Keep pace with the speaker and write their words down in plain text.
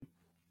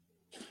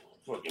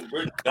Fucking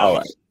Brittany All got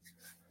right.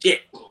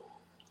 shit.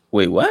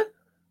 Wait, what?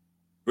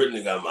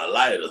 Brittany got my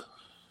lighter.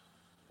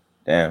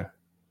 Damn.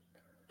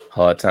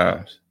 Hard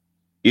times.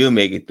 You'll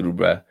make it through,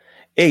 bro.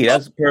 Hey,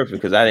 that's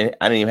perfect because I didn't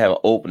even have an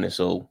opening,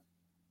 so.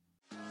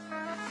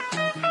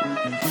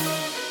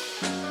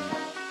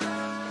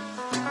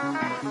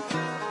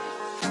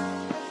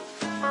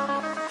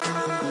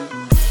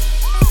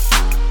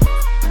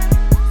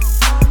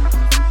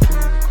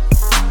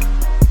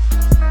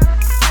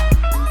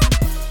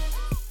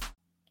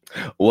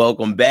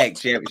 Welcome back.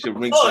 Championship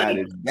Ringside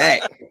is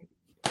back.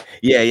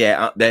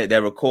 Yeah.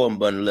 That recording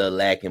button a little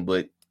lacking,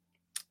 but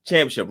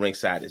Championship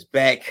Ringside is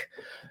back.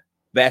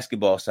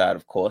 Basketball side,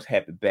 of course.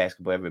 Happy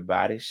basketball,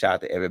 everybody. Shout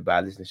out to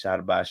everybody listening. Shout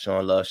out by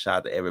Sean Love. Shout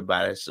out to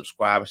everybody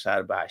subscribing. Shout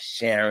out by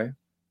sharing.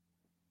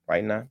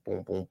 Right now.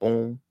 Boom, boom,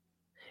 boom.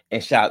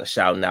 And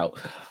shouting out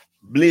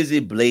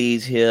Blizzy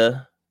Blaze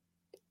here.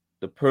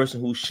 The person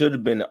who should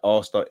have been the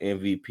All-Star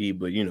MVP,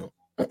 but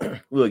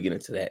we'll get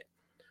into that.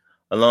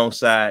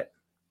 Alongside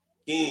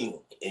King,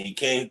 and you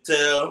can't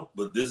tell,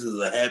 but this is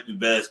a happy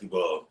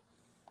basketball.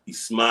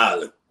 He's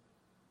smiling.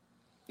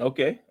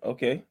 Okay.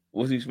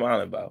 What's he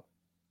smiling about?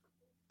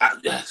 I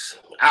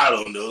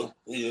don't know.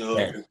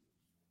 Man.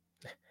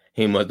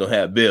 He must don't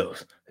have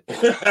bills.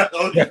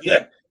 Oh,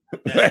 yeah.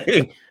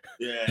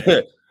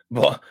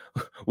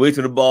 Wait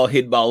till the ball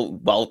hit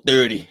about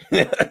 30.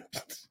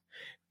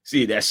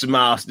 See that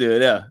smile still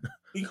there.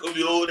 He gonna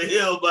be over the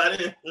hill by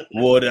then.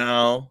 War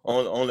down.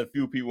 Only a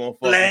few people won't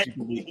fuck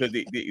with you because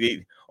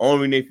they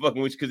only they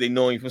fucking with you because they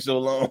know you for so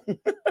long.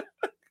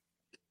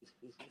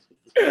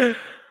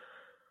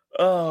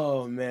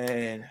 Oh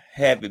man,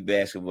 happy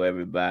basketball,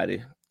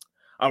 everybody.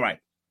 All right,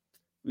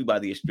 we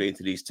about to get straight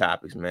into these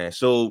topics, man.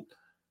 So,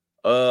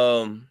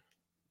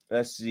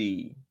 let's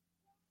see.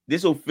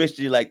 This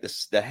officially like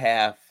the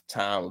half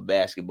time of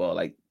basketball.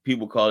 Like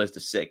people call this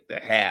the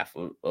half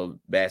of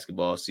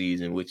basketball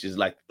season, which is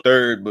like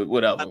third, but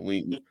whatever.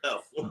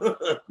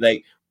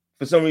 Like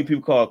for so many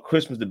people call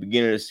Christmas the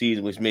beginning of the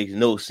season, which makes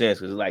no sense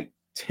because it's like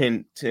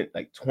 10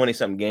 like 20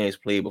 something games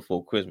played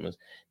before Christmas.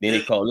 Then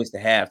they call this the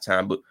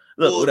halftime. But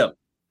look, what up?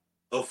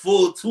 A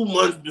full 2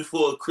 months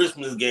before a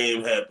Christmas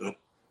game happened.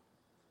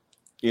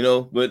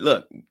 But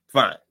look,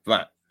 fine.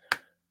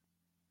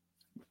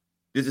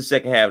 This is the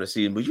second half of the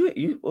season, but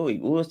we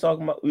was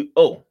talking about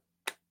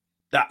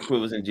Doc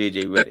Rivers and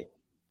JJ Redick.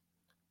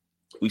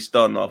 We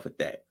starting off with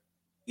that.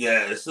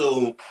 Yeah,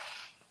 so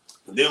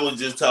they were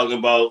just talking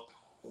about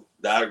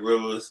Doc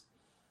Rivers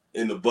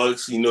and the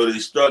Bucks. They're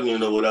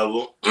struggling or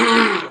whatever,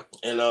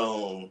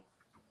 and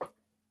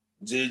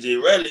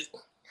JJ Redick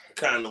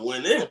kind of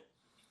went in,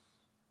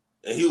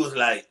 and he was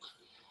like,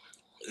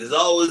 "There's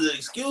always an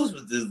excuse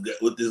with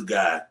this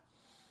guy,"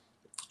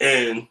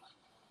 and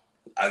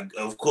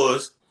of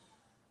course.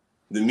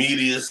 The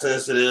media is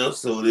sensitive,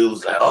 so they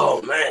was like,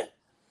 "Oh man,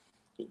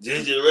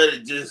 JJ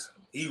Redick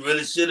he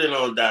really shitting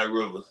on Doc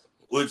Rivers,"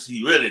 which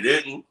he really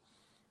didn't.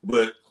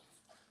 But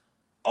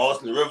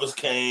Austin Rivers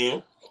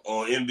came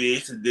on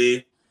NBA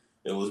Today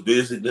and was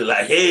basically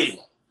like, "Hey,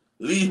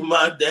 leave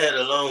my dad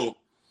alone."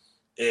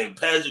 And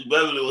Patrick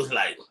Beverly was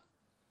like,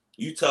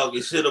 "You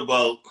talking shit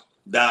about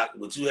Doc,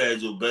 but you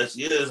had your best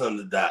years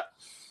under Doc."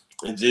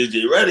 And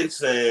JJ Redick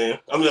saying,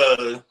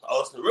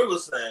 Austin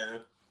Rivers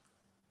saying.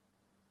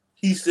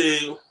 He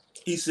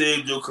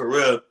saved your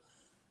career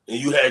and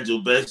you had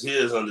your best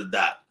years under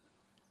Doc.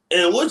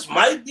 And which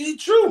might be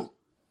true.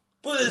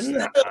 But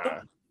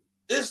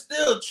it's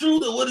still true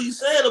to what he's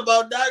saying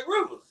about Doc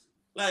Rivers.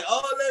 Like,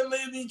 all that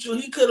may be true.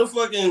 He could have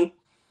fucking...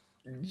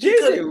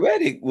 JJ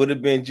Redick would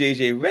have been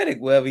JJ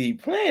Redick wherever he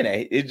playing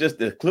at. It's just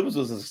the Clippers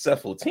was a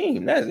successful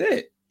team. That's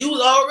it. He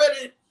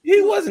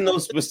wasn't no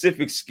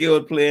specific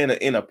skilled player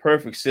in a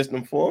perfect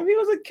system for him. He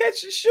was a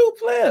catch and shoot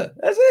player.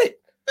 That's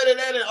it. Better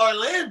than in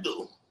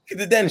Orlando. He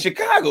did that in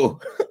Chicago.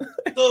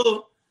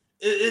 So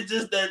it's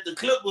just that the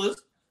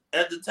Clippers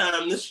at the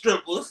time, the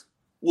strippers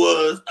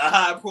was a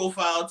high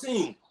profile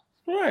team.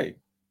 Right.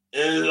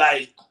 And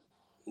like,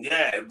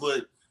 yeah,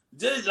 but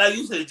just like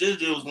you said,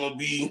 JJ was gonna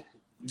be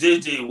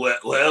JJ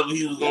wherever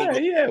he was gonna go.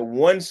 Yeah,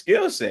 one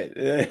skill set.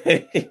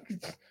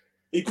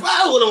 He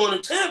probably would have won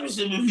a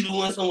championship if he'd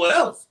went somewhere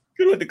else.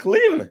 He went to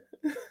Cleveland.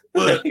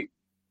 But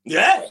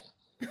yeah.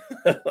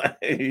 But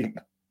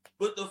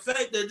the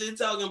fact that they're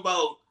talking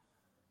about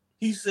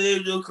he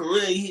saved your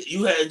career,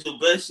 you had your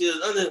best years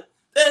under,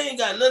 that ain't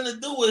got nothing to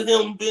do with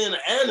him being an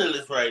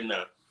analyst right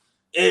now.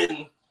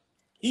 And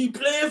he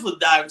playing for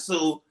Doc,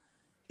 so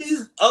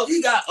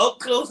he got up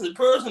close and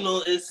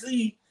personal and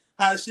see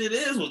how shit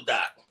is with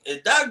Doc.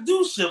 And Doc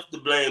do shift the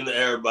blame to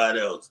everybody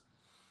else.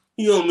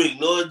 He don't make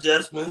no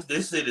adjustments.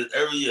 They say this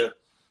every year.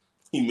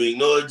 He make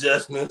no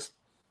adjustments.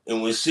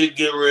 And when shit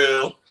get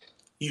real,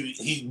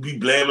 he be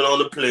blaming on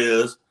the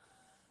players.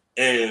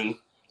 And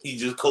he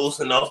just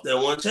coasting off that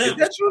one championship.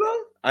 Is that true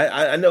though?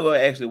 I never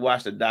actually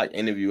watched the Doc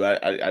interview.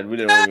 I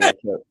really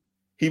don't know.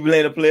 He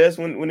blame the players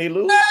when they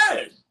lose?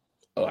 Yeah.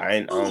 Oh, I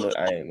ain't.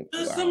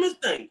 Ben Simmons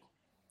thing.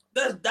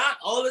 That's Doc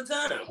all the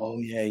time. Oh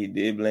yeah, he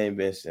did blame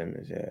Ben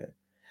Simmons. Yeah.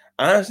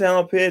 Honestly, I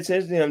don't pay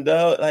attention to him,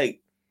 dog. Like,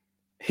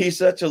 He's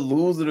such a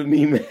loser to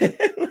me, man.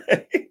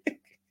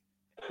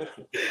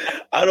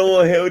 I don't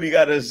want to hear what he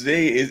got to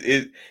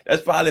say.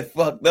 That's probably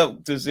fucked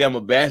up to say I'm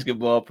a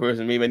basketball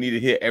person. Maybe I need to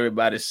hear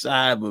everybody's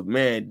side. But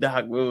man,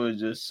 Doc Rivers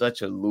is just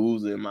such a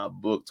loser in my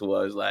book. To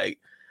us, like,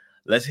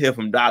 let's hear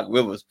from Doc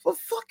Rivers. For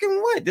fucking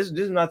what? This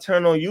is not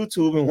turn on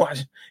YouTube and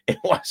watch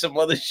some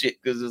other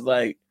shit because it's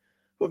like,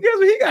 who cares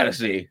what he got to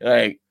say?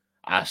 Like,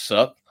 I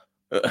suck.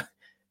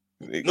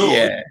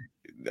 Yeah,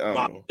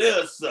 my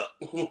players suck.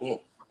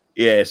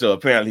 Yeah, so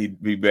apparently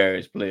he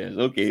buries players.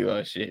 Okay,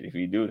 well, shit, if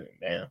he do that,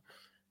 damn.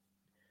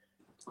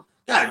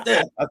 God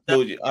damn. I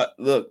told you.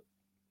 Look,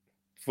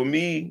 for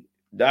me,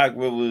 Doc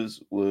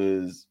Rivers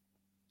was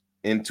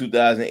in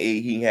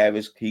 2008. He have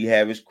his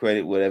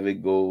credit, whatever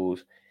it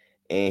goes,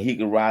 and he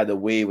could ride the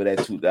wave of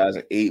that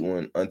 2008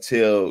 one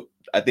until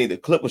I think the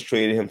Clippers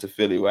traded him to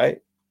Philly,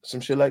 right?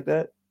 Some shit like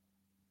that.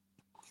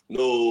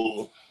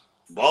 No,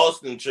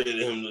 Boston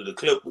traded him to the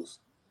Clippers.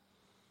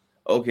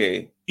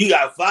 Okay, he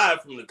got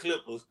fired from the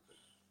Clippers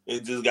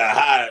and just got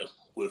hired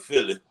with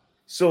Philly.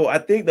 So I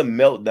think the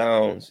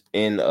meltdowns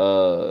in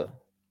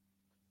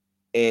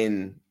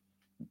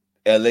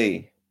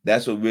LA,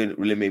 that's what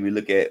really made me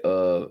look at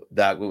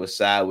Doc Rivers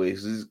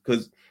sideways.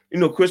 Because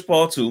Chris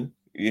Paul too.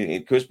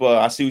 Chris Paul,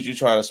 I see what you're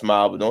trying to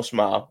smile, but don't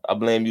smile. I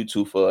blame you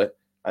too for it.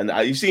 And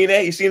you seen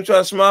that? You see him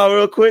trying to smile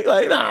real quick?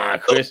 Like, nah,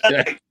 Chris.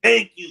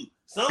 Thank you.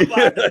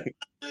 Somebody.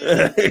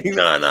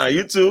 Nah,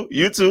 you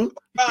too.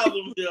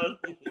 Problem here.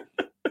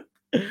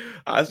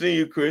 I seen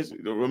you, Chris.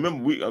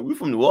 Remember, we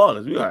from New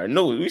Orleans. We already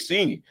know. We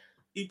seen you.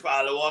 He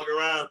probably walk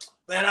around.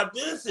 Man, I've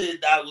been saying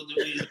Doc was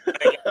the reason.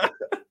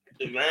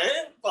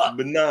 Man, fuck.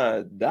 But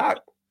nah,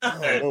 Doc.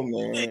 I don't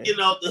know, man.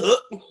 Getting off the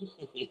hook.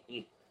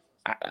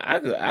 I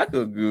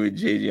could agree with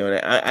JJ on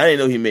that. I didn't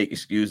know he make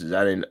excuses.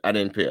 I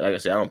didn't pay. Like I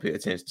said, I don't pay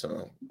attention to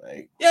him.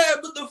 Like, yeah,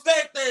 but the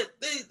fact that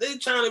they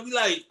trying to be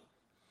like,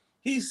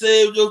 he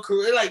saved your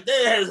career, like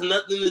that has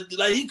nothing to do.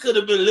 Like, he could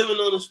have been living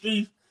on the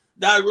streets.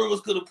 Doc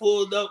Rivers could have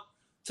pulled up,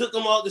 took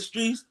him off the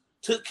streets,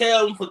 took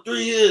care of him for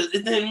 3 years.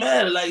 It didn't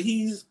matter. Like,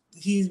 he's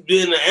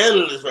being an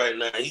analyst right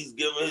now. He's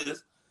giving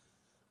his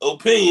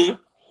opinion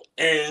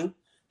and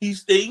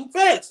he's stating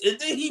facts. And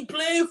then he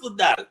played for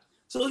Doc,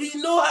 so he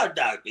know how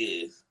Doc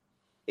is.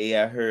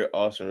 Yeah, I heard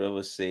Austin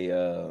Rivers say,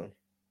 I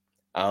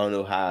don't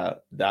know how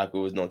Doc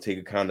Rivers don't take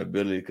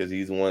accountability because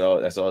he's the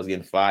one that's always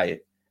getting fired.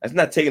 That's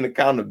not taking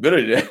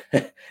accountability.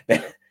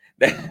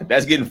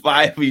 That's getting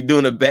fired for you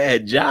doing a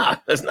bad job.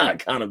 That's not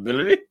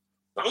accountability.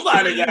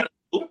 Somebody got to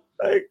do.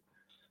 Like,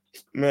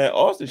 man,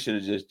 Austin should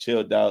have just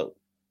chilled out,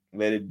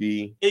 let it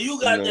be. And you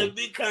got that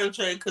big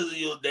contract because of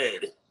your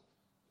daddy.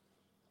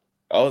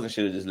 Austin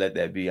should have just let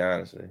that be,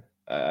 honestly.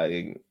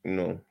 I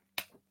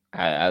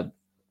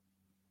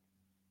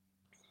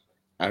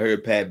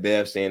heard Pat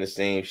Bev saying the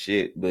same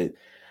shit, but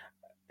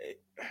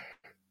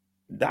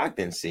Doc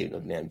didn't save no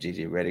damn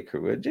JJ Redick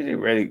career. JJ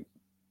Redick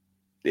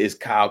is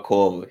Kyle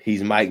Korver.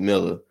 He's Mike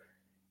Miller.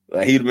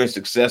 Like, he'd have been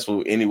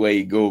successful anyway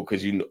he go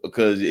because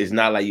it's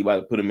not like you about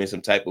to put him in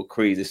some type of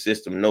crazy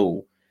system.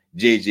 No,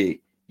 JJ,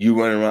 you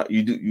run around,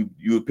 you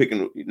were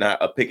picking not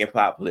a pick and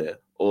pop player,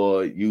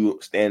 or you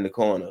stand in the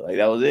corner. Like,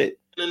 that was it.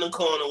 In the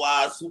corner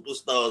while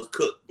superstars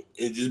cook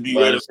and just be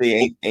ready.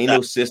 Say, ain't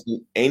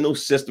no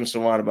system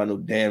surrounded by no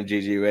damn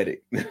JJ Redick.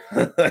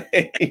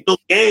 Ain't no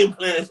game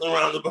plan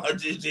surrounded by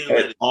JJ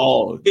Redick.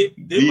 Oh,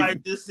 they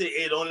might just say,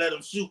 "Hey, don't let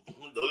him shoot.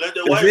 Don't let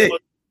that white boy."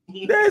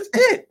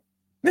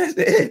 That's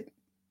it.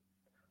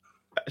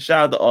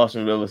 Shout out to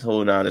Austin Rivers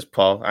holding on his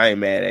paw. I ain't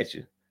mad at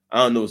you. I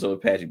don't know what's up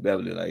with Patrick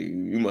Beverly. Like,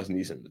 you must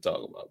need something to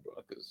talk about, bro.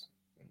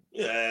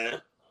 Yeah.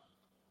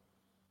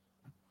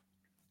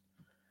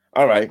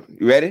 All right,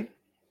 you ready?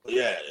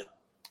 Yeah.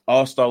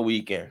 All-Star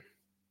Weekend.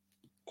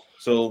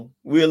 So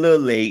we're a little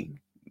late,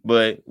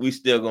 but we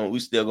still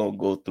gonna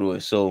go through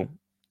it. So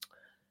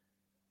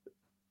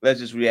let's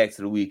just react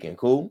to the weekend.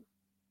 Cool?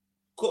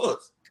 Of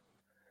course.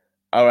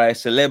 All right,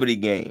 celebrity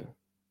game.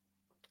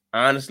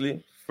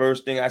 Honestly,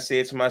 first thing I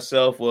said to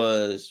myself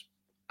was,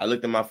 I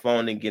looked at my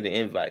phone and get an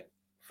invite.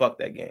 Fuck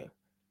that game.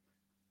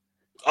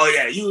 Oh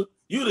yeah,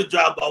 you'd have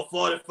dropped about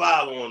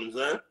 45 on them,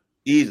 huh?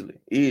 Easily.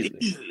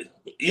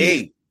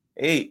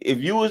 Hey, if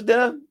you was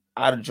there,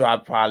 I'd have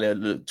dropped probably a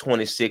little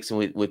 26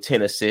 with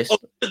 10 assists. Oh,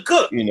 the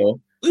cook. You know,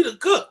 we the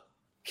cook.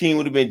 King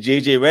would have been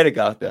JJ Redick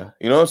out there.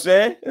 You know what I'm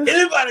saying?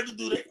 Anybody can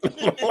do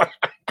that.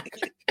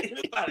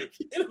 Anybody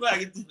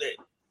can do that.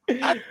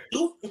 I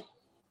do.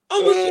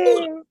 I'm a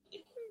shooter.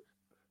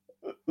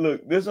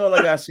 Look, this is all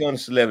I got to say on the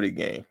celebrity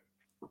game.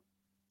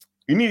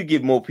 You need to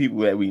get more people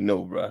that we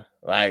know, bro.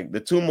 Like, the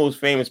two most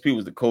famous people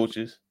is the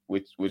coaches,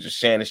 which is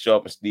Shannon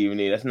Sharp and Stephen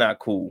A. That's not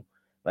cool.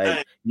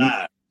 Like,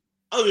 I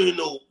don't even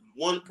know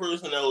one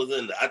person that was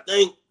in there. I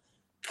think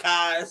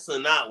Kai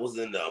Cenat was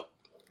in there.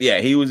 Yeah,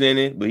 he was in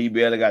it, but he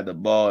barely got the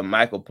ball. And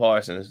Michael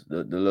Parsons,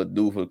 the little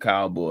dude for the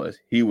Cowboys,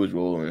 he was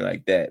rolling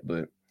like that.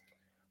 But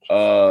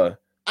I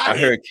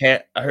heard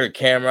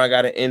Cameron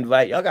got an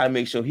invite. Y'all gotta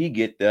make sure he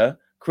get there.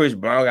 Chris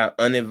Brown got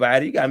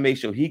uninvited. You gotta make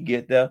sure he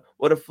get there.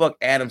 What the fuck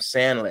Adam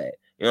Sandler at?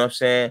 You know what I'm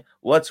saying?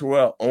 What's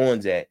Terrell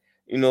Owens at?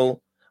 You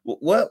know,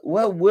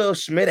 What Will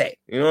Smith at?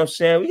 You know what I'm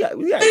saying? We got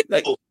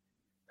like,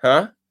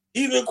 huh?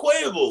 Even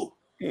Quavo.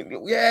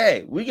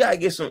 Yeah, we gotta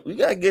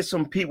get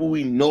some people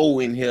we know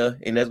in here,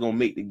 and that's gonna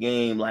make the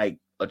game like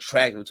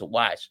attractive to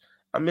watch.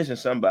 I'm missing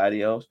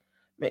somebody else.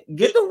 Man,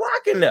 get The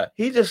Rock in there.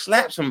 He just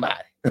slapped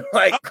somebody.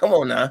 Like, come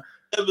on now.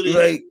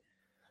 Like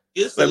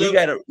we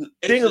gotta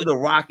think of The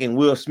Rock and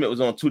Will Smith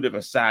was on two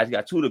different sides. You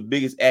got two of the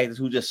biggest actors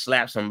who just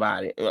slapped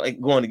somebody, like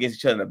going against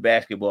each other in a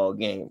basketball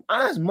game.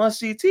 That's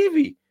must-see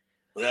TV.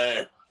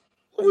 Yeah.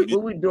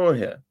 What we doing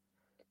here?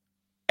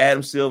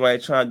 Adam Silver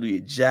ain't trying to do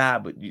your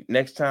job, but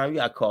next time you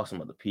gotta call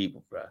some other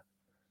people, bro.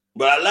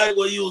 But I like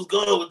where you was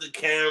going with the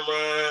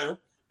Cameron,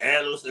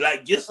 Adams.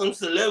 Like, get some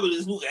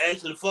celebrities who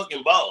actually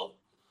fucking ball.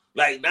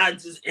 Like, not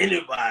just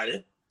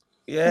anybody.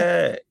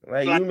 Yeah,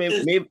 like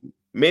you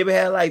maybe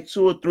have like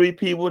 2 or 3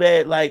 people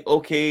that like,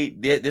 okay,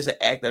 there's an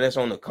actor that's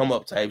on the come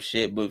up type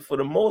shit. But for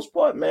the most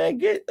part, man,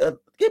 get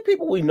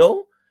people we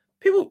know,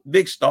 people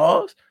big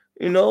stars,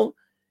 you know.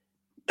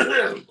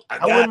 I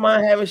wouldn't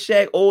mind having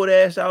Shaq old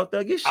ass out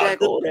there. Get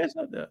Shaq old ass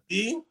out there.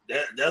 See,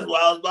 that's why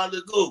I was about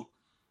to go.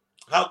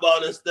 How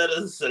about instead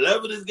of a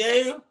celebrities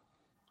game,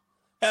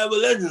 have a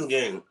legends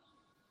game?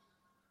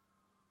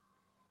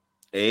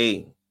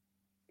 Hey,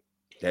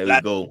 there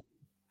we go.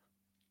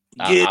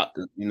 You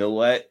know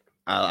what?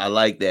 I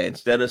like that.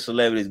 Instead of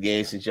celebrities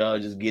game, since y'all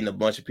just getting a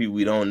bunch of people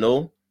we don't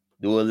know,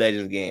 do a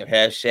legends game.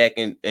 Have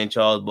Shaq and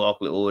Charles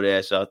Barkley old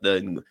ass out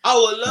there. I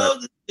would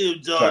love to see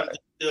if Jordan can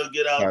still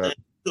get out there and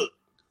cook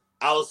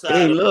outside.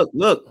 Hey, look.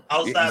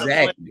 Outside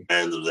exactly. of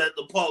randoms at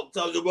the park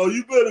talking about,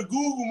 you better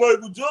Google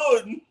Michael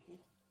Jordan.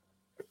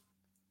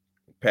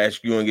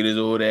 Patrick Ewing get his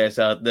old ass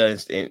out there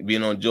and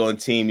being on Jordan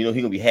team. You know, he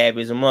gonna be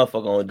happy as a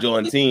motherfucker on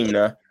Jordan team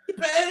now.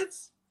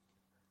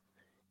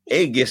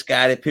 Hey, get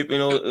Scottie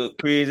Pippen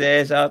crazy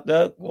ass out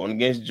there going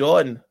against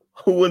Jordan.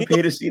 Who wouldn't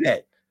pay to see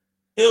that?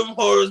 Him,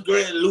 Horace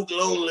Grant, Luke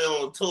Longley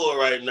on tour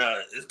right now.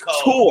 It's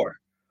called Tour.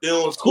 They're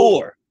on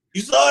tour.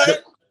 You saw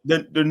it?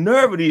 The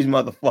nerve of these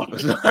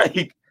motherfuckers.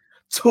 Like,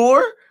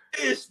 tour?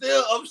 It's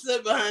still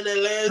upset behind that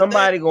last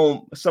somebody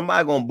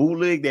gonna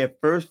bootleg that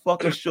first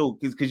fucking show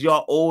because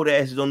y'all old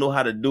asses don't know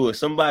how to do it.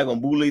 Somebody gonna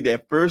bootleg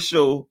that first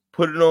show,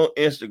 put it on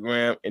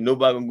Instagram, and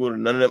nobody gonna go to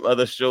none of them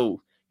other shows.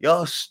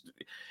 Y'all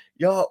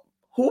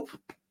who?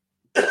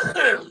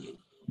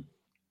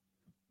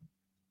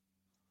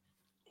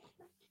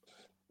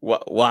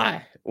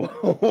 Why?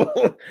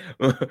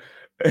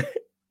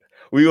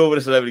 We over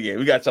the celebrity game.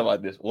 We gotta talk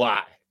about this.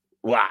 Why?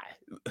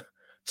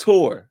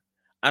 Tour.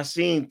 I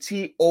seen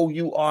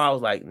TOUR. I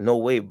was like, no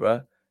way,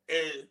 bro.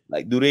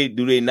 Like, do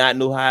they not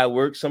know how it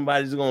works?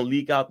 Somebody's gonna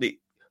leak out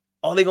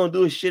all they gonna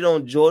do is shit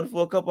on Jordan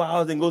for a couple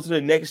hours and go to the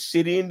next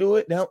city and do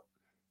it. Now,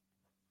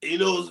 you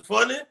know what's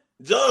funny?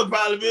 Jordan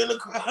probably be in the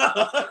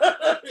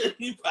crowd.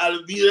 He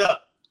probably beat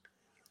up.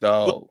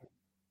 Dog.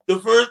 The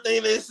first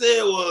thing they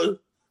said was,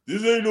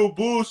 "This ain't no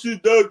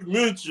bullshit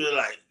documentary."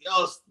 Like,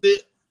 y'all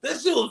that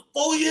shit was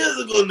 4 years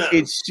ago now.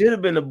 It should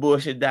have been a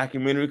bullshit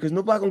documentary because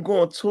nobody gonna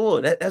go on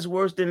tour. That's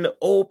worse than the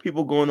old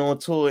people going on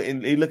tour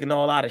and they looking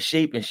all out of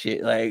shape and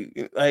shit.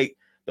 Like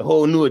the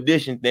whole New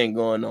Edition thing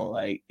going on.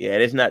 Like, yeah,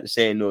 that's not the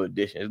same New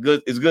Edition.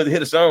 It's good to hear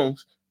the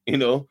songs, you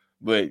know,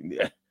 but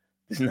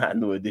it's not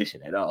New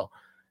Edition at all.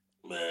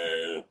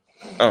 Man.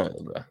 I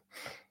don't know,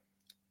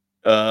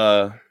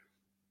 bro.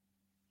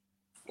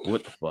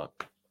 What the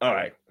fuck? All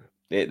right.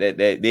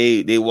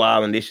 They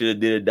wild and they should have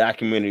did a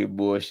documentary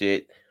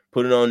bullshit.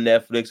 Put it on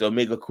Netflix or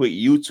make a quick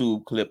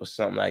YouTube clip or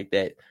something like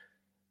that.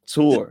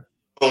 Tour.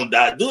 Do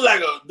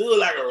like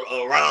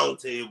a round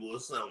table or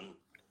something.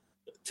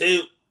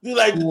 Do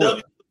like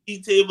the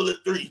WWE table at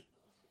 3.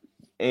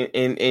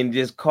 And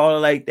just call it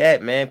like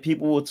that, man.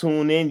 People will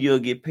tune in. You'll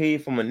get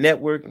paid from a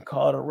network and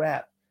call it a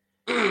wrap.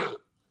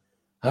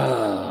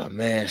 Oh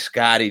man,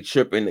 Scotty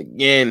tripping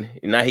again.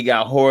 And now he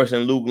got Horace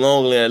and Luke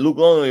Longley. And Luke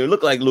Longley don't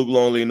look like Luke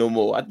Longley no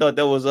more. I thought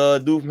that was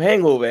dude from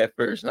Hangover at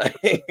first.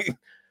 Like,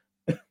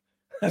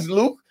 that's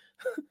Luke.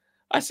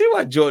 I see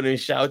why Jordan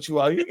shout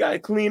you out. You gotta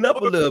clean up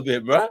a little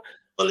bit, bro.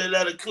 Well, they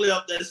let her clear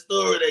up that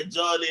story that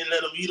Jordan didn't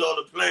let him eat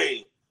on the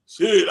plane.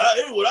 Shit,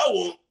 I ate what I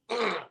want.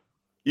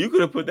 You could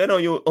have put that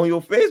on your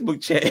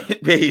Facebook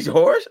chat page,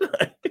 Horace.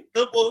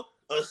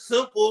 A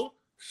simple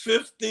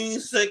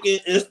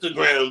 15-second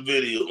Instagram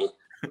video.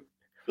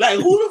 Like,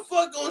 who the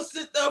fuck gonna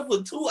sit there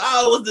for 2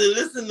 hours and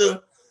listen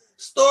to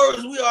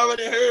stories we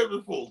already heard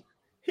before?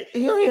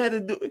 He only had to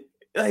do it.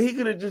 Like, he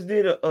could have just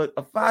did a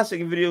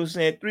 5-second video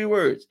saying 3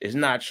 words. It's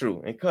not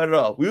true and cut it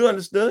off. We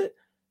understood.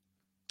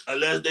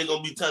 Unless they're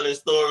gonna be telling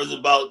stories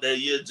about that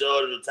year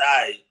Jordan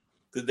retired,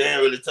 because they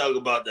didn't really talk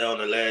about that on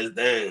The Last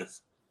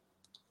Dance.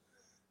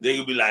 They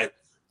could be like,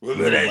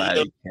 remember that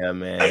year? Yeah,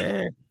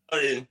 man.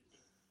 Like,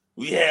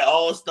 we had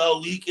All-Star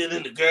Weekend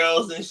and the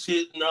girls and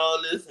shit and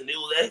all this, and they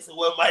was asking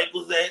where Mike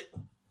was at.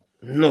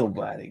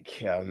 Nobody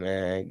care,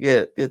 man.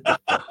 Get the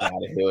fuck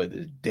out of here with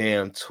this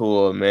damn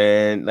tour,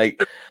 man.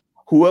 Like,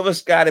 whoever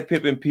Scottie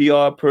Pippen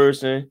PR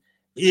person,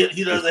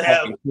 He doesn't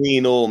have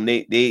clean on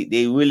him.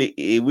 They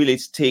really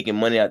taking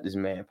money out this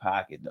man's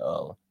pocket,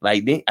 dog.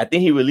 Like I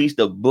think he released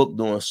a book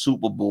during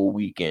Super Bowl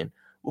weekend.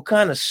 What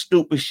kind of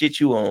stupid shit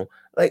you on?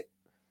 Like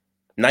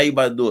now you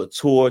about to do a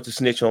tour to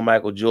snitch on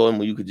Michael Jordan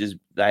when you could just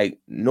like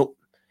no.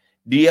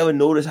 Do you ever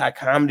notice how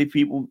comedy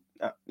people?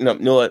 You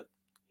know what?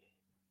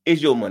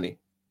 It's your money.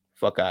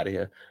 Fuck out of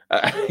here.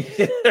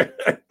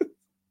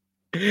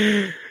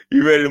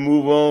 You ready to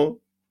move on?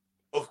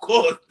 Of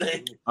course.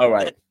 Thank you. All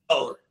right.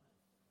 Oh.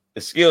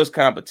 The skills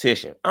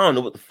competition. I don't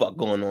know what the fuck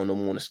going on no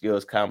more in the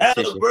skills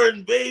competition.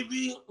 Halliburton,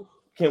 baby.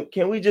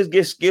 Can we just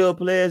get skilled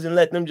players and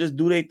let them just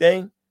do their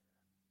thing?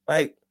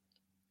 Like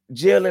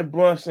Jalen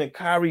Brunson,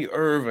 Kyrie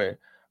Irving,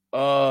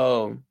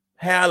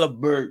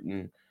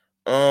 Halliburton,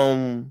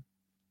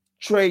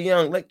 Trae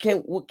Young. Like,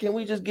 can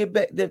we just get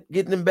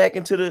them back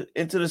into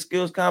the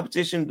skills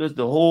competition? Does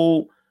the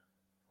whole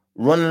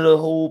running the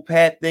whole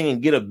pad thing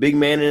and get a big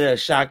man in there,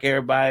 shock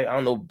everybody? I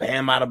don't know,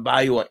 Bam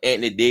Adebayo or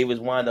Anthony Davis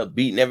wind up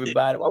beating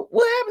everybody.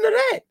 What happened to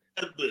that?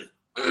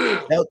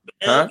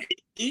 Huh?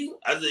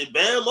 I say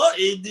Bam or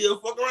AD will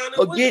fuck around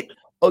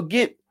or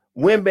get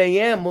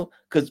Wembanyama,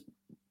 because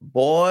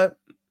boy,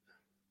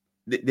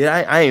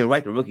 I ain't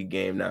write the rookie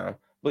game now.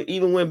 But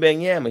even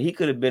Wembanyama, he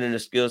could have been in the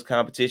skills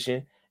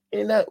competition.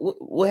 And that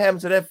what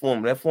happened to that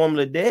formula? That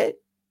formula dead?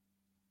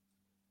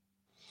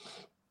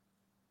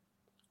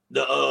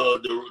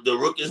 The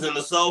rookies and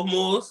the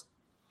sophomores?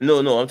 No,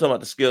 I'm talking about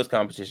the skills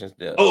competition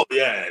still. Oh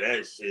yeah,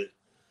 that shit.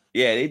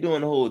 Yeah, they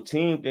doing the whole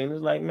team thing.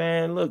 It's like,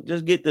 man, look,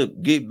 just get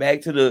back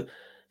to the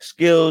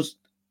skills,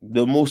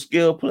 the most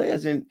skilled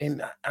players,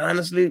 and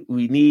honestly,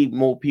 we need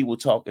more people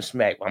talking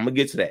smack. I'm gonna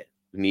get to that.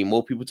 We need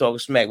more people talking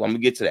smack. I'm gonna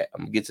get to that. I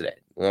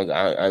ain't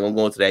gonna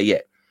go into that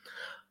yet.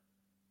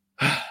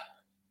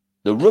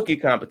 The rookie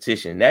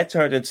competition that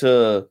turned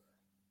into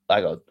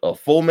like a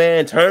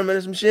 4-man tournament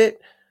or some shit.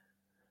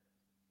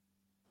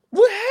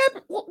 What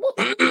happened?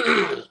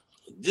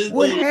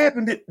 What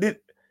happened?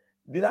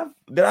 Did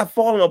I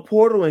fall in a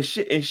portal and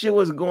shit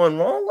was going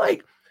wrong?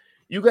 Like,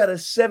 you got a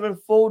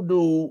 7'4"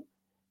 dude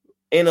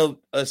and a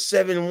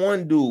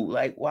 7'1" dude.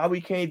 Like, why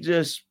we can't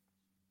just,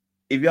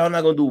 if y'all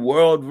not gonna do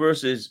world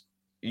versus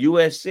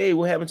USA,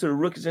 what happened to the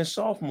rookies and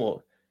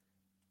sophomore?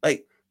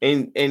 Like,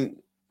 and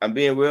I'm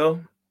being real.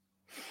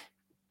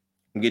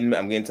 I'm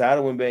getting tired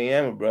of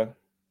Wembanyama, bro.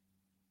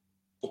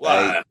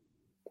 Why? Like,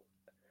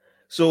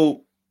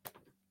 so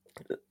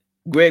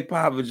Greg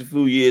Popovich a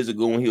few years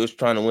ago when he was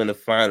trying to win the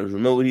finals,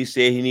 remember what he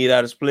said he needed out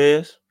of his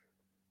players?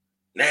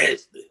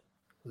 Nasty.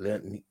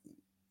 You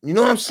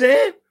know what I'm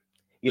saying?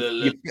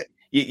 And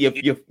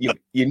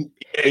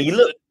you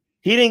look,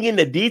 he didn't get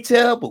into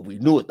detail, but we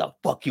knew what the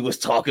fuck he was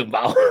talking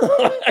about.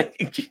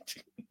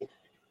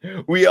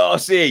 We all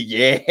said,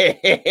 yeah,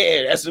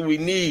 that's what we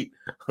need.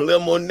 A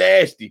little more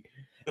nasty.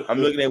 I'm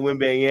looking at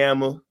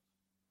Wembanyama.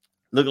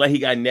 Look like he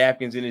got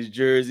napkins in his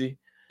jersey.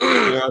 You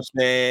know what I'm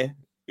saying?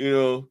 You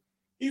know,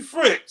 he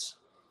French.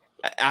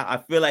 I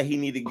feel like he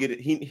need to get it.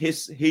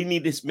 He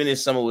need to spend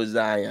his summer with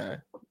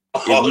Zion.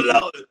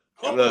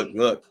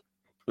 Look.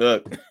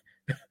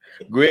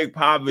 Greg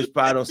Popovich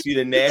probably don't see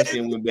the nasty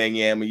in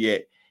Wembanyama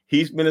yet.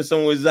 He's spending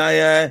summer with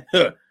Zion.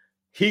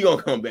 He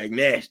gonna come back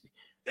nasty.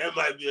 That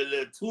might be a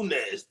little too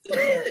nasty.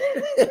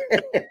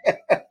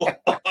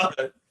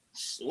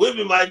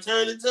 Wimby might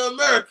turn into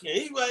American.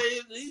 He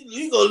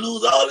gonna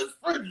lose all his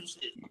French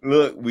shit.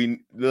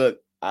 Look.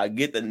 I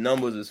get the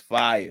numbers is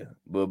fire,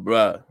 but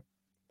bruh,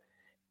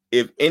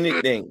 if any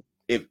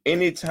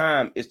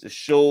time it's to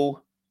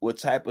show what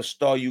type of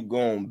star you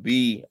gonna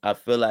be, I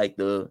feel like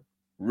the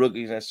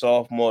rookies and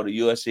sophomore, the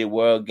USA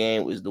World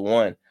Game is the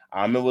one.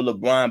 I remember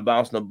LeBron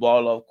bouncing the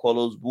ball off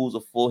Carlos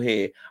Boozer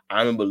forehead. I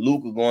remember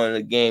Luka going in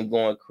the game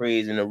going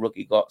crazy in the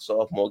rookie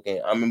sophomore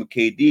game. I remember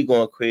KD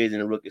going crazy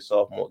in the rookie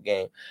sophomore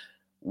game.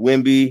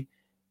 Wemby,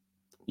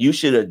 you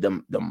should have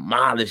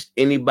demolished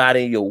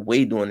anybody in your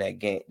way during that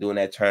game, during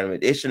that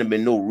tournament. There shouldn't have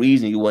been no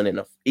reason you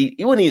wasn't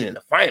even in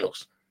the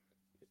finals.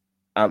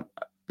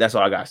 That's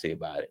all I gotta say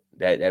about it.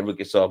 That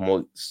rookie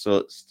sophomore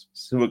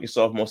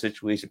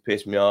situation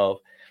pissed me off.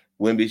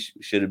 Wemby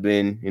should have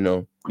been,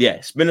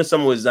 spend the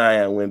summer with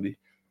Zion. Wemby.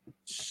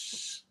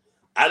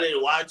 I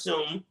didn't watch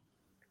him.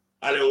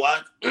 I didn't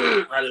watch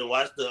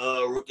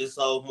the rookie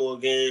sophomore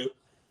game,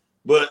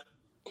 but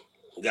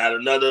got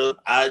another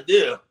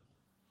idea.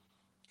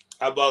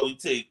 How about we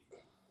take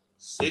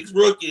 6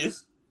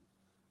 rookies,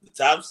 the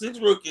top 6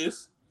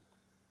 rookies,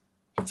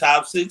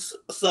 top 6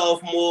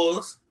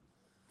 sophomores,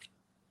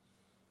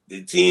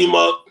 they team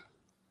up,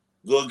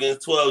 go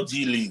against 12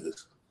 G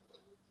Leaguers.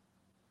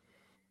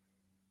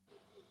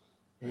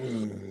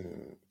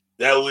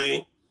 That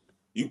way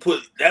you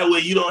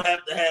don't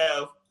have to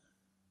have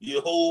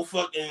your whole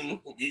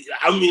fucking,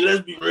 I mean,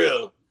 let's be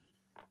real.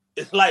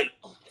 It's like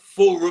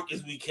 4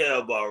 rookies we care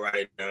about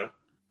right now,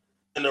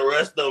 and the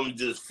rest of them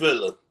just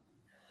filler.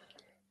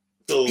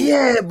 So,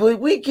 yeah, but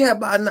we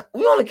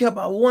only care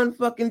about 1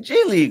 fucking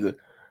G Leaguer.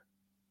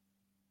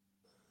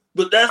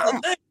 But that's the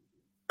thing.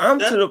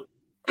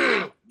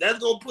 That's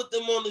gonna put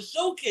them on the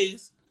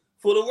showcase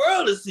for the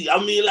world to see.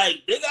 I mean,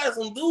 like they got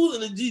some dudes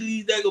in the G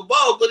League that can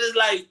ball, but it's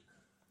like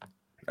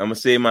I'm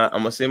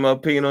gonna say my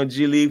opinion on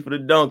G League for the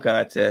dunk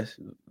contest.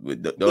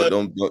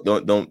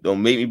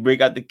 Don't make me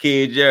break out the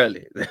cage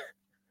early.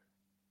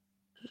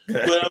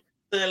 But I'm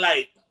saying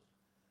like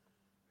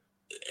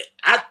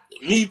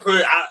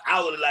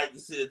I would like to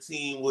see a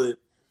team with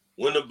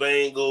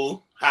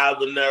Winnebago,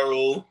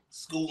 Habanero,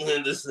 Scoot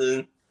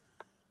Henderson,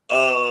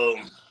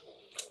 whoever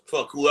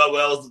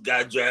else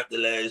got drafted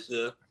last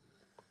year,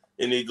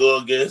 and they go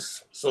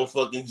against some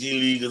fucking G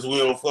Leaguers we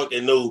don't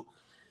fucking know,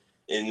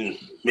 and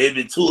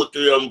maybe 2 or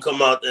 3 of them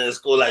come out there and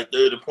score like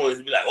 30 points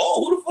and be like,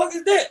 oh, who the fuck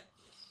is that?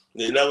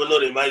 They never know,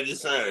 they might get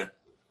signed.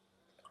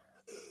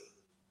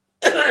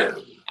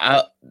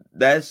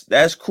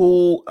 That's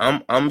cool.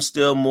 I'm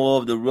still more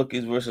of the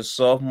rookies versus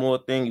sophomore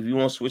thing. If you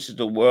want to switch to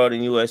the world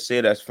in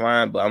USA, that's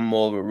fine. But I'm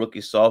more of a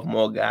rookie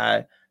sophomore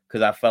guy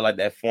because I felt like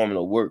that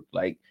formula worked.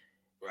 Like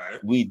right.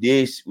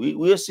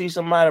 we'll see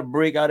somebody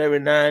break out every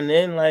now and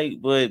then. Like,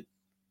 but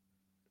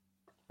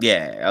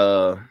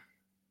yeah,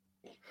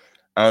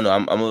 I don't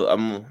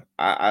know.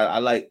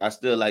 I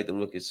still like the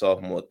rookie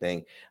sophomore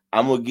thing.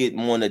 I'm gonna get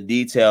more in the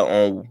detail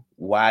on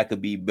why it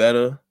could be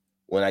better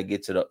when I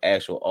get to the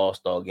actual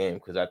All-Star game,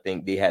 because I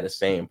think they had the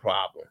same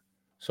problem.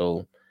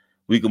 So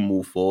we can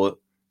move forward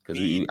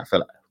because I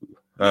feel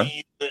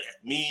like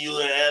me, you,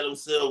 and Adam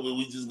Silver,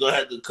 we just gonna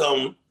have to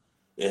come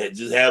and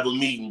just have a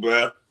meeting,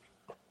 bro.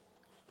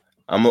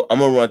 I'm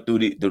gonna run through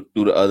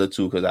the other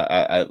two because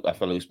I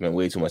feel like we spent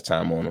way too much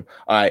time on them.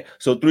 All right,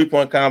 so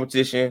 3-point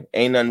competition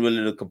ain't nothing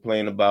really to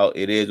complain about.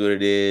 It is what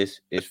it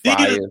is. It's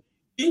fire.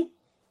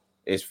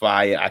 It's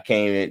fire. I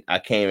came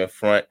in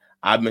front.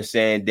 I've been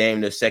saying Dame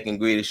the second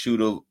greatest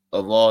shooter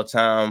of all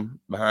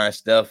time behind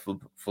Steph for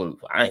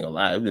I ain't gonna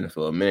lie, it's been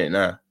for a minute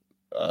now.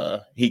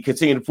 He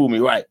continued to prove me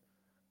right.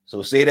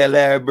 So say that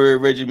Larry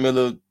Bird, Reggie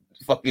Miller,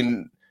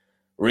 fucking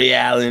Ray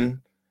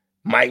Allen,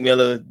 Mike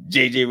Miller,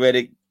 JJ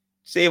Redick,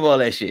 save all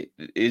that shit.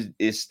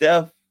 It's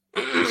Steph,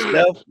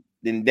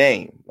 then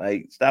Dame.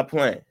 Like, stop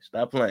playing.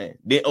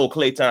 Then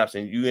Klay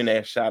Thompson, you in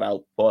that shout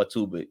out part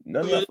 2, but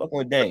none of y'all fucking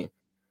with Dame.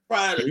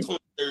 Prior to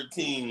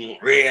 2013,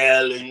 Ray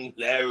Allen,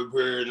 Larry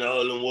Bird, and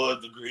all them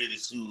was the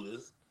greatest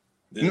shooters.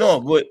 No,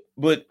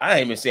 but I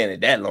ain't been saying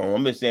it that long.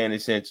 I've been saying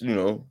it since,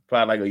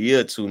 probably like a year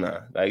or 2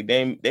 now. Like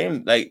Dame,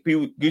 like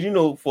people,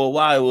 because for a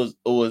while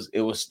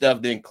it was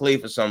Steph, then Klay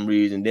for some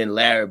reason, then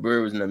Larry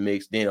Bird was in the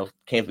mix. Then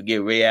can't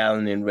forget Ray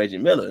Allen and Reggie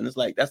Miller, and it's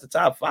like that's the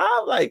top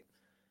 5. Like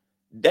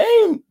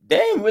Dame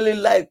really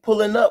like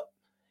pulling up.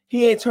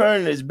 He ain't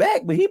turning his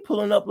back, but he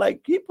pulling up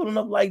like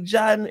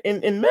John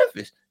in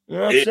Memphis. You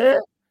know what I'm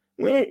saying?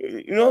 But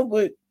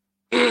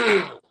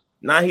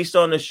now he's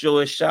starting to show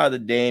his shot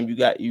of Dame.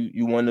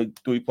 You won the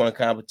 3-point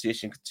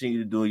competition. Continue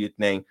to do your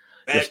thing.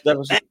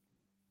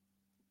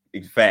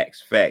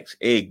 Facts.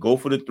 Hey, go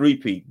for the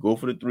 3-peat.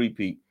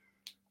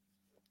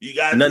 You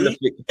got nothing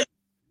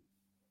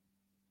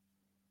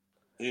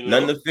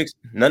to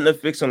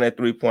fix on that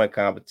 3-point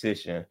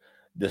competition.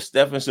 The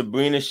Steph and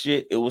Sabrina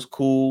shit, it was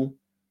cool.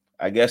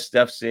 I guess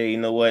Steph said, you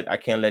know what, I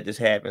can't let this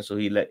happen. So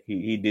he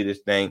did his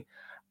thing.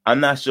 I'm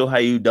not sure how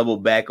you double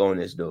back on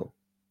this though.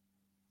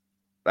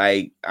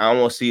 Like, I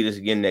don't want to see this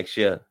again next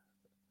year.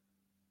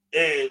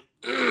 And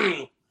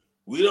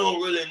we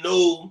don't really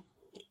know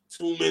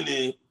too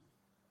many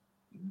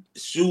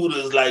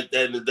shooters like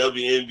that in the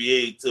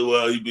WNBA to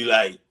you be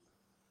like,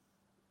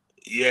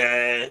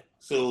 yeah.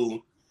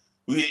 So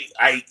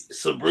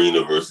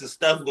Sabrina versus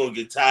Steph gonna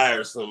get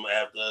tiresome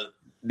after.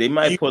 They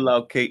might pull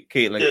out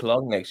Caitlin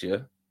Clark next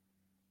year.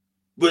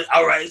 But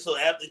all right, so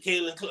after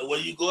Caitlin Clark, where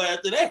you go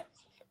after that?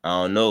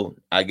 I don't know.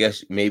 I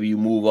guess maybe you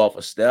move off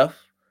of Steph.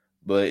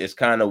 But it's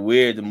kind of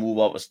weird to move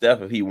off of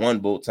Steph if he won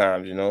both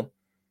times, I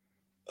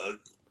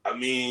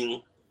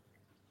mean,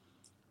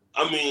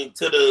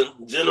 to the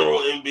general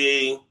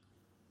NBA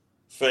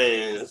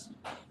fans,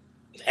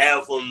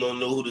 half of them don't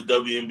know who the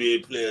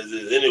WNBA players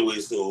is anyway.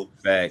 So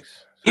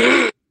facts.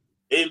 Maybe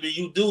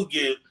you do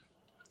get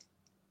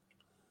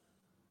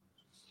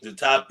the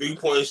top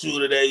 3-point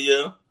shooter that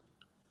year.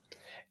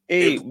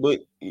 Hey, but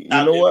you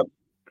know what?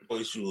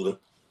 Point shooter.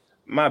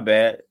 My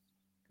bad.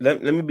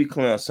 Let me be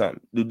clear on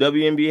something. Do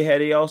WNBA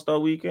have a All-Star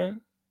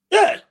weekend?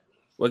 Yeah.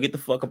 Well, get the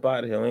fuck up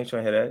out of here. We ain't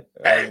trying to hear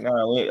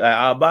that.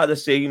 I'm about to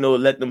say,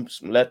 let them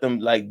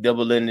like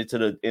double into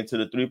the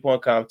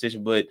 3-point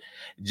competition. But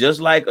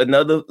just like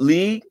another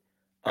league,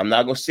 I'm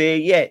not gonna say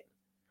it yet.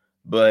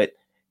 But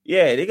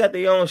yeah, they got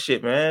their own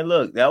shit, man.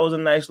 Look, that was a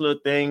nice little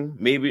thing.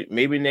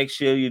 Maybe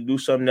next year you do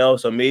something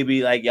else, or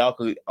maybe like y'all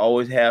could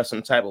always have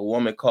some type of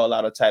woman call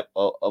out a type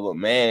of a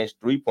man's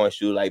 3-point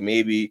shooter, like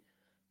maybe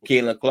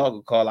Caitlin Clark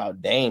will call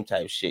out Dame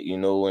type shit,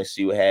 and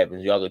see what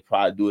happens. Y'all could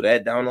probably do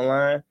that down the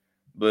line.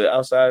 But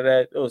outside of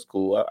that, it was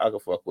cool. I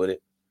could fuck with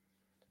it.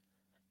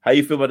 How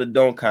you feel about the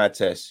dunk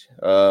contest?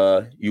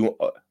 You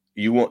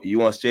want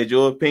to share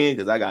your opinion?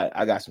 Because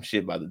I got some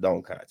shit about the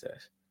dunk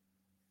contest.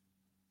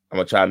 I'm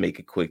gonna try to make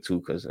it quick too,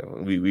 because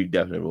we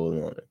definitely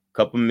rolling on it.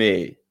 Couple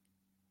mid.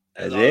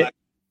 That's it.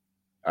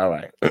 All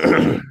right.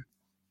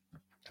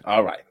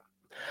 All right.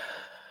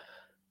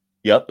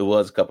 Yep, it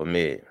was a couple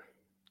mid.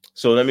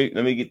 So let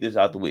me get this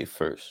out the way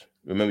first.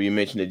 Remember you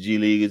mentioned the G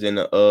League is in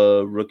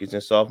the rookies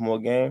and sophomore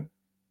game?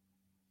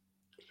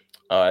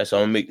 All right, so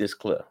I'm gonna make this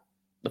clear.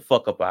 The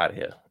fuck up out of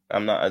here.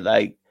 I'm not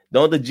like,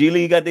 don't the G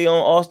League got their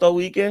own All-Star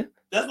weekend?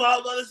 That's what I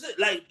was gonna say.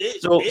 Like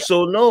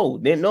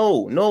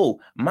no.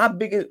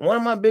 One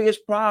of my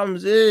biggest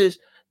problems is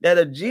that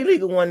a G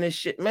League won this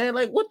shit, man.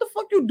 Like, what the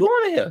fuck you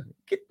doing here?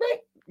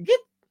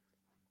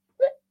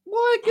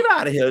 Get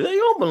out of here. You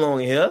don't belong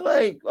here.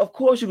 Like, of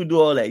course you could do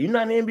all that. You're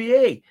not in the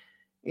NBA.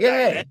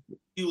 Yeah.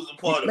 He was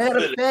a part Matter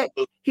of of fact,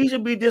 he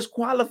should be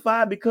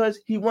disqualified because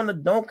he won the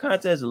dunk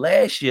contest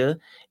last year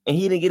and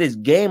he didn't get his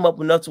game up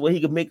enough to where he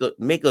could make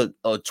a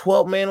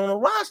 12 man on the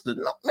roster.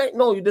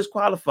 No, you're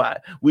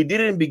disqualified. We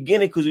did it in the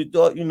beginning because we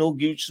thought,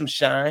 give you some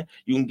shine.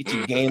 You can get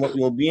your game up.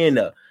 You're going to be in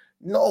there.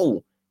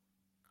 No,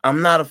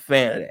 I'm not a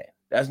fan of that.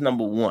 That's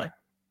number one.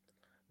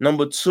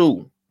 Number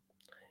two,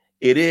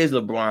 it is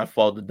LeBron's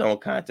fault the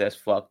dunk contest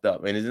fucked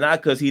up. And it's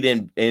not because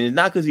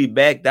he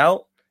backed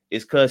out.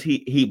 It's because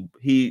he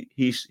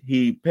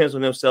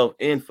penciled himself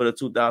in for the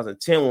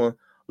 2010 one,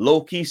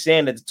 low key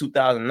saying that the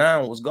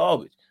 2009 was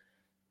garbage.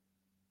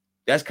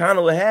 That's kind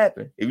of what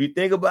happened. If you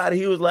think about it,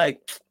 he was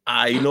like,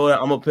 you know what?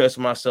 I'm gonna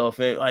pencil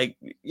myself in. Like,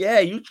 yeah,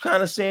 you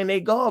kind of saying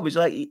they garbage.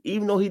 Like,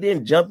 even though he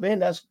didn't jump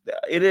in,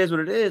 it is what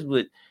it is.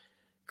 But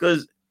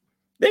because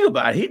think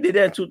about it, he did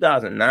that in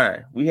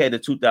 2009. We had the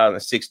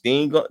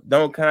 2016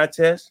 dunk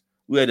contest.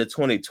 We had the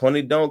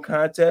 2020 dunk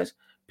contest.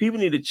 People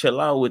need to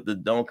chill out with the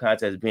dunk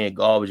contest being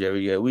garbage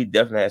every year. We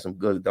definitely had some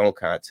good dunk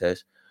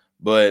contests,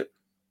 but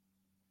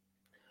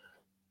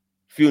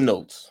few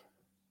notes.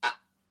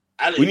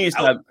 We need to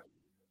stop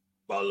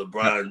about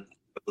LeBron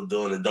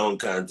doing the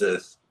dunk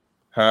contest.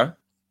 Huh?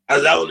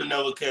 I would have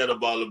never cared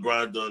about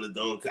LeBron doing the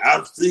dunk.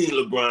 I've seen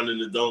LeBron in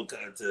the dunk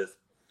contest.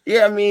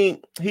 Yeah, I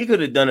mean, he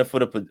could have done it for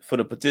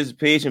the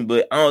participation,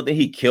 but I don't think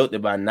he killed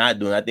it by not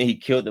doing it. I think he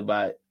killed it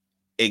by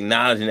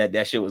acknowledging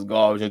that shit was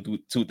garbage in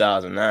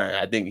 2009.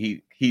 I think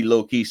he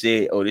low-key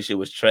said, oh, this shit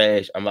was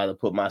trash. I'm about to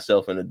put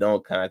myself in the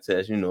dunk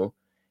contest,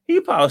 He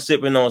probably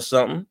sipping on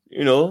something,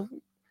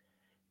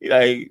 He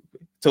like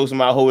told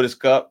somebody hold his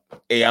cup.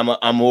 Hey, I'm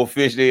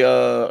officially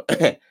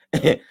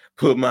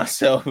put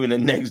myself in the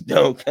next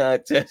dunk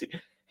contest.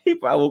 He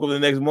probably woke up the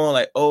next morning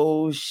like,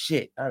 oh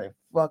shit, I done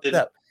fucked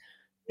up.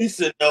 He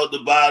sitting out the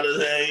bottom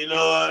saying, you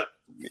know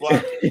what?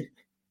 Fuck it.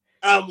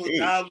 I'm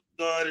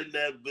done in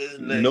that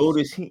business.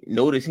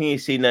 Notice he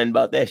ain't say nothing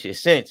about that shit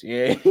since.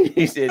 Yeah,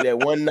 he said that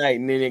one night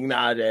and didn't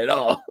acknowledge it at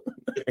all.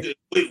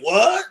 Wait,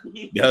 what?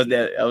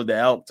 That was the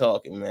elk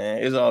talking,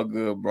 man. It's all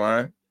good,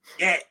 Brian.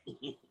 Yeah.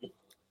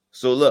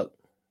 So look,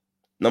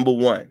 number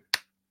one,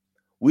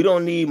 we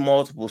don't need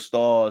multiple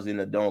stars in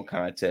the dunk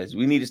contest.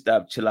 We need to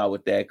stop chill out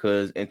with that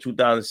because in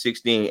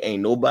 2016,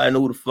 ain't nobody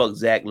knew who the fuck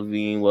Zach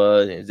LaVine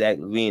was, and Zach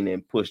LaVine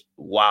then pushed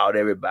wild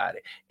everybody.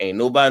 Ain't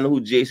nobody knew who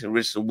Jason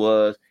Richardson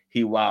was.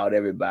 He wild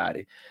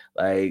everybody.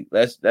 Like,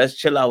 let's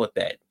chill out with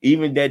that.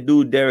 Even that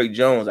dude Derrick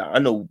Jones, I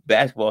know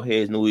basketball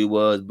heads knew who he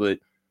was, but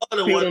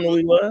people don't know who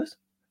he was.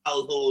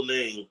 Household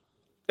name.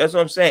 That's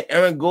what I'm saying.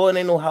 Aaron Gordon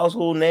ain't no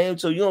household name,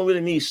 so you don't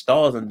really need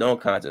stars in dunk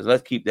contests.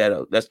 Let's keep that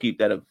up. Let's keep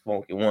that a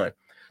funky one.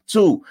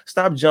 Two,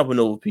 stop jumping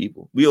over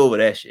people. We over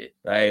that shit.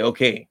 Like,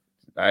 okay.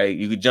 Like,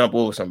 you could jump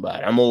over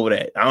somebody. I'm over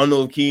that. I don't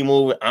know if Keem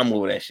over. I'm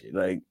over that shit.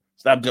 Like,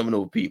 stop jumping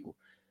over people.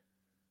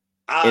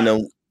 I've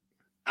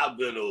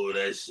been over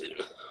that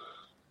shit.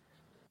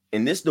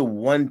 And this is the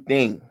one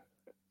thing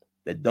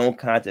that dunk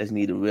contests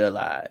need to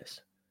realize.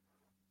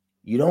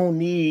 You don't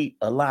need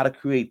a lot of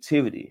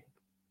creativity.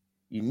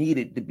 You need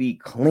it to be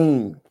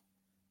clean.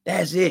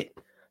 That's it.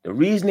 The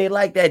reason they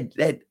like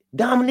that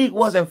Dominique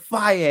wasn't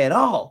fire at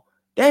all.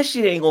 That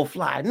shit ain't gonna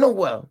fly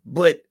nowhere.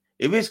 But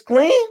if it's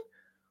clean,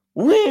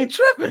 we ain't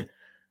tripping.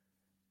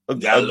 A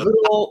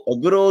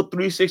good old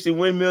 360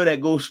 windmill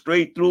that goes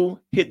straight through,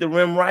 hit the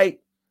rim right.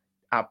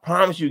 I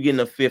promise you getting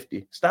a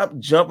 50. Stop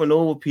jumping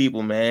over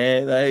people,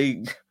 man.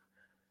 Like,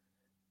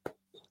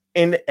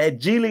 and at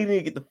G League,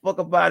 you get the fuck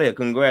up out of here.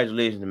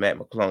 Congratulations to Matt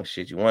McClung.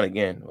 Shit, you won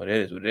again. What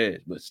it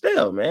is. But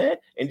still, man.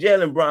 And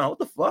Jaylen Brown, what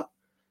the fuck?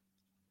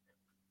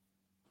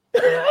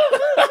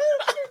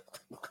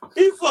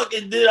 He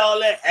fucking did all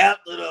that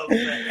after the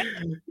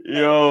man.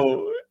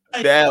 Yo,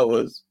 that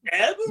was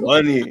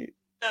funny.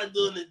 Not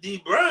doing the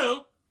D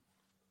Brown.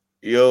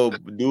 Yo,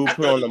 dude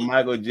put on the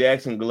Michael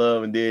Jackson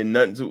glove and did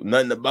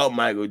nothing about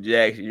Michael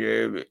Jackson. You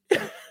hear me?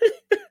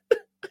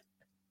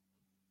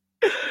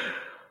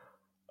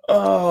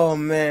 Oh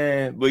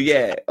man, but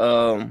yeah,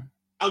 I'm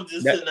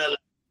just sitting there like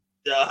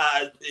the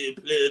highest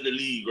paid player in the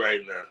league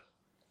right now.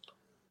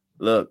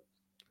 Look,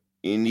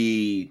 you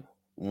need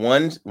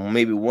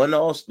maybe one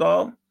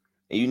all-star,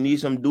 and you need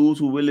some dudes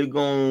who really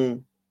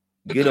gonna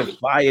get a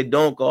fire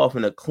dunk off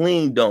and a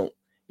clean dunk.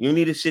 You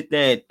need to sit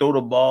there and throw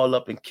the ball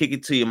up and kick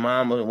it to your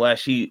mama while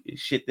she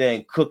sit there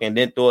and cook and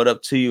then throw it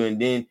up to you,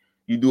 and then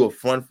you do a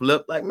front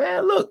flip. Like,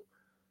 man, look,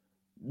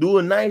 do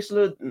a nice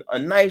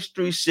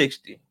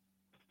 360.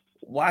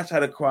 Watch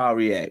how the crowd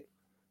react.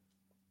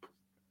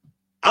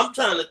 I'm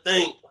trying to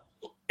think,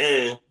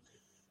 and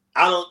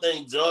I don't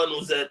think Jordan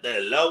was at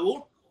that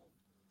level.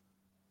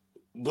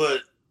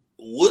 But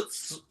what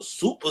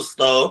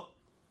superstar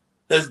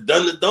has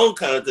done the dunk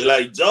contest?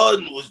 Like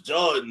Jordan was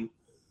Jordan,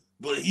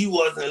 but he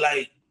wasn't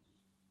like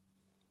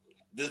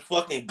this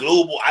fucking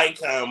global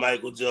icon,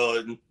 Michael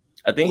Jordan.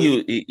 I think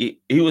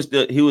he was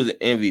an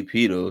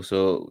MVP though.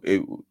 So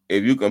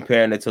if you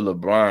comparing it to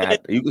LeBron,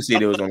 you could see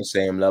they was on the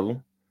same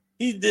level.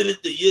 He did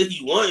it the year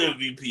he won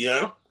MVP,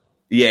 huh?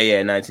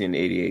 Yeah,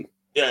 1988.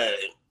 Yeah.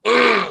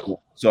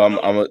 So I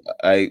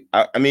mean,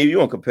 if you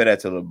want to compare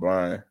that to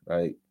LeBron,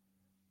 like,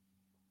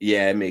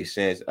 yeah, it makes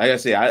sense. Like I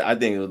say, I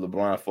think it was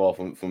LeBron's fault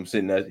from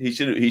sitting there. He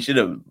should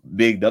have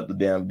bigged up the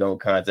damn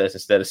dunk contest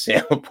instead of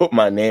saying, "Put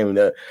my name in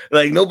there."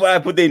 Like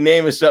nobody put their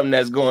name in something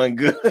that's going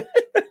good.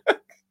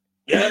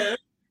 Yeah.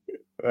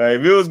 Right.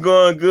 If it was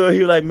going good, he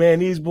was like, "Man,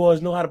 these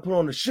boys know how to put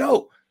on the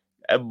show."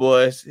 That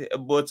boy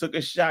took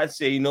a shot and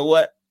said, "You know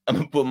what? I'm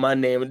gonna put my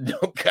name in the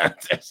dunk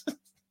contest."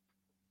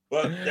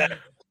 Well,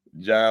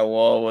 John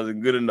Wall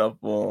wasn't good enough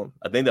for him.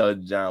 I think that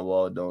was John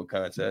Wall dunk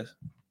contest.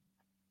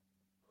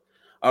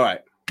 All right.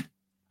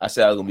 I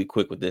said I was gonna be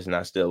quick with this, and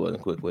I still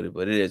wasn't quick with it,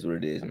 but it is what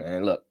it is,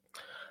 man. Look.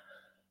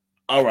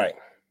 All right.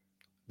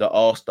 The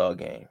All-Star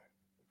game.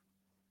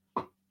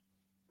 Do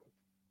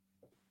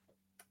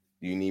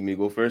you need me to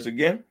go first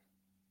again?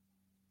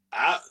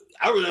 I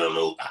really don't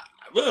know. I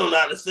really don't know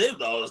how to save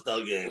the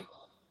All-Star game.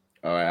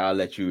 All right, I'll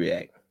let you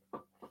react.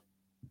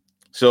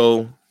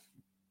 So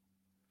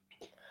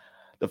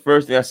the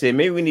first thing I said,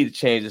 maybe we need to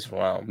change this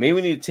around. Maybe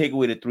we need to take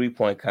away the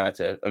 3-point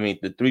contest. I mean,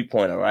 the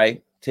 3-pointer,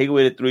 right? Take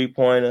away the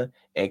 3-pointer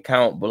and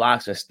count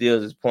blocks and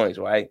steals as points,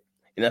 right?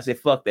 And I said,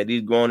 fuck that.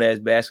 These grown-ass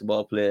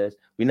basketball players,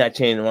 we're not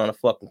changing around the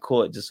fucking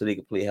court just so they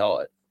can play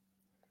hard.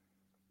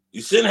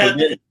 You shouldn't have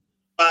to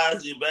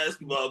advise your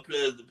basketball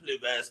players to play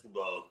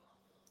basketball.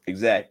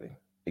 Exactly.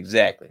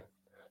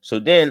 So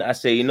then I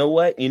say, you know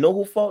what? You know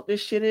who fault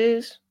this shit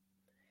is?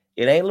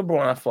 It ain't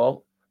LeBron's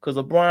fault. Because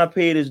LeBron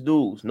paid his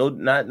dues. No,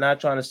 not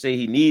trying to say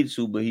he needs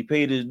to, but he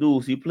paid his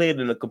dues. He played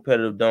in a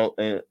competitive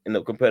in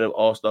a competitive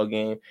All-Star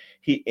game.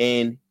 He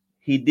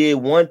did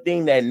one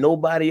thing that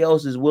nobody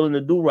else is willing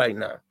to do right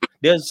now.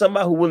 There's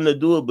somebody who willing to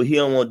do it, but he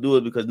don't want to do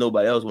it because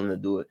nobody else willing to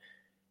do it.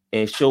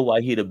 And show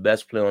why he the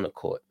best player on the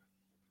court.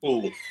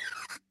 Ooh.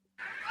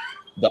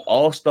 The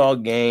All-Star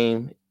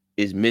game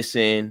is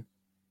missing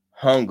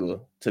hunger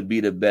to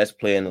be the best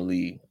player in the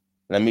league.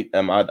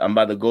 I'm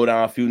about to go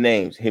down a few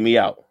names. Hear me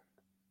out.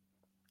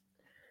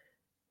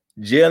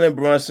 Jalen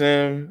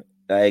Brunson,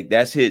 like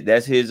that's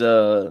his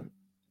okay,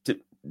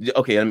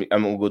 I'm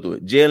gonna go through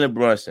it. Jalen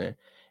Brunson,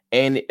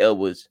 Andy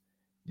Edwards,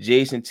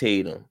 Jason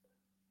Tatum,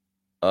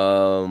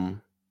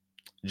 Joel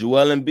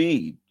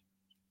Embiid,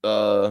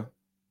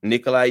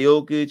 Nikola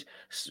Jokic,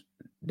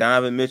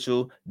 Donovan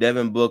Mitchell,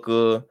 Devin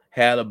Booker,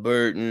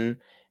 Halliburton,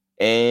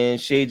 and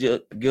Shai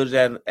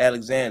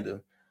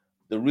Gilgeous-Alexander.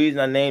 The reason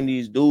I name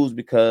these dudes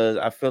because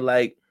I feel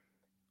like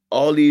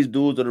all these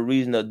dudes are the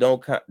reason not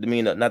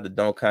the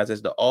dunk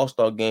contest, the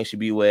All-Star game should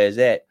be where it's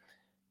at.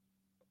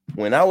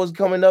 When I was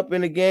coming up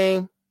in the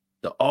game,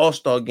 the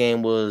All-Star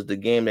game was the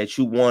game that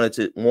you wanted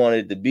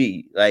it to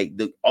be. Like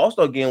the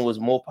All-Star game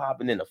was more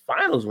popping in the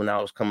finals when I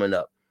was coming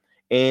up.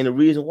 And the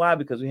reason why,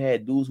 because we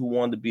had dudes who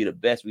wanted to be the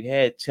best. We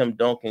had Tim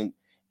Duncan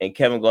and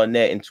Kevin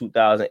Garnett in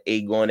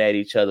 2008 going at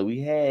each other. We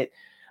had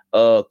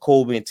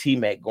Kobe and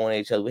T-Mac going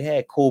at each other. We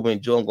had Kobe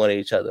and Jordan going at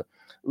each other.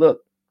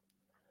 Look,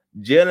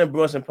 Jalen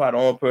Brunson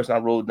probably the only person I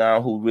wrote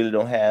down who really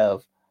don't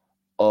have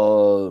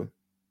a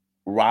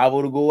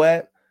rival to go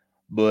at,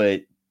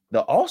 but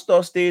the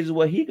All-Star stage is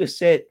where he could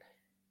set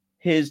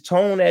his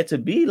tone at to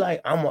be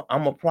like,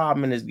 I'm a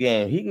problem in this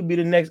game. He could be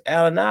the next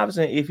Allen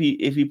Iverson if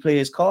he played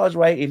his cards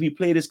right. If he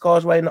played his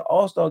cards right in the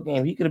All-Star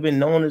game, he could have been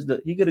known as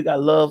he could have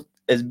got love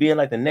as being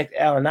like the next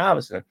Allen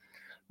Iverson.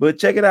 But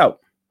check it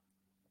out.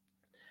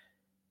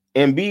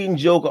 Embiid and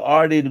Joker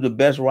already the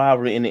best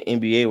rivalry in the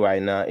NBA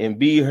right now.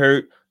 Embiid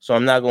hurt, so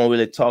I'm not going to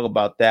really talk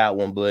about that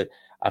one. But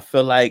I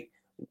feel like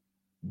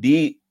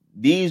these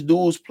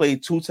dudes play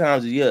 2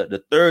 times a year.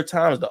 The third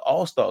time is the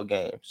All-Star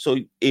game. So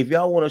if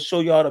y'all want to show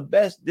y'all the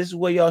best, this is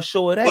where y'all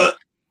show it at. But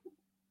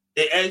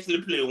they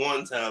actually play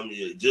 1 time a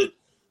year. Just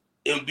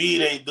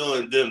Embiid ain't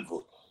doing Denver.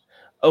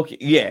 Okay,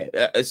 yeah.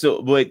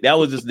 But that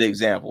was just the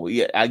example.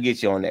 Yeah, I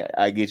get you on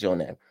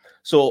that.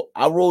 So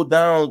I wrote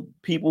down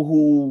people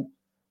who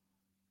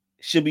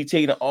should be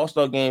taking the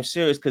All-Star game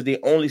serious because they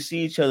only see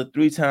each other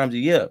 3 times a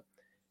year.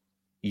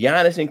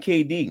 Giannis and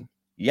KD.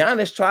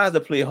 Giannis tries to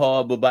play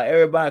hard, but by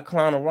everybody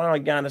clowning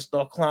around, Giannis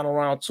start clowning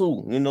around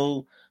too, you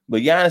know.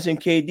 But Giannis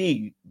and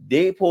KD,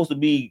 they supposed to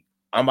be.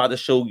 I'm about to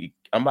show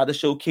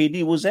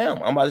KD was him.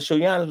 I'm about to show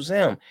Giannis was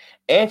him.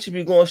 And should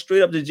be going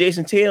straight up to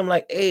Jason Tatum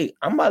like, hey,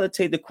 I'm about to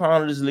take the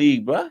crown of this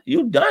league, bro.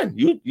 You done.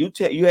 You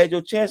had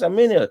your chance. I'm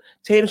in there.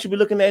 Tatum should be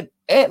looking at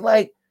Ant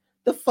like,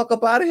 the fuck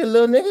up out of here,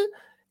 little nigga.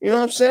 You know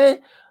what I'm saying?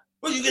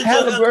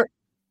 Well,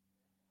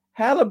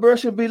 Halliburton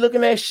should be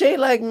looking at Shai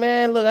like,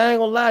 man, look, I ain't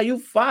gonna lie, you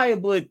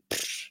fired, but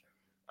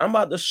I'm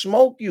about to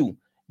smoke you.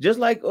 Just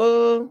like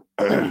the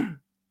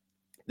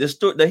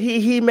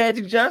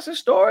Magic Johnson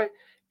story.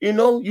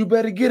 You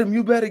better get him.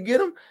 You better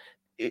get him.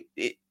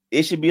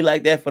 It should be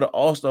like that for the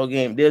All-Star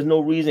game. There's no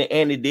reason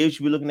Andy Davis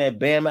should be looking at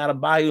Bam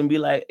Adebayo and be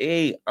like,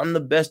 hey, I'm the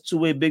best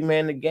two-way big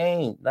man in the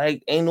game.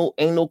 Like, ain't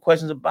no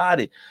questions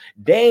about it.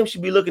 Dame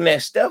should be looking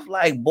at Steph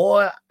like,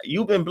 boy,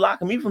 you've been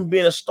blocking me from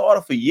being a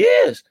starter for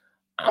years.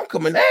 I'm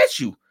coming at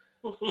you.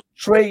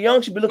 Trae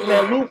Young should be looking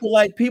at Luka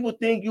like, people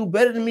think you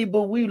better than me,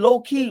 but we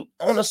low-key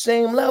on the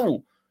same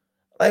level.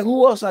 Like,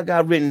 who else I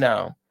got written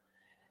down?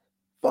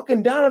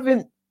 Fucking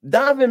Donovan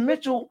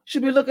Mitchell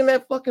should be looking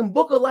at fucking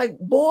Booker like,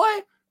 boy,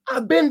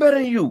 I've been better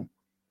than you.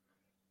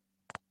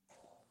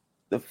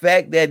 The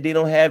fact that they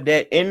don't have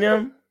that in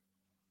them,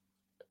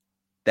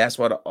 that's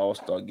why the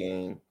All-Star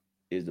game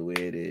is the way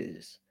it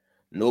is.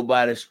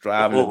 Nobody's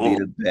striving to be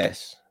the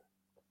best.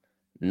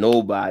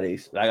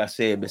 Nobody's. Like I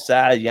said,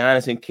 besides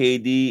Giannis and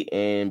KD,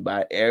 and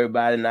by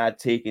everybody not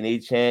taking their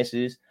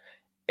chances,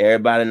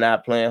 everybody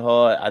not playing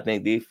hard, I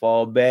think they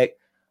fall back.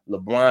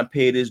 LeBron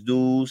paid his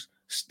dues.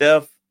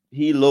 Steph,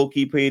 he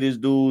low-key paid his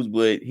dues,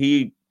 but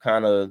he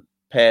kind of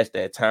past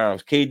that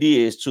times. KD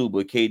is too,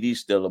 but KD's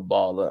still a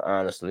baller,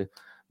 honestly.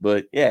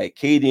 But yeah,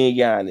 KD and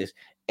Giannis,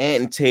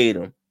 Ant and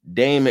Tatum,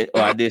 Damon,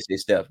 or I did say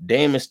Steph.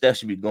 Dame and Steph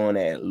should be going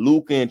at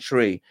Luka and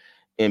Trae,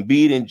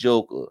 Embiid and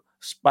Joker,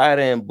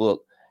 Spider and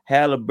Book,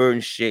 Halliburton,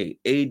 Shea,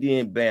 AD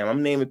and Bam.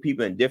 I'm naming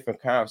people in different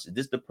conferences.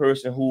 This is the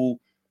person who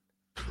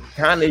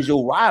kind of is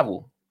your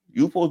rival.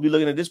 You're supposed to be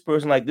looking at this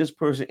person like this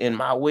person in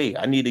my way.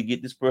 I need to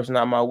get this person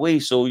out of my way.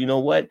 So you know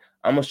what?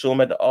 I'm gonna show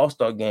him at the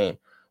All-Star game.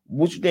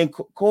 What you think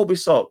Kobe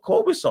saw?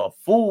 Kobe saw a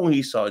fool when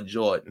he saw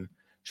Jordan.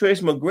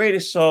 Tracy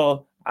McGrady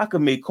saw I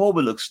could make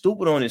Kobe look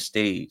stupid on his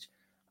stage.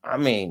 I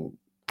mean,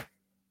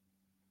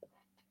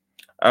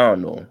 I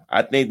don't know.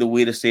 I think the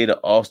way to say the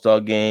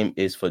All-Star game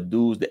is for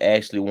dudes that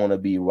actually want to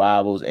be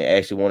rivals and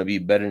actually want to be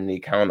better than their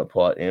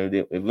counterpart. And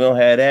if we don't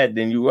have that,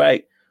 then you're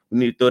right. We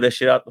need to throw that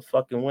shit out the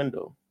fucking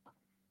window.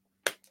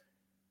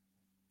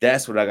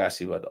 That's what I got to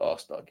see about the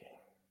All-Star game.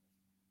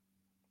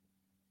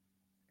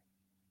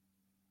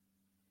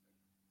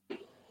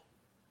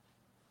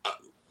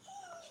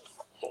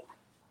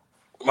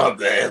 My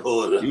bad.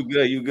 Hold on. You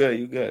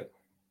good.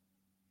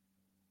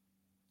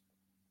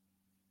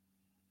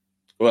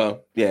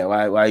 Well, yeah,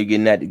 why are you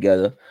getting that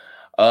together?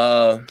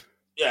 Yeah,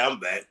 I'm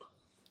back.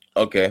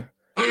 Okay.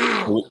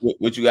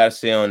 What you got to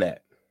say on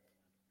that?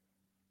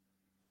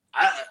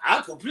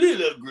 I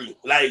completely agree.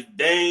 Like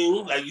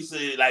Dame, like you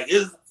said, like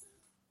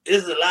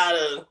it's a lot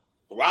of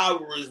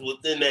rivalries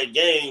within that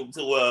game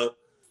to where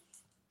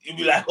you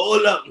be like,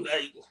 hold up,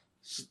 like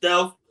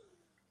Steph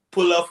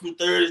pull up from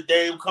third,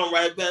 Dame come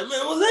right back. Man,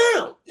 what's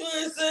him? You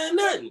ain't saying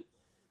nothing.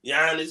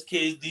 Giannis,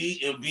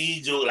 KD, and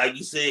Joe, like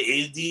you said,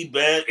 AD,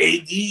 Bam,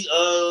 AD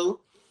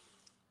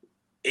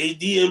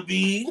and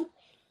B,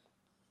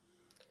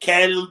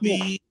 Cat and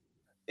B.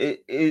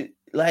 It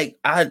like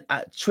I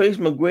Trace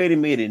McGrady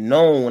made it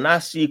known. When I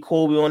see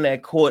Kobe on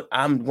that court,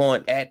 I'm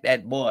going at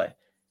that boy.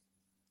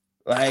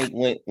 Like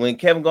when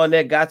Kevin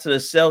Garnett got to the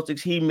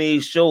Celtics, he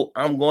made sure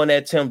I'm going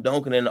at Tim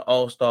Duncan in the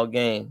All-Star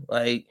game.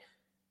 Like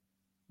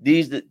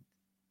these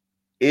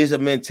is a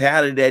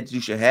mentality that you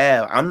should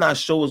have. I'm not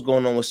sure what's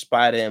going on with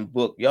Spider and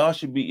Book. Y'all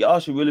should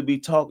really be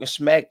talking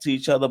smack to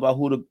each other about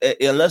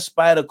unless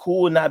Spider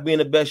cool and not being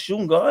the best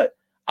shooting guard.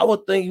 I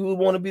would think he would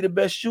want to be the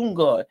best shooting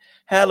guard.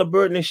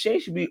 Halliburton and Shea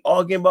should be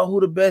arguing about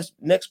who the best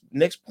next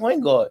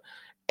point guard.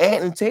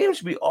 Ant and Tatum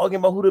should be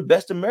arguing about who the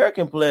best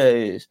American player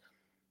is.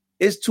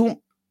 It's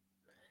too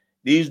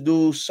these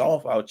dudes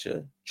soft out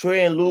here.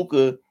 Trae and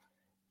Luka,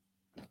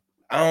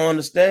 I don't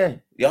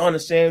understand. Y'all in the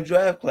same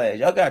draft class.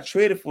 Y'all got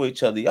traded for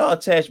each other. Y'all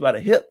attached by the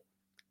hip.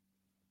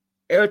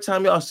 Every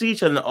time y'all see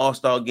each other in the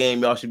All-Star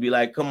game, y'all should be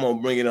like, come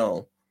on, bring it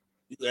on.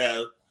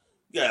 You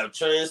got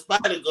Trae and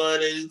Spider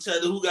going at each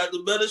other. Who got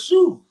the better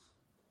shoes?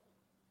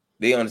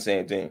 They on the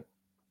same team.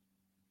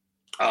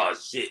 Oh,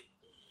 shit.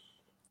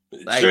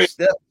 Like,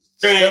 Steph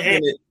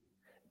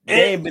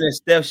ain't been in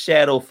Steph's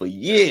shadow for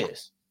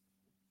years.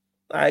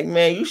 Like,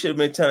 man, you should have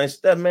been telling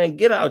Steph, man,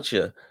 get out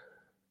here.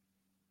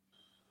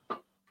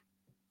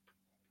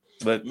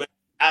 But man,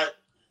 I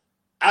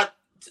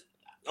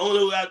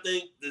only way I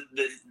think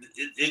that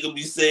it can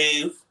be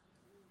saved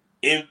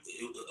in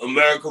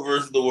America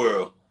versus the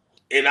world.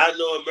 And I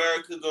know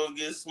America gonna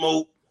get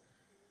smoked,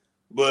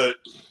 but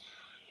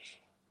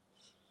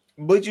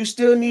you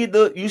still need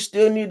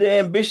the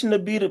ambition to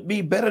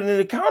be better than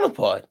the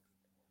counterpart.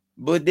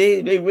 But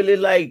they really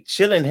like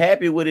chilling,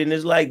 happy with it. And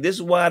it's like this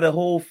is why the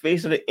whole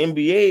face of the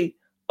NBA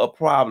a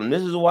problem.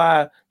 This is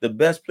why the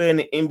best player in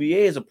the NBA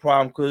is a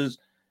problem, because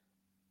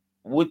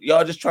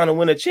y'all just trying to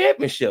win a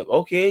championship.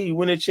 Okay, you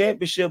win a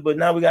championship, but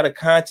now we got a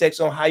context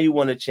on how you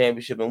won a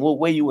championship and what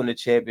way you win a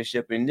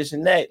championship and this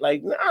and that.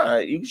 Like, nah,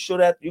 you can show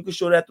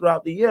that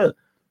throughout the year.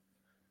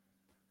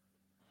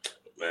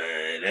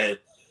 Man,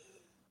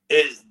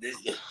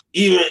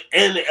 even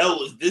Andy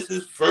Edwards, this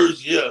is his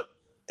first year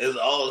as an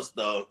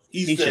All-Star.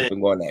 He should have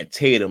been going at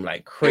Tatum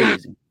like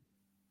crazy.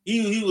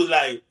 He was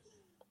like,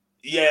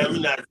 yeah, we're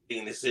not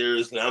taking it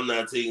seriously. I'm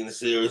not taking it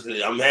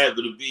seriously. I'm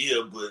happy to be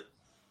here, but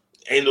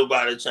ain't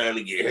nobody trying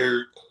to get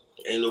hurt.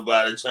 Ain't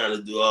nobody trying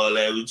to do all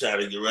that. We trying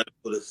to get ready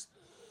for the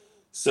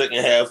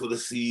second half of the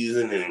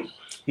season, and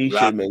he should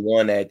have been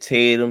going at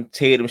Tatum.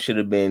 Tatum should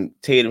have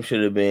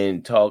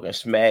been talking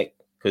smack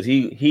because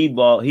he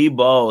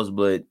balls,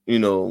 but you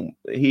know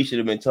he should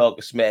have been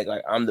talking smack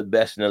like I'm the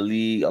best in the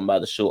league. I'm about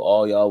to show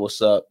all y'all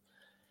what's up.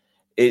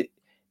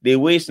 They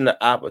wasting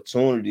the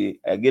opportunity.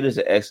 I get it's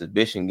an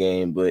exhibition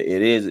game, but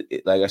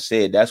like I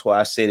said, that's why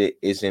I said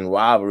it's in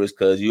rivalries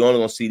because you're only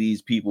gonna see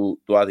these people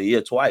throughout the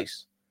year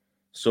twice.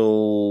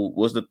 So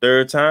what's the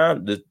third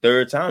time? The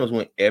third time is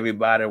when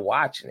everybody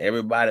watching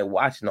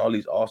all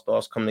these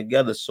all-stars come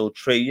together. So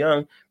Trae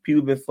Young,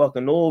 people been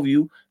fucking over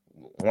you,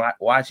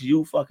 watch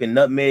you fucking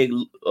nutmeg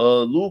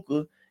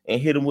Luka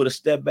and hit him with a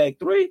step back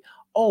three.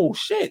 Oh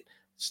shit,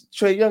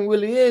 Trae Young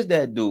really is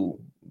that dude.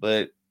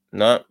 But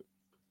no,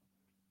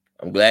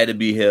 I'm glad to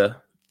be here.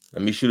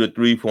 Let me shoot a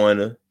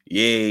 3-pointer.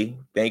 Yay!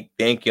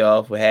 Thank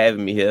y'all for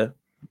having me here.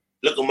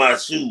 Look at my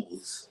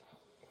shoes.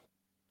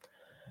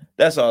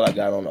 That's all I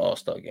got on the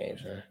All-Star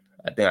games, man.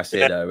 I think I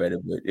said that already,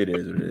 but it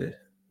is what it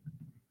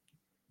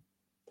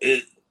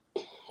is.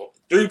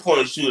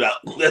 3-point shootout.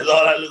 That's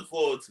all I look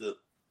forward to.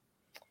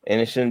 And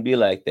it shouldn't be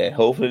like that.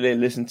 Hopefully they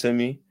listen to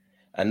me.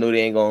 I know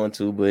they ain't going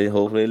to, but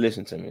hopefully they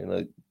listen to me.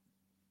 Like,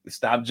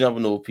 stop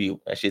jumping over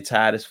people. That shit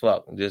tired as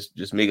fuck.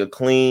 Just make a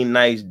clean,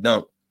 nice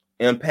dunk.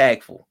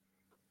 Impactful.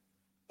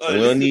 We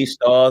don't need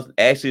stars.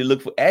 Actually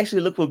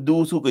look for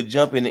dudes who could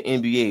jump in the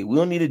NBA. We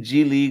don't need the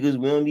G Leaguers.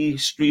 We don't need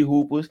street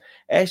hoopers.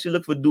 Actually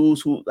look for dudes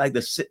who like the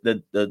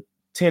 10th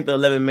or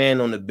 11th man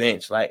on the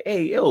bench. Like,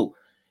 hey, yo,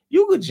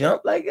 you could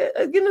jump. Like,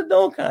 get in the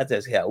dunk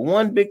contest. Have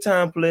one big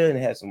time player and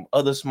have some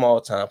other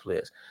small time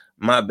players.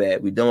 My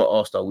bad. We done with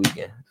All-Star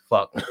weekend.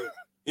 Fuck.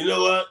 You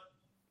know what?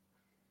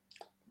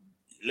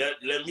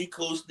 Let me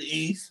coast the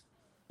East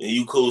and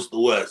you coast the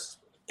West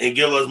and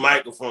give us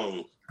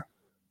microphones.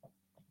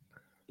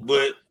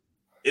 But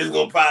it's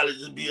gonna probably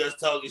just be us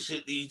talking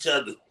shit to each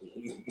other.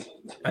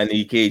 I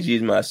need KG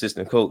as my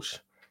assistant coach.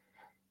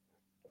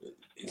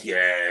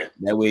 Yeah.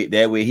 That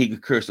way he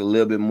could curse a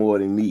little bit more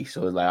than me.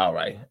 So it's like, all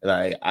right.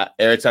 Like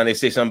every time they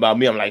say something about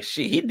me, I'm like,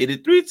 shit, he did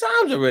it 3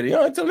 times already. I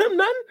don't tell him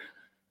nothing.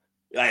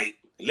 Like,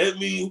 give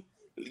me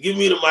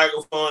the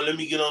microphone. Let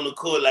me get on the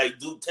court like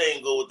Duke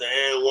Tango with the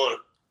and one.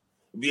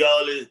 Be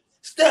all this.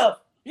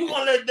 Steph, you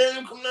gonna let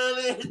them come down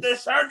there and hit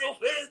that shot in your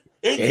face?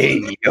 Hey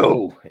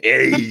yo.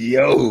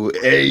 Oh,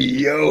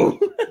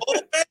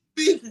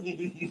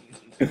 baby.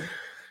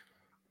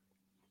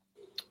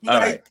 All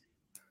right.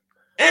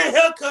 And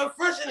haircut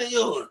fresher than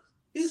yours.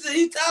 He said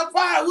he top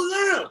 5.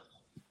 What's him?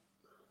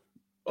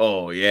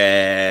 Oh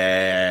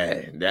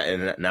yeah.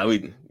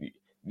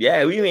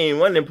 We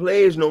ain't running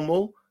plays no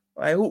more.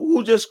 Like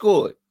who just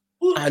scored?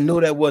 I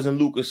know that wasn't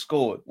Luka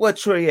scored. What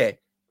Trae at?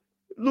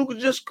 Luka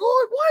just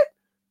scored? What?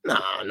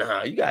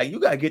 Nah. You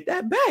gotta get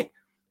that back.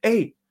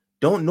 Hey,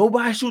 don't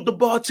nobody shoot the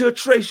ball till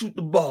Trae shoot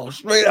the ball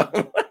straight up.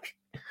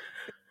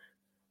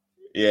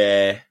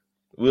 Yeah,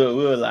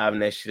 we're live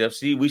in that shit up.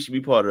 See, we should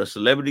be part of the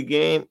celebrity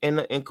game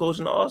and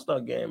coaching the All-Star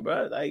game,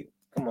 bro. Like,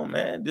 come on,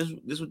 man. This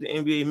what the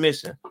NBA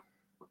missing.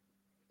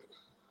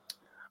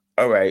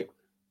 All right,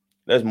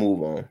 let's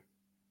move on.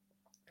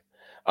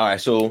 All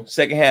right, so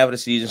second half of the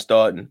season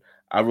starting.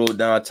 I wrote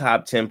down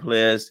top 10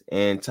 players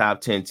and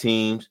top 10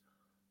 teams.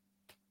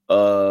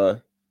 You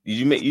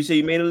say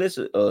you made a list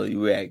or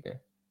you reacting?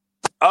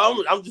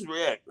 I'm just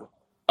reacting.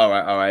 All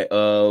right.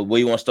 Where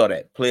you want to start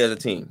at? Players or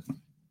team?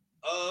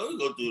 We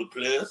go through the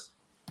players.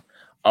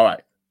 All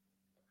right.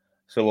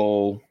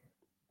 So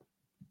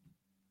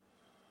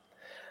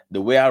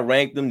the way I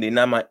ranked them, this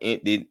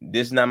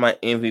is not my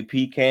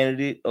MVP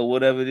candidate or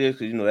whatever it is,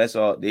 because that's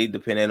all they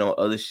depend on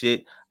other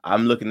shit.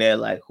 I'm looking at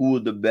like who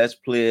are the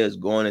best players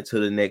going into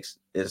the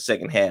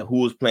second half,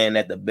 who is playing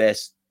at the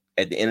best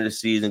at the end of the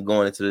season,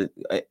 going into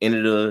the end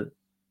of the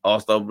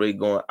All-Star break,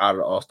 going out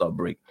of the All-Star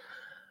break.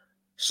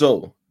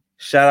 So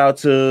shout out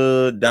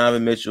to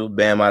Donovan Mitchell,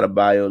 Bam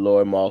Adebayo,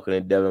 Lauri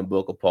Markkanen, Devin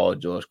Booker, Paul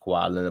George,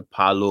 Kawhi Leonard,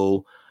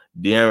 Paolo,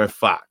 De'Aaron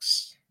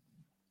Fox.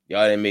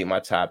 Y'all didn't make my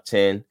top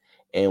 10.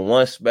 And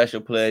one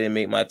special player didn't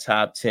make my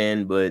top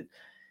 10, but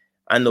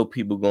I know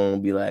people going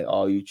to be like,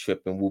 oh, you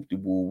tripping,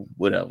 whoop-de-woo,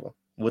 whatever.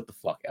 What the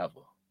fuck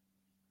ever.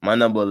 My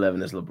number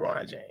 11 is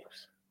LeBron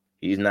James.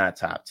 He's not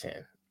top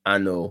 10. I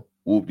know,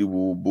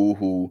 whoop-de-woo,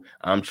 boo-hoo,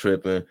 I'm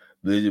tripping,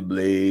 Blizzard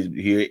Blaze,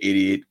 here,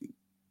 idiot.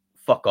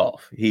 Fuck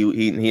off.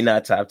 He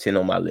not top 10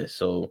 on my list.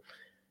 So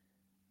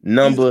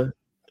number.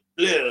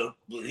 Yeah,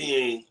 but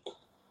he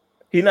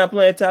not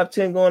playing top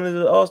 10 going into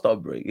the All-Star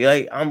break.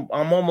 Like I'm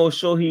almost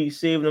sure he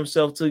saved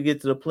himself to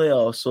get to the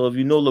playoffs. So if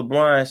you know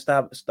LeBron,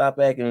 stop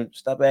acting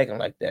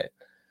like that.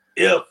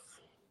 If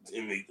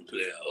they make the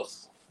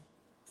playoffs.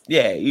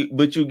 Yeah,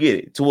 but you get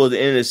it. Towards the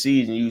end of the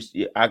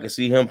season, I can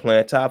see him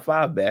playing top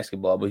 5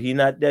 basketball, but he's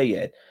not there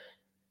yet.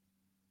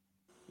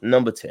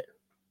 Number 10,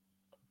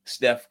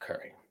 Steph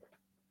Curry.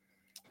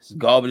 As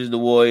garbage as the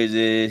Warriors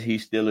is,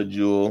 he's still a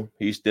jewel.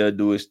 He still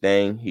do his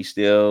thing. He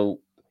still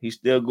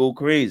go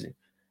crazy.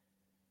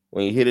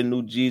 When you hit a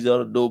new G's, all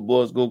the dope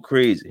boys go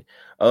crazy.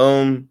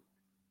 I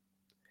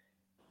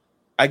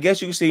I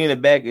guess you can see in the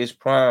back is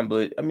prime,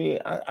 but I mean,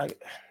 I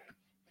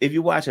if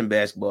you're watching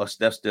basketball,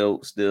 Steph's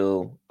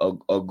still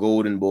a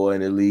golden boy in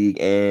the league.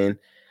 And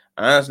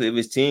honestly, if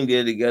his team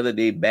get it together,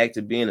 they back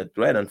to being a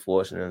threat,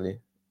 unfortunately.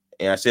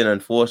 And I said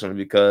unfortunately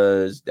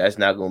because that's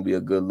not going to be a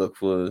good look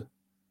for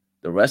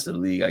the rest of the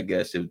league, I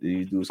guess, if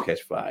these dudes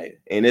catch fire.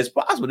 And it's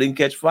possible they can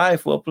catch fire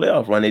for a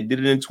playoff run. They did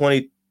it in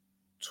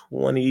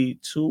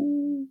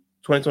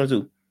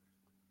 2022.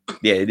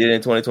 Yeah, they did it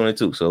in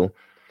 2022. So,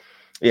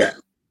 yeah,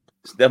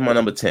 Steph my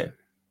number 10.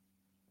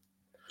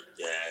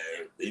 Yeah,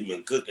 they've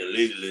been cooking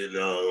lately.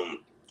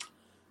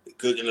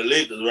 Cooking the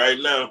Lakers right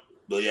now.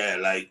 But yeah,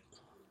 like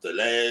the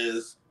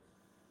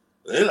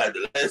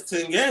last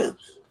 10 games.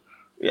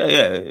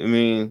 Yeah. I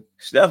mean,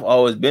 Steph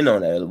always been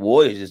on that. The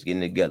Warriors just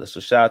getting together. So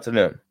shout out to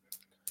them.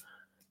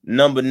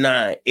 Number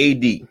 9,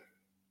 AD.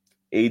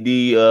 AD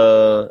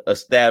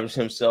established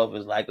himself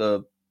as like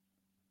a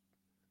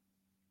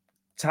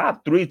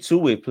top 3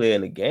 two-way player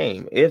in the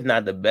game, if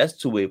not the best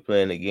two-way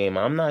player in the game.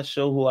 I'm not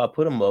sure who I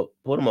put him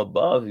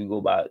above if you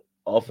go by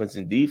offense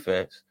and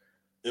defense.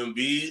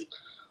 Embiid.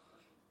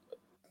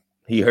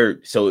 He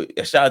hurt. So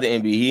shout out to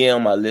Embiid. He ain't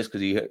on my list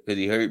because he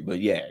hurt. But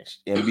yeah,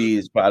 Embiid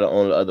is probably the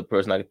only other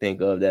person I can think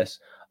of that's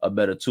a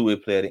better two-way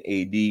player than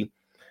AD.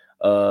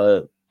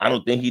 I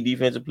don't think he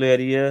defensive player of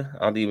the year.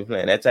 I don't think he's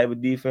playing that type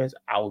of defense.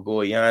 I would go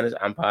with Giannis.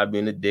 I'm probably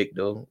being a dick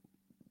though.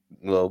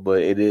 Well,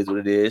 but it is what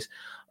it is.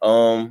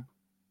 And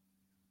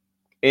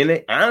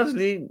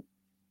honestly,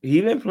 he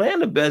been playing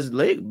the best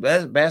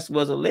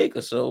basketball as a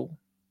Laker. So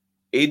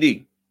AD. Yeah,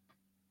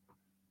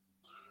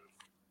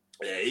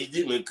 AD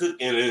been cooking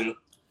and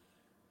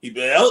he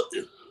been out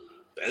there.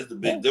 That's the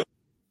big difference.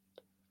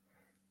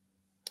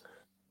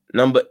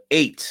 Number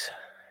 8,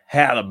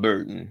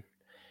 Halliburton.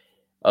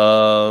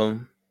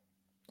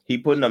 He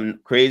putting up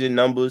crazy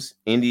numbers.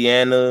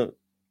 Indiana,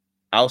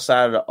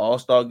 outside of the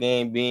All-Star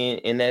game being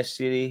in that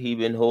city, he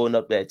been holding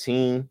up that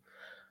team.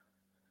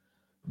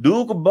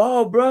 Dude could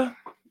ball, bro.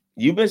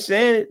 You've been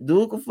saying it.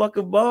 Dude could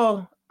fucking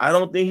ball. I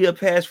don't think he'll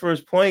pass for his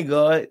point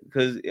guard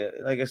because,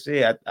 like I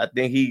said, I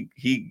think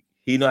he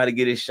know how to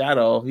get his shot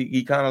off.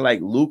 He kind of like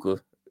Luka,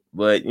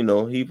 but you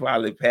know he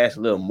probably passed a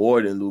little more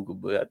than Luka.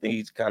 But I think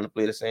he's kind of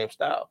play the same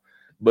style.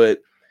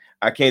 But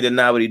I can't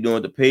deny what he's doing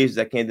with the Pacers.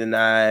 I can't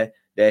deny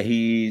that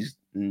he's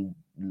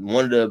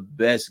one of the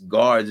best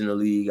guards in the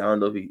league. I don't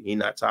know if he's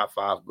not top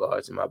 5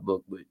 guards in my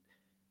book, but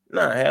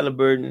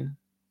Halliburton.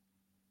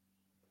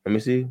 Let me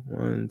see.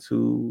 1,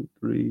 2,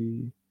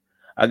 3.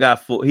 I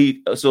got 4.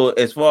 So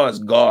as far as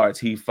guards,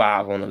 he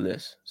 5 on the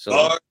list.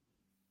 So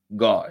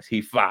guards,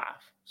 he 5.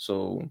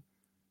 So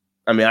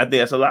I mean, I think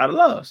that's a lot of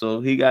love.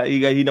 So he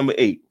number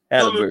 8.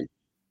 Halliburton.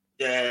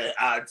 Yeah,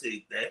 I'll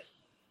take that.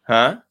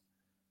 Huh?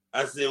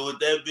 I said, with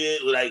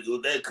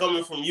that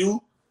coming from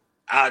you,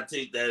 I'll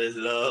take that as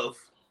love.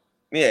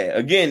 Yeah,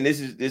 again, this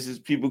is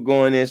people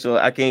going in, so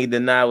I can't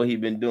deny what he's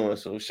been doing.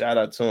 So shout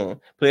out to him.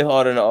 Play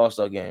hard in the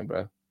All-Star game,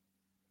 bro.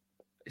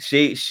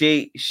 Shea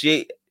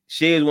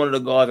is one of the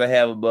guards I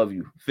have above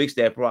you. Fix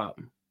that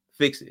problem.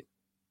 Fix it.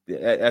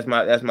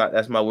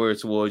 That's my word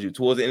towards you.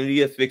 Towards the end of the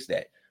year, fix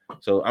that.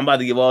 So I'm about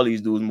to give all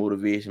these dudes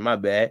motivation. My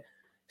bad.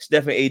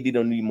 Steph and AD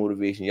don't need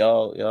motivation.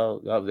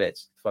 Y'all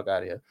vets. Fuck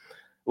out of here.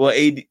 Well,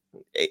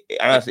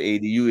 honestly,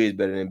 AD, is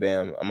better than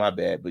Bam. My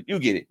bad, but you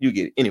get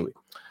it. Anyway.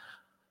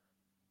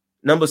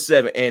 Number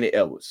 7, Anthony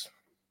Edwards.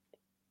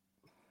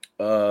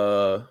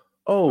 Oh,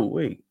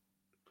 wait.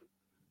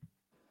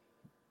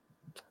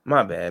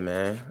 My bad,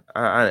 man.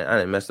 I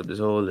didn't mess up this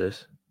whole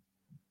list.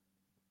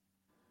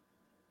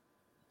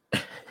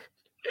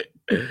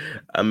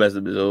 I messed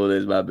up this whole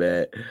list. My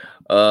bad.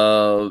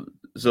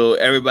 So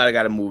everybody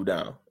got to move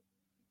down.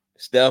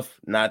 Steph,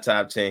 not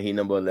top 10. He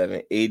number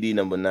 11. AD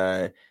number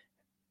 9.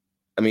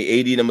 I mean,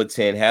 AD number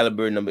 10.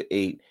 Halliburton number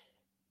 8.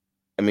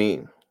 I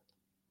mean,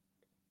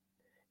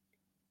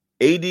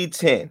 AD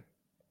 10.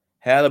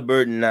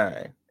 Halliburton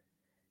 9.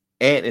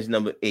 Ant is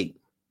number 8.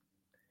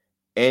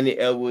 Anthony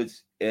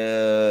Edwards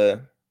has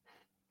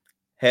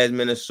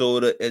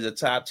Minnesota as a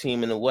top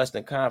team in the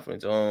Western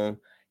Conference.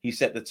 He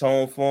set the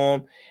tone for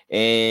him,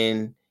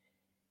 and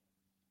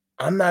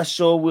I'm not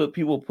sure what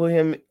people put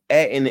him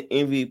at in the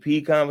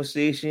MVP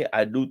conversation.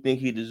 I do think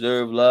he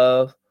deserves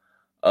love,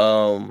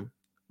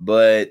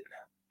 but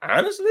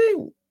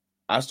honestly,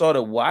 I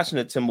started watching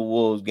the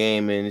Timberwolves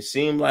game, and it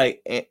seemed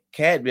like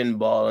Cat been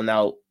balling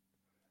out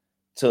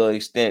to an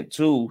extent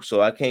too. So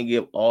I can't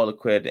give all the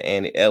credit to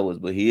Anthony Edwards,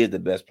 but he is the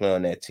best player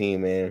on that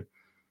team, man.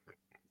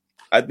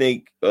 I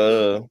think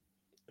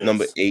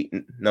number 8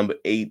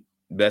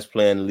 best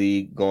player in the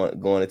league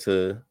going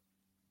into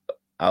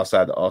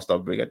outside the All-Star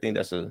break. I think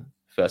that's a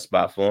fair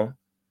spot for him.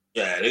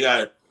 Yeah, they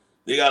got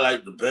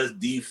like the best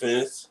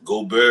defense.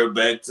 Gobert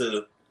back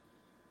to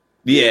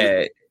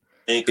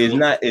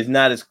It's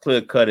not as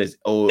clear cut as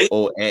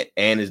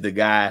and is the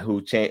guy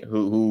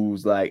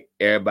who's like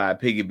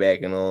everybody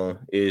piggybacking on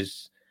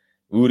is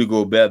Rudy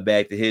Gobert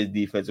back to his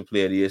defensive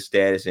player of the year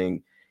status,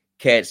 and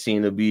Cat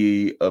seemed to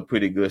be a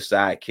pretty good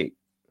sidekick.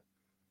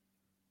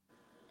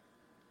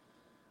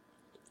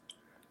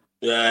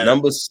 Yeah.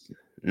 Number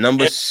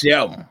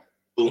 7.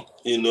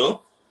 you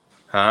know.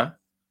 Huh?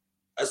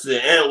 I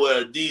said, and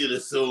wear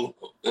Adidas, so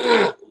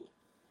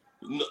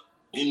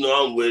you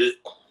know I'm with it.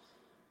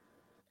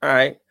 All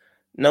right.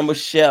 Number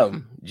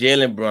 7,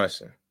 Jalen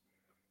Brunson.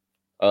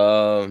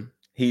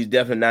 He's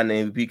definitely not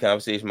in the MVP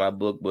conversation in my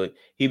book, but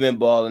he been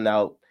balling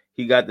out.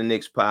 He got the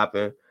Knicks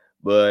popping,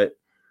 but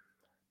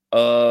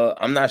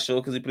I'm not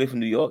sure because he played for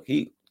New York.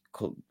 He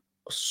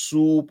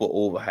super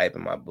overhyped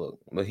in my book,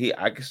 but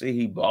I can say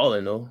he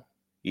balling though.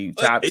 He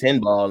top 10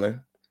 balling.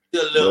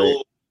 He's a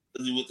little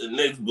over with the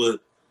Knicks,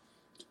 but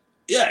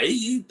yeah,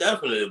 he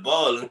definitely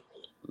balling.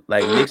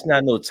 Like Knicks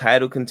not no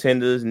title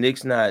contenders.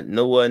 Knicks not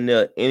nowhere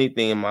near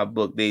anything in my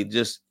book. They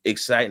just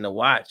exciting to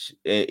watch.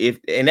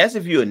 And that's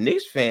if you're a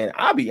Knicks fan.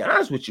 I'll be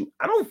honest with you.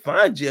 I don't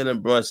find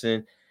Jalen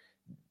Brunson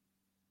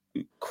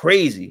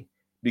crazy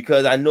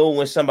because I know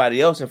when somebody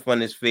else in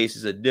front of his face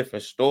is a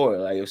different story.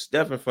 Like if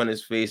Steph in front of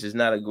his face is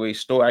not a great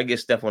story. I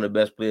guess Steph one of the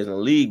best players in the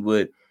league,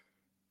 but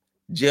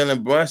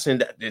Jalen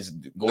Brunson, this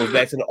goes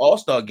back to the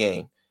All-Star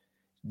game.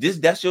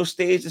 That's your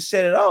stage to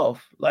set it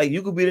off. Like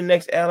you could be the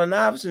next Allen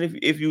Iverson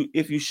if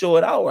you show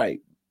it out right.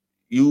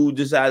 You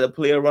decide to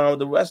play around with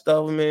the rest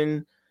of them,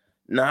 and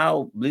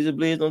now Blizzard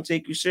Blaze don't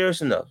take you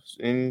serious enough.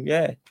 And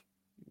yeah,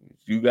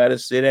 you got to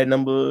sit at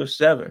number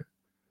 7.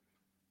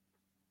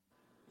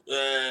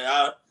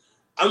 I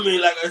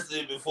mean, like I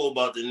said before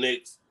about the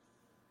Knicks,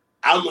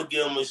 I'm gonna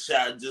give them a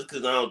shot just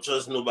because I don't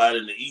trust nobody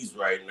in the East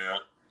right now.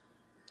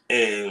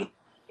 And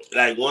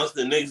like once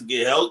the Knicks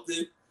get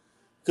healthy,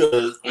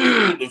 because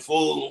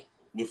before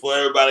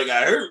everybody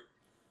got hurt,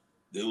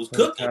 it was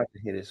cooking. Time to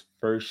hit his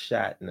first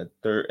shot in at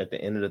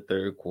the end of the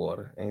third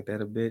quarter. Ain't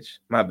that a bitch?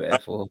 My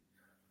bad, fool.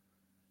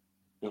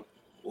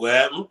 What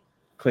happened?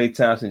 Klay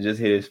Thompson just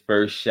hit his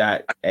first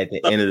shot at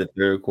the end of the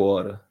third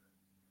quarter.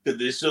 Because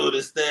they showed the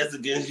stats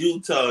against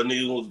Utah, and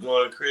he was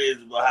going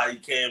crazy about how he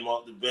came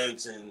off the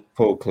bench. And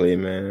poor Klay,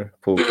 man.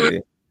 Poor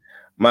Klay.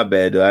 My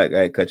bad,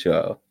 though. I cut you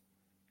off.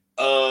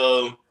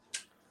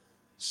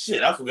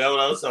 Shit, I forgot what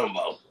I was talking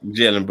about.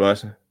 Jalen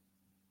Brunson.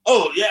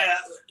 Oh, yeah.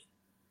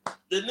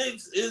 The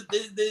Knicks,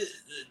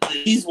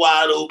 he's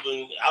wide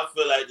open. I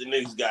feel like the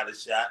Knicks got a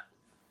shot.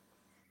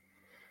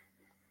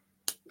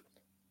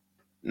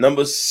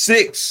 Number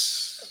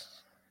 6,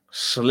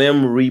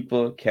 Slim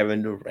Reaper,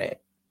 Kevin Durant.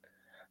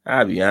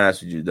 I'll be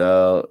honest with you,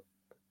 dog.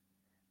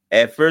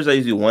 At first, I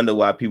used to wonder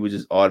why people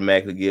just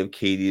automatically give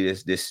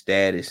KD this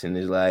status, and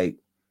it's like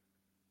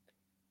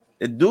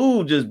the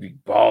dude just be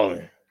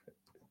balling.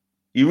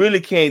 You really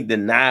can't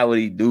deny what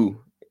he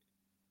do.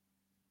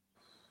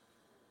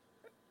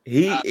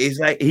 He is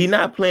like he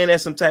not playing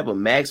at some type of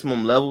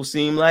maximum level,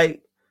 seem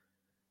like.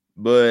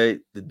 But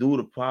the dude,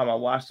 the problem,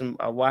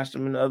 I watched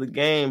him in the other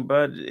game,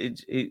 bro.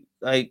 It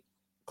like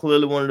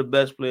clearly one of the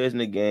best players in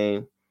the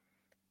game.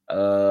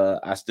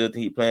 I still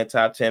think he playing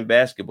top 10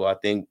 basketball. I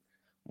think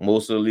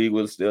most of the league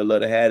would still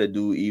love to have to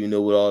do, even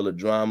though with all the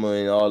drama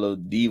and all the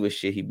diva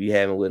shit he be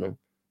having with him.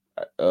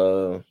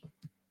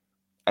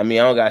 I mean,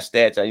 I don't got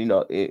stats.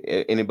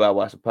 Anybody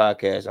watch the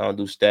podcast, I don't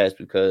do stats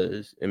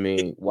because,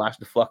 watch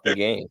the fucking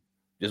game.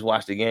 Just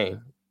watch the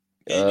game.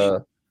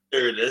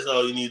 That's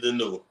all you need to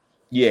know.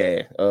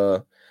 Yeah.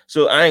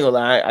 So I ain't gonna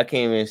lie, I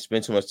can't even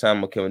spend too much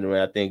time on Kevin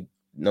Durant. I think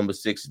number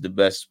 6 is the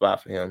best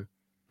spot for him.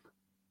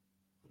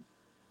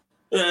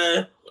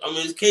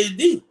 It's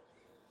KD.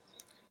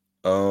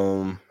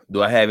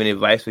 Do I have any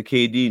advice for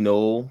KD?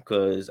 No,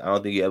 because I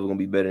don't think you're ever gonna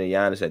be better than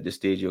Giannis at this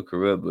stage of your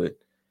career. But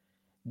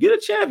get a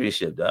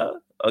championship, dog,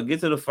 or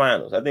get to the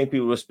finals. I think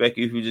people respect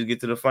you if you just get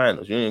to the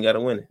finals. You ain't gotta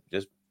win it.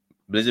 Just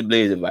Blizzard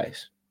Blaze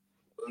advice.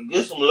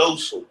 Get some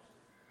lotion.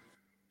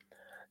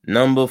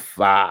 Number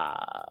 5.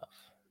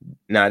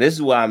 Now this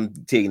is why I'm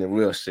taking it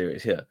real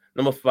serious here.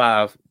 Number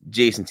 5,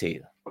 Jason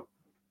Tatum.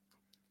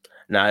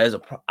 Now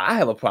I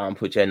have a problem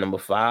put you at number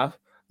 5,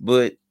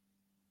 but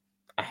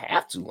I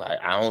have to.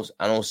 I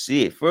don't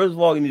see it. First of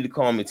all, you need to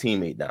calm your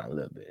teammate down a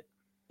little bit.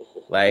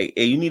 Like,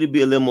 hey, you need to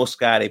be a little more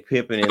Scottie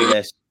Pippen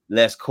and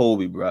less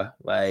Kobe, bro.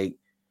 Like,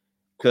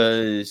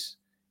 cause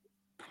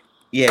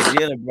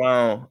Jaylen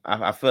Brown.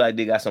 I feel like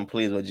they got some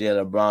plays with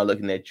Jaylen Brown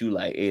looking at you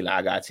like, hey,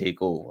 I gotta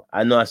take over.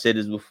 I know I said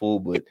this before,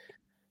 but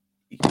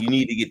you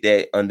need to get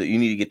that under. You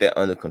need to get that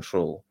under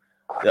control.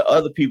 The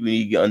other people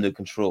need to get under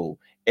control.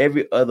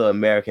 Every other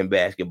American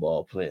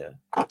basketball player,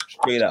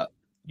 straight up,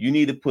 you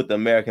need to put the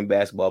American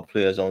basketball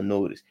players on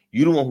notice.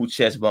 You the one who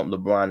chest bumped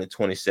LeBron in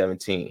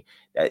 2017.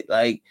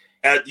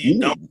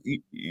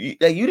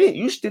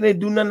 You still didn't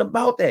do nothing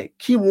about that.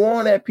 Keep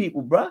warning that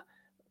people, bro.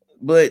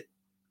 But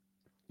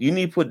you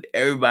need to put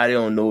everybody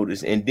on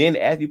notice, and then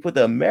after you put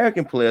the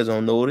American players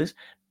on notice,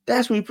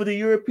 that's when you put the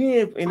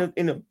European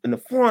in the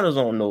foreigners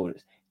on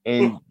notice.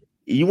 And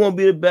you won't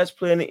be the best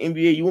player in the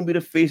NBA. You won't be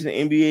the face of the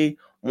NBA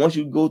once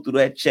you go through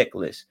that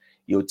checklist.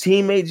 Your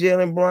teammate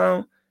Jaylen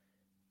Brown,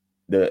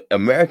 the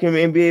American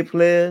NBA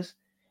players,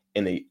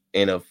 and the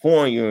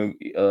foreign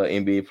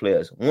NBA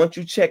players. Once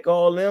you check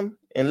all them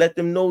and let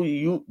them know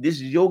this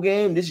is your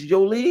game, this is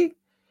your league,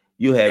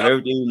 you have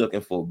everything you're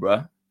looking for,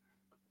 bro.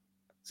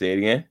 Say it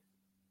again.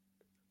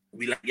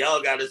 Be like,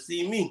 y'all gotta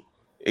see me.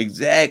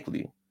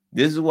 Exactly.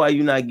 This is why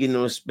you're not getting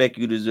the respect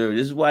you deserve.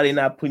 This is why they're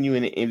not putting you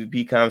in the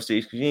MVP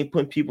conversation, because you ain't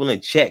putting people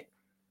in check.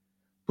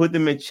 Put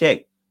them in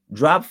check.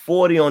 Drop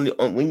 40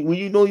 when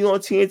you know you're on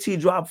TNT,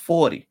 drop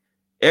 40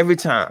 every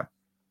time.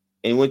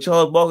 And when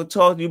Charles Barkley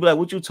talks to you, be like,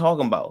 what you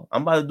talking about?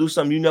 I'm about to do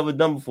something you never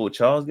done before,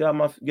 Charles. Get out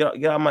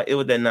my ear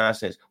with that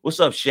nonsense. What's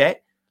up, Shaq?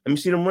 Let me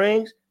see them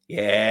rings.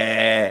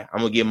 Yeah,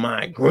 I'm gonna get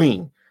mine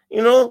green.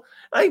 You know,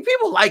 like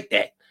people like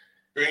that.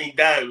 Green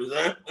diamonds,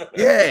 huh?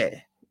 Yeah.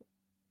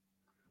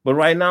 But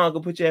right now, I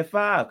can put you at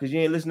 5 because you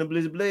ain't listening to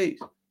Blizzard Blaze.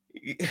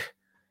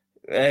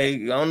 Hey,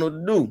 I don't know what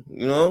to do,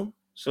 you know?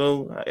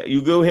 So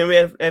you go with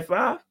him at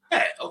 5?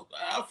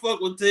 I fuck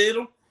with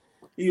Tatum,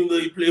 even though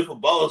he played for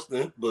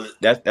Boston, but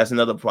that's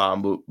another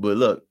problem. But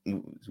look,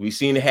 we've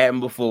seen it happen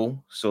before,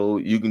 so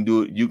you can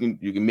do it. You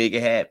can make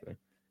it happen.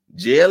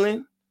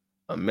 Jalen,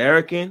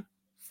 American,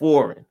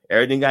 foreign,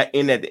 everything got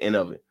in at the end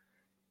of it.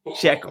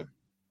 Check them,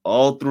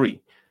 all 3.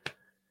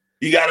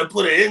 You got to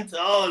put an end to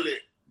all that.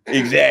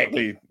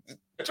 Exactly.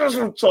 That's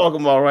what I'm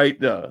talking about right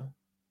there.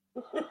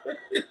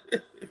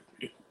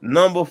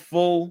 Number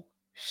 4,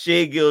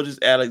 Shai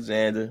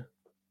Gilgeous-Alexander.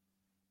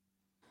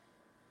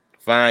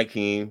 Fine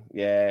King.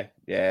 Yeah.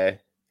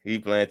 He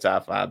playing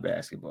top 5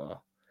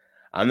 basketball.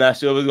 I'm not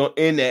sure if it's going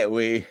to end that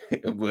way,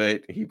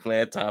 but he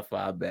playing top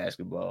 5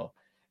 basketball.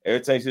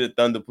 Every time you see the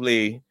Thunder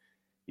play,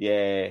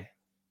 yeah.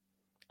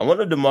 I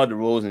wonder if DeMar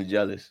DeRozan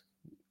jealous.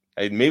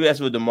 Like, maybe that's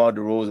what DeMar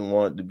DeRozan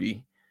wanted to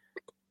be.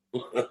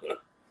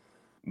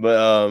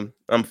 But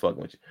I'm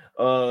fucking with you.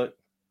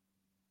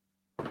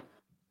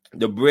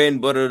 The bread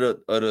and butter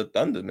of the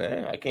Thunder,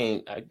 man.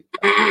 I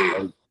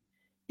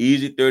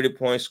easy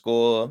 30-point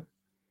score.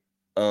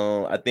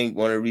 I think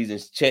one of the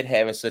reasons Chet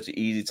having such an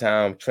easy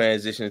time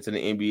transitioning to the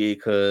NBA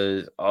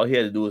because all he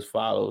had to do was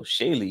follow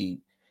Shai lead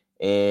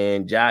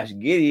and Josh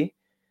Giddey.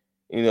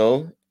 You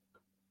know,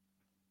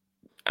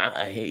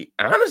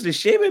 honestly,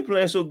 Shai been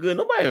playing so good,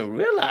 nobody even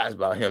realized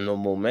about him no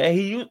more, man.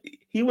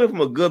 He went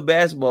from a good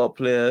basketball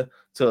player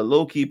to a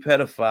low-key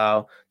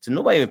pedophile to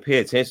nobody even pay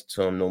attention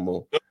to him no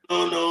more.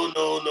 No.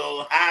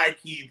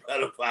 High-key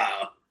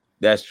pedophile.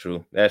 That's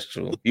true.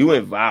 You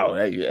went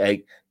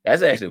viral.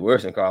 That's actually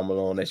worse than Karl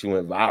Malone that you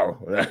went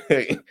viral.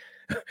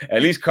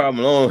 At least Karl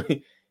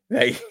Malone,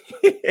 like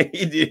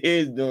he did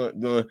his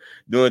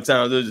doing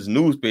times it was just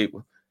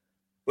newspaper.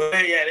 Well,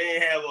 yeah, they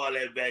didn't have all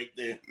that back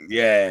then.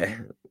 Yeah,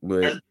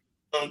 but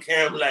on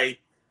camera, like,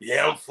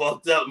 yeah, I'm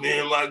fucked up, me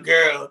and my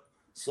girl.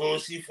 Soon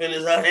as she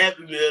finished her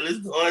Happy Meal, it's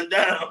going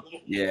down.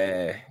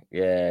 Yeah.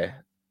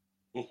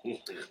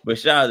 But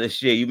shout out to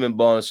Shai. You've been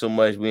balling so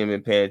much, we ain't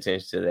been paying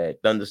attention to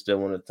that. Thunder still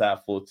one of the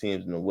top 4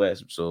 teams in the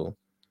West, so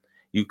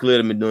you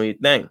clearly been doing your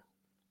thing.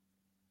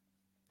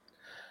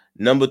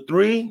 Number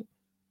 3,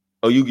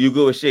 you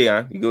go with Shai,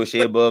 huh? You go with Shai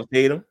above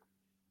Tatum?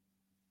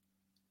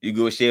 You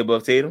go with Shai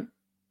above Tatum?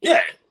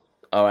 Yeah.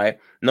 All right.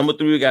 Number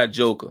 3, we got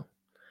Joker.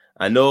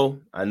 I know.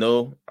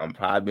 I'm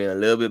probably being a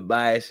little bit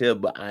biased here,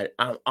 but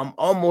I'm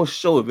almost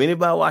sure if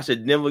anybody watched a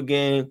Denver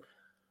game,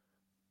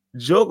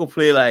 Joker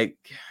play like,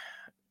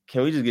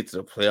 can we just get to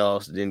the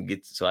playoffs and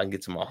then so I can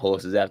get to my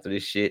horses after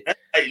this shit?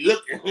 Hey,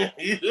 look.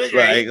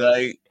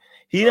 Like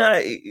he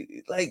not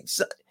like,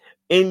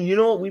 and you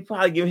know, we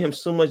probably give him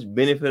so much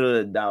benefit of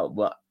the doubt,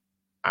 but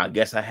I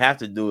guess I have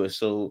to do it.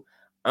 So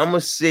I'm gonna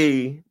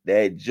say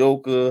that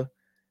Joker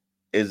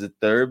is the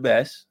 3rd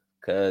best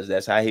because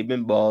that's how he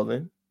been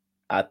balling.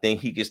 I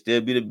think he can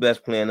still be the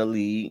best player in the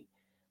league,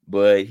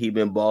 but he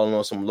been balling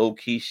on some low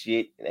key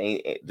shit,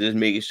 ain't just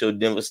making sure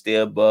Denver stay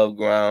above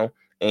ground,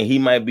 and he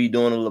might be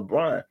doing a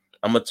LeBron.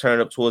 I'm gonna turn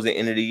up towards the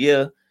end of the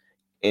year,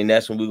 and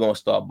that's when we're gonna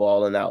start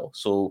balling out.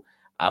 So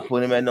I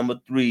put him at number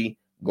 3,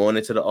 going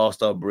into the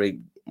All-Star break,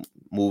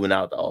 moving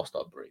out the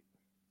All-Star break.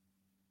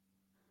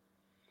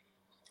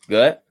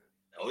 Good.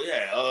 Oh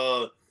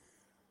yeah.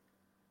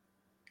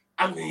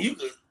 I mean, you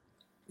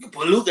could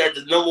put Luka at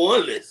the number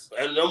 1 list,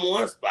 at the number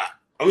 1 spot.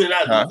 I mean,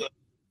 not Luka,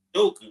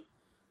 Joker.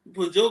 You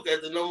put Joker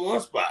at the number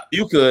 1 spot.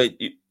 You could.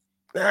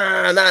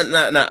 Nah.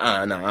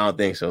 I don't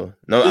think so.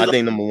 No, I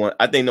think number 1.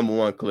 I think number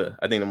 1 clear.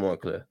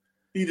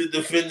 He's the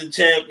defending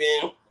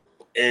champion,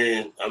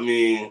 and I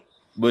mean,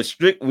 but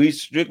we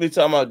strictly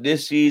talking about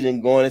this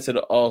season going into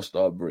the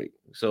All-Star break.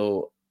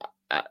 So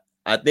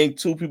I think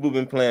 2 people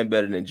been playing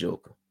better than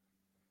Joker.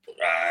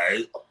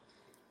 Right.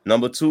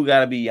 Number 2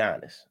 gotta be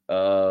Giannis.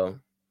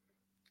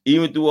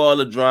 Even through all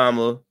the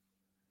drama,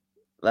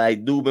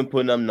 like dude been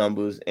putting up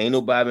numbers. Ain't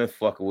nobody been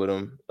fucking with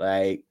him.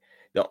 Like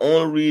the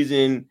only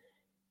reason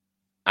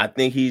I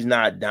think he's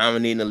not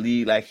dominating the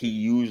league like he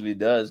usually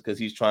does because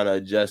he's trying to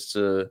adjust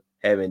to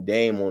having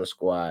Dame on the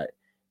squad,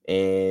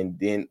 and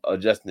then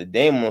adjusting the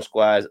Dame on the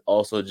squad is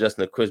also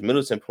adjusting to Chris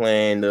Middleton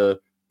playing the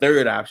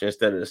 3rd option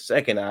instead of the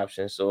 2nd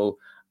option. So,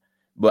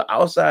 but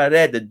outside of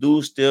that, the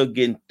dude's still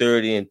getting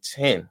 30 and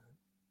 10,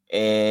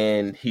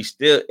 and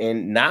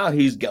now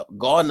he's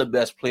guarding the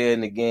best player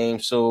in the game.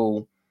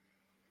 So,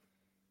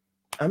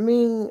 I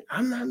mean,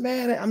 I'm not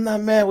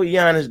mad what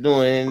Giannis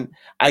doing. And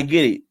I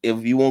get it.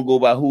 If you want to go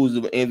by who's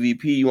the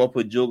MVP, you want to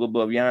put Joker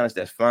above Giannis,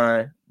 that's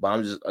fine. But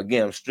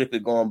I'm strictly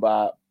going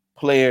by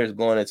players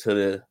going into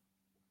the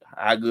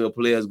how good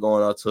players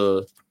going out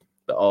to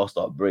the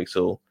All-Star break.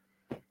 So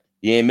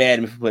you ain't mad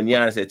at me for putting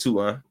Giannis at 2,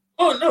 huh?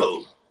 Oh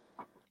no.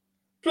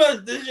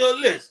 Plus, this is your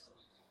list.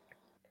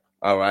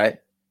 All right.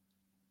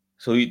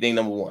 So who you think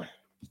number 1?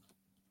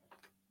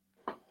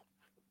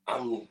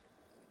 I'm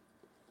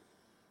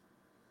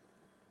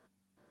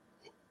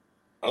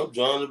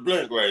drawing the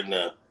blank right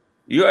now.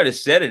 You already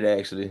said it,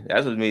 actually.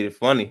 That's what made it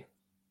funny.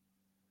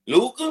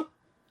 Luka,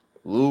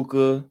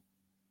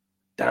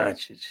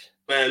 Doncic.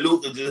 Man,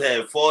 Luka just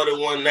had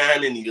 41,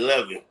 9, and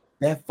 11.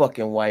 That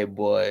fucking white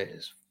boy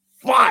is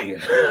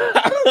fire.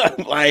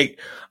 Like,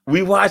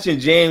 we watching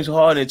James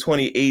Harden in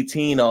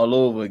 2018 all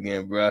over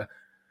again, bro.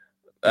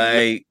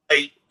 Like,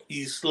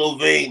 he's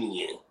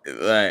Slovenian.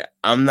 Like,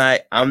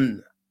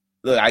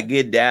 look, I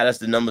get Dallas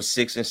the number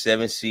 6 and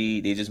 7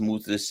 seed. They just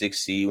moved to the 6th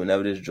seed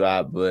whenever this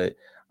dropped, but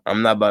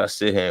I'm not about to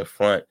sit here in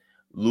front.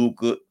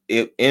 Luka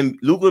would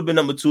have been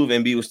number 2 if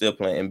Embiid was still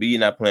playing. Embiid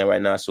not playing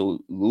right now,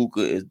 so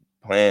Luka is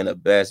playing the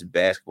best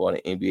basketball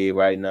in the NBA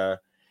right now.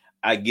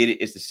 I get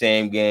it, it's the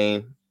same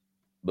game,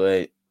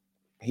 but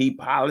he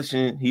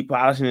polishing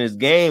his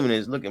game and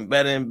it's looking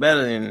better and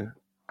better. And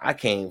I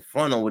can't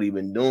front on what he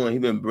been doing. He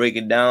been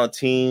breaking down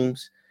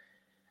teams.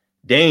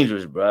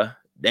 Dangerous, bro.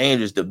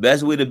 Dangerous. The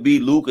best way to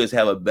beat Luka is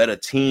have a better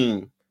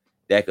team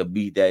that could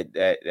beat that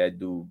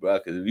dude, bro.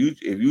 Because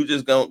if you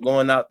just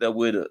going out there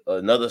with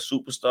another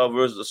superstar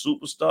versus a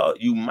superstar,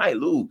 you might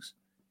lose.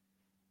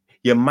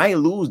 You might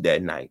lose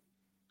that night.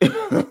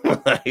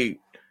 Like,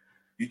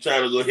 you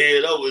trying to go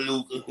head up with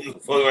Luka,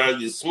 fuck around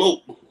and get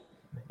smoked.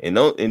 And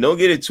don't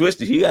get it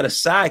twisted. He got a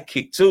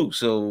sidekick too,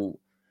 so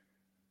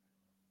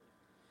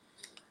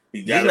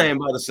this ain't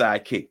about a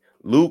sidekick.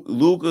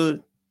 Luka,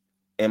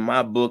 in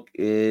my book,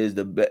 is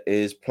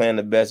playing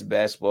the best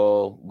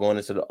basketball going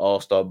into the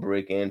All-Star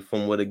break. And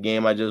from what a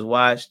game I just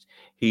watched,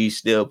 he's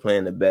still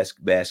playing the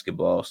best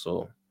basketball.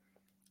 So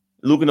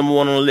Luka number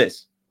 1 on the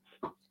list.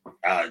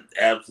 I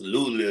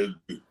absolutely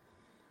agree.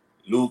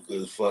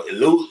 Luka's fucking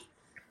Luka.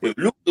 If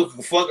Luka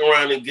can fuck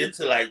around and get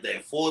to like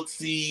that 4th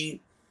seed,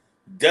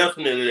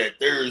 definitely that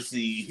 3rd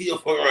seed, he'll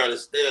fuck around and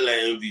steal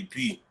that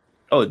MVP.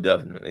 Oh,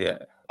 definitely, yeah.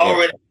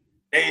 Already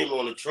name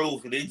on the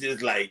trophy. They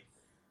just like,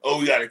 oh,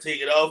 we gotta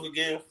take it off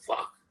again.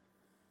 Fuck.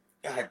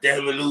 God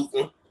damn it,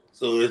 Luka.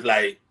 So it's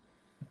like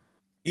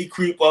he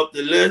creep up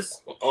the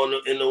list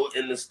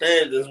in the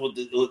standings with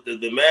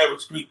the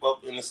Mavericks creep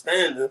up in the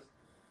standings.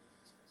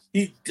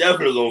 He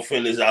definitely gonna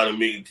finish out and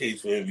make a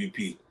case for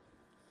MVP.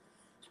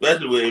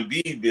 Especially with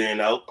Embiid being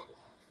out.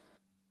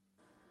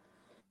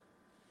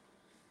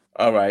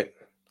 All right.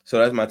 So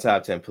that's my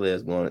top 10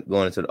 players going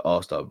into the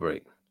All-Star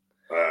break.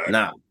 Right.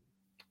 Now,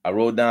 I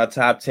wrote down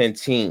top 10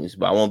 teams,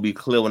 but I won't be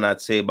clear when I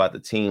say about the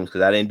teams because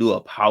I didn't do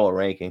a power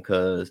ranking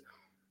because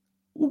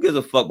who gives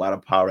a fuck about a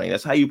power ranking?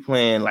 That's how you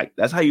playing. Like,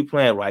 that's how you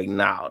playing right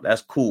now.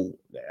 That's cool.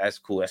 That's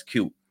cool. That's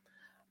cute.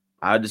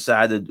 I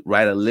decided to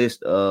write a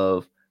list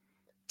of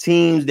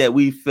teams that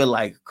we feel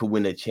like could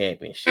win the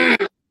championship.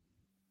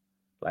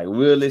 Like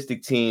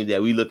realistic teams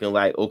that we looking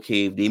like,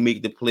 okay, if they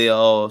make the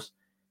playoffs,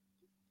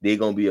 they're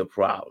going to be a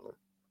problem.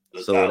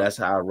 So that's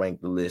how I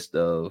ranked the list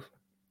of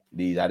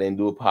these. I didn't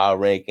do a power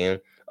ranking.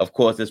 Of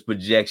course, there's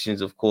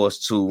projections, of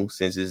course, too,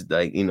 since it's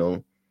like,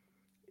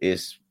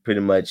 it's pretty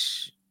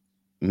much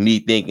me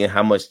thinking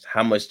how much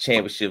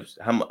championships,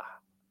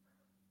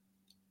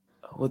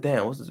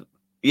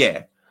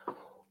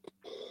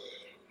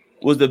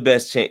 what's the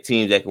best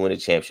teams that can win a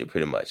championship,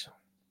 pretty much.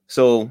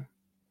 So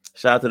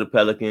shout out to the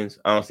Pelicans.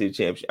 I don't see the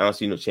championship. I don't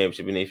see no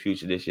championship in their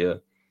future this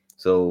year.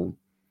 So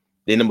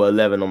they're number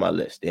 11 on my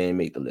list. They didn't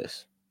make the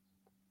list.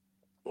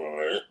 All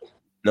right.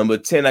 Number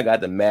 10, I got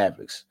the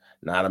Mavericks.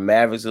 Now the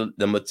Mavericks are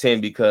number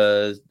 10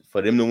 because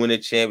for them to win a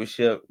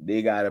championship,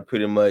 they gotta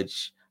pretty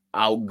much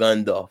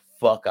outgun the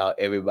fuck out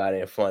everybody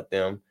in front of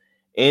them.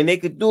 And they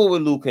could do it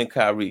with Luka and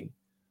Kyrie.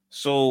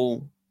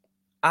 So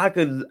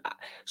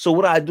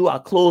what I do, I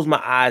close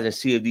my eyes and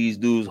see if these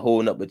dudes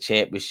holding up a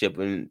championship.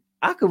 And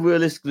I could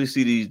realistically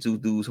see these two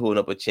dudes holding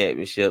up a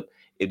championship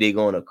if they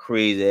go on a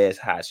crazy ass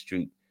hot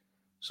streak.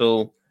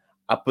 So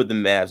I put the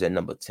Mavs at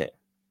number 10.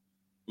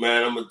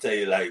 Man, I'm gonna tell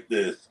you like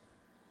this.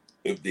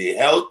 If they're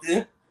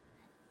healthy,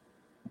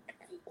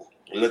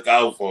 look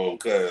out for them,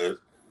 cause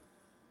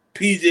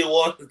PJ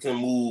Washington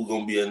move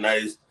gonna be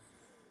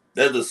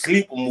that's a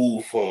sleeper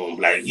move for him.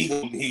 Like he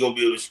gonna be able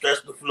to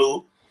stretch the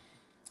floor,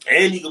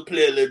 and he can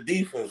play a little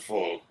defense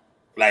for him.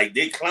 Like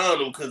they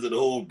clown him because of the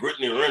whole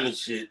Brittany Renner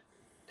shit.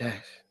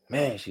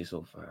 Man, she's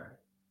so fine.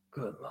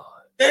 Good Lord.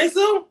 Think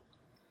so?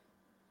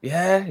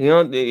 Yeah,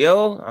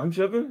 I'm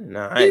tripping.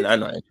 Nah, I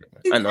know I ain't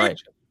tripping. I ain't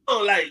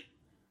tripping.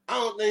 I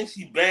don't think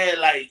she bad.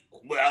 Like,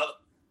 well,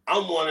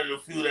 I'm one of the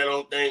few that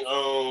don't think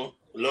Laura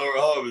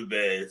Harvey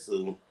bad.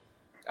 So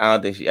I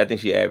think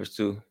she average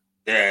too.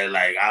 Yeah,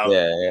 like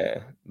yeah.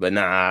 But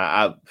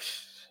nah,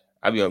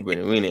 I be on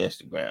Brittany Renner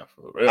Instagram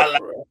for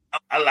real.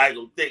 I like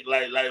them thick,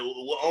 like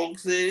what Unc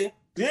said.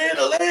 Then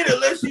a lady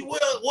unless she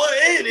well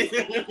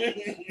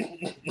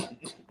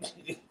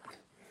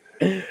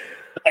 180.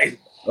 Like,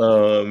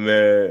 oh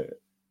man.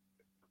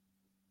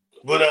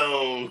 But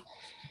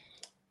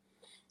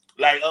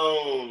Like,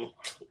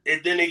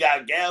 and then they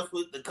got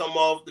Gafford to come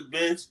off the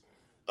bench.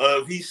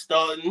 If he's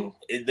starting,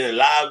 and then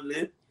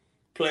Lively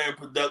playing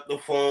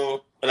productive for him.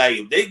 Like,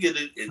 if they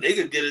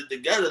could get it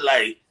together,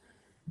 like,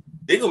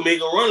 they could make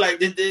a run like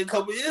they did a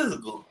couple years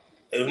ago.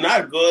 If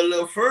not, go a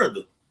little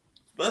further.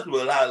 Especially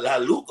with how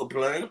Luka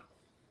playing.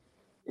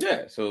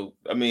 Yeah, so,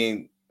 I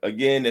mean,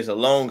 again, it's a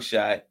long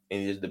shot,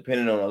 and it's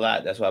depending on a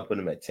lot. That's why I put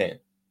him at 10.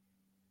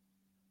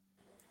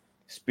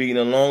 Speaking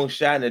of long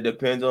shot, and it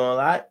depends on a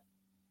lot,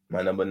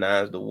 my number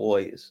 9 is the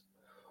Warriors.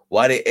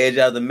 Why they edge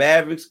out the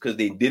Mavericks? Because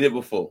they did it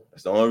before.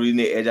 That's the only reason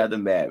they edge out the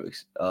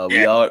Mavericks.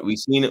 We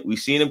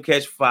seen them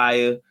catch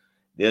fire.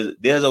 There's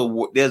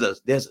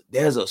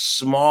a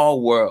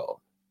small world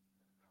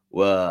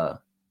where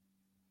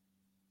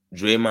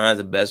Draymond's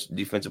the best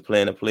defensive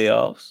player in the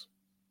playoffs,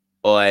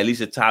 or at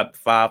least a top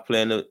 5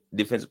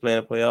 defensive player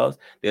in the playoffs.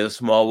 There's a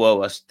small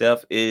world where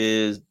Steph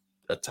is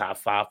a top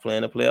 5 player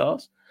in the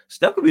playoffs.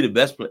 Steph could be the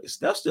best player.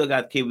 Steph still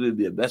got the capability to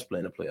be the best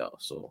player in the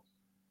playoffs. So,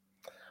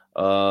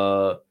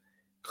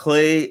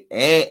 Clay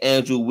and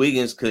Andrew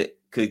Wiggins could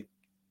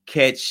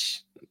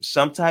catch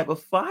some type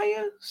of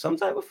fire.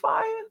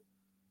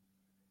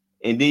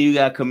 And then you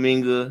got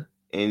Kuminga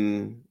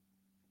and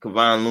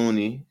Kevon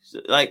Looney.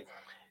 So, like,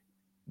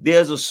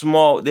 there's a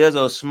small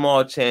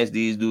chance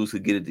these dudes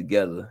could get it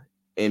together.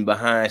 And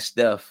behind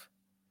Steph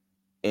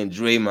and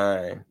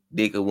Draymond,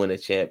 they could win a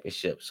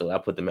championship. So I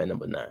put them at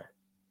number 9.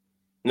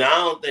 Now, I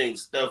don't think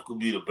Steph could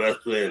be the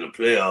best player in the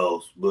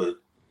playoffs, but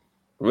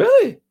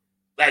really,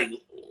 like,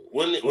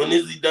 when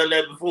has he done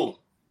that before?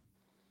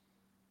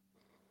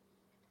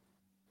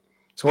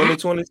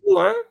 2022,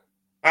 huh?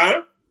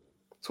 Huh?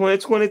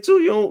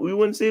 2022, you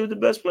wouldn't say he was the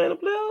best player in the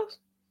playoffs?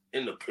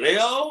 In the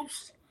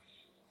playoffs?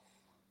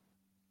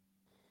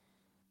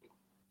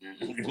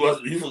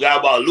 You forgot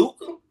about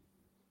Luka?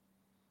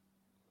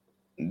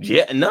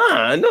 Yeah, nah,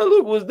 I know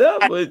Luka was there,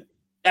 but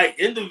like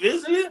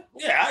individually,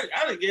 yeah,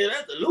 I'd give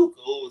that to Luka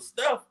over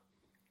Steph.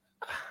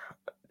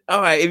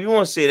 All right, if you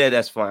want to say that,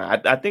 that's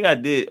fine. I think I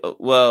did.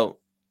 Well,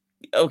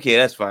 okay,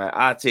 that's fine.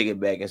 I'll take it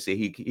back and say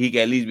he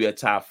can at least be a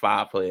top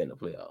 5 player in the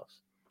playoffs.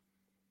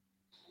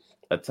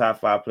 A top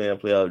 5 player in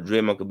the playoffs.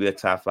 Draymond could be a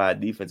top 5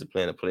 defensive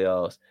player in the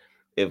playoffs.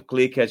 If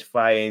Clay catch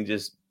fire and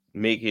just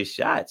make his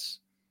shots,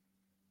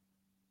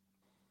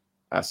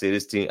 I say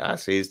this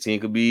team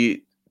could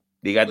be.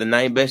 They got the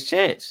 9th best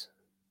chance.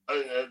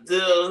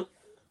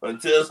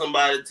 Until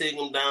somebody take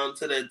them down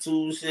to that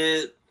 2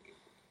 shit,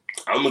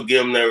 I'm gonna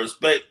give them that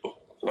respect.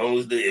 As long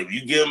as if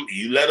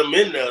you let them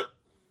in there,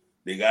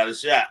 they got a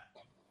shot.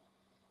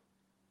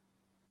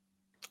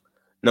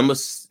 Number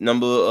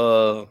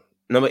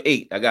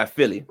 8, I got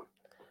Philly.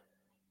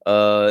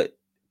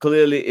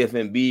 Clearly, if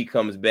Embiid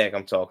comes back,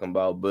 I'm talking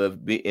about. But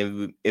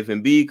if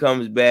Embiid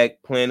comes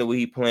back playing the way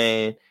he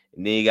playing,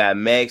 and then you got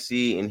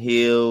Maxey and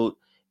Hield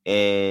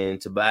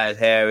and Tobias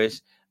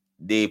Harris,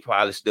 they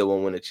probably still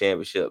won't win the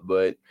championship.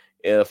 But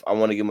if I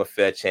want to give them a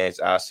fair chance,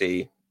 I'll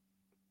say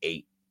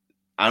 8.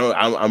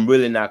 I'm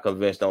really not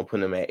convinced. Don't put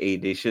them at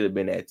 8. They should have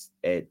been at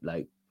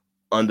like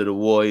under the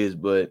Warriors,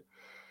 but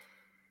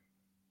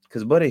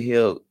because Buddy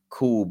Hield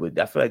cool, but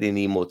I feel like they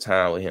need more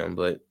time with him.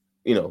 But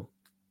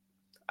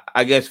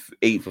I guess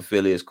 8 for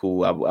Philly is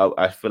cool.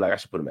 I feel like I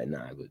should put him at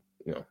 9,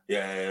 but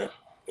Yeah,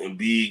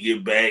 Embiid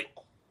get back,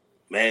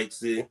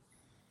 Maxey,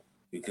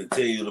 he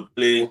continue to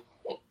play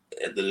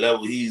at the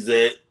level he's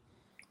at.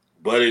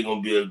 Buddy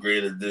gonna be a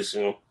great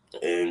addition,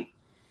 and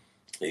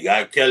they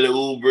got Kelly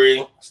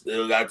Oubre,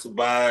 still got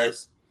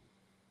Tobias,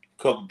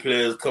 a couple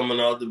players coming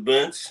off the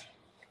bench.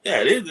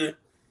 Yeah, they good.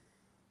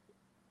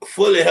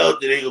 Fully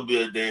healthy, they gonna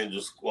be a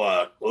dangerous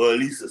squad, or at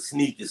least a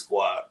sneaky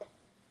squad.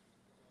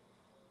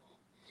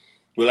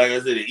 But like I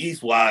said, the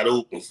East wide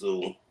open,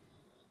 so.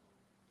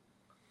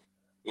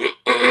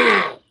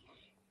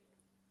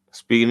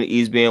 Speaking of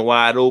East being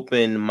wide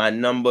open, my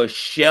number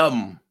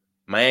 7,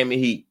 Miami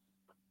Heat.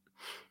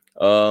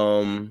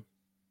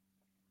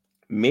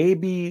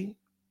 Maybe,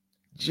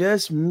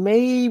 just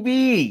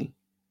maybe,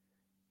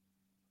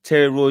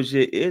 Terry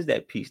Rozier is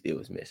that piece they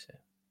was missing.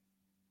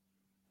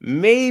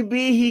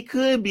 Maybe he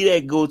could be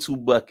that go-to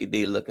bucket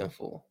they looking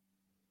for.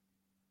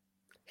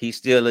 He's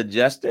still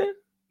adjusting,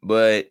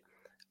 but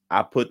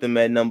I put them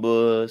at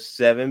number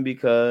 7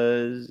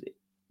 because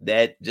of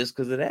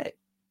that.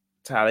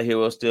 Tyler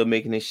Hero still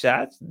making his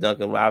shots.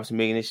 Duncan Robinson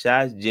making his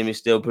shots. Jimmy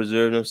still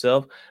preserving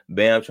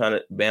Bam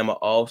an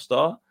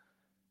all-star.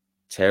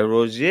 Terry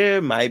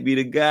Rozier might be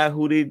the guy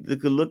who they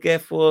could look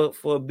at for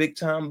a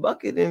big-time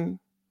bucket. And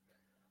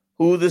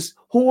who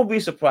will be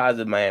surprised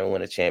if Miami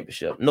win a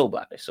championship?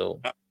 Nobody. So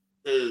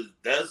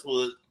that's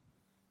what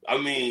I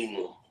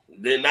mean.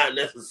 They're not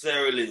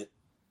necessarily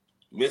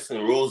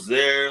missing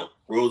Rozier,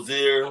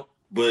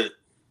 but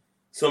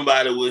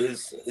somebody with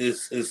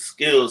his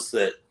skill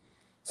set.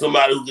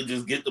 Somebody who could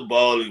just get the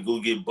ball and go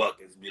get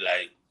buckets. Be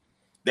like,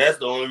 that's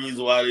the only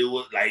reason why they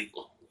was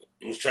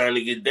trying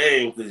to get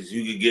Dame, because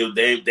you could give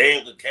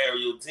Dame could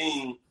carry your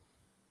team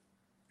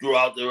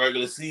throughout the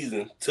regular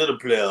season to the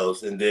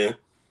playoffs, and then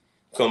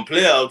come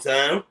playoff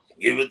time,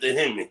 give it to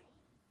him.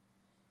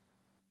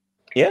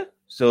 Yeah.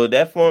 So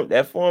that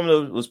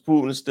formula was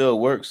proven to still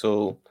work.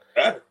 So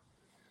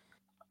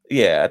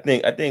yeah, I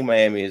think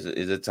Miami is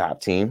a top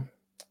team.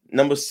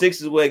 Number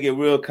 6 is where it get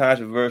real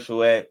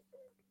controversial at.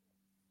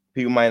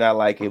 People might not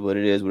like it, but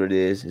it is what it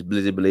is. It's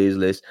Blizzard Blaze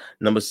list.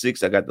 Number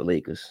 6, I got the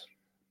Lakers.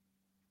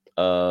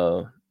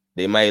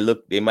 They might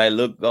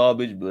look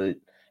garbage, but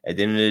at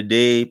the end of the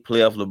day,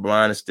 playoff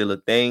LeBron is still a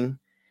thing.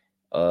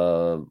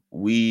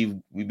 We've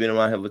been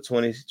around here for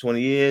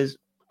 20 years.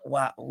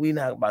 Why we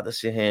not about to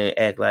sit here and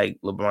act like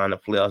LeBron in the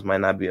playoffs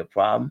might not be a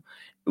problem?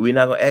 We're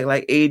not gonna act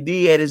like AD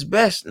at his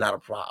best, not a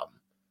problem.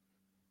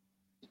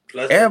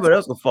 Everybody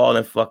else will fall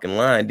in fucking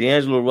line.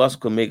 D'Angelo Russell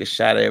could make a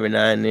shot every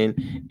now and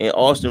then, and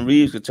Austin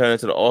Reeves could turn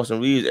into the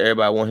Austin Reeves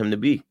everybody want him to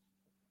be.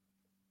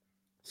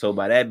 So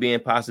by that being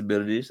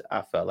possibilities,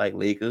 I felt like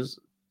Lakers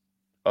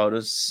are the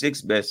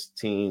 6th best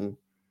team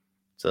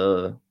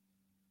to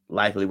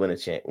likely win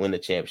the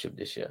championship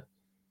this year.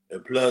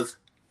 And plus,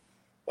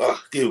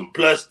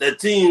 that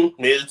team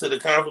made it to the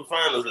conference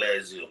finals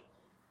last year.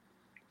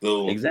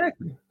 So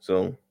exactly.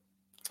 So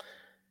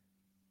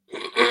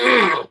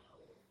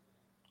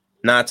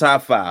now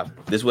top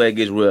 5. This is where it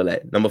gets real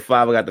at. Number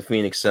 5, I got the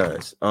Phoenix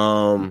Suns.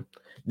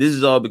 This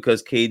is all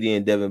because KD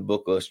and Devin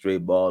Booker are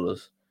straight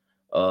ballers.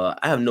 I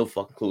have no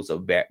fucking clue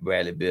of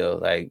Bradley Beal.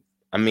 Like,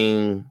 I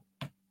mean,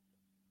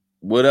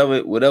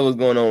 whatever's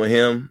going on with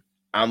him,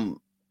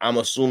 I'm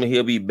assuming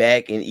he'll be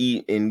back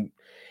and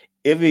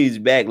if he's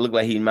back, look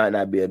like he might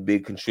not be a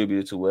big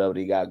contributor to whatever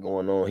they got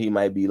going on. He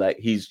might be like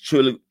he's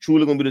truly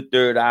gonna be the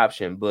third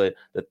option, but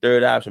the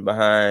third option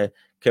behind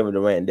Kevin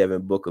Durant and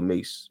Devin Booker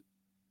makes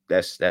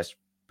that's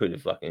pretty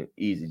fucking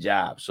easy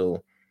job.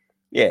 So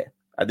yeah,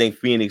 I think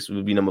Phoenix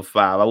would be number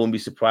 5. I wouldn't be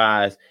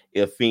surprised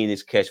if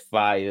Phoenix catch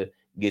fire,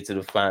 get to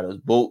the finals.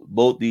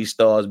 Both these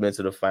stars been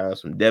to the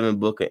finals, from Devin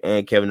Booker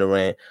and Kevin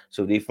Durant.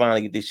 So if they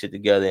finally get this shit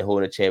together and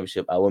hold a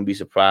championship, I wouldn't be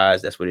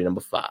surprised. That's where they're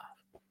number 5.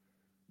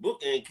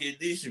 Booker and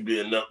KD should be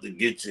enough to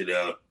get you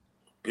there.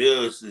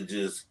 Bill should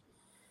just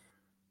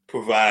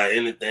provide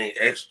anything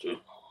extra.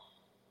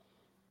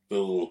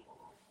 So,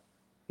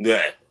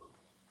 yeah.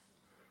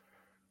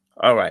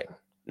 All right.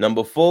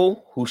 Number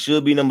 4, who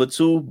should be number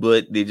 2,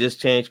 but they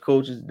just changed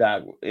coaches.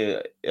 I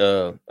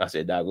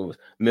said Doc Rivers.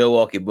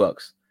 Milwaukee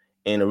Bucks.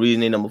 And the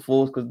reason they number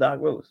 4 is because Doc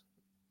Rivers.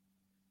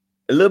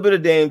 A little bit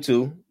of Dame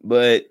too,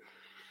 but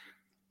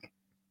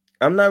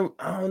I don't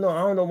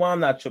know why I'm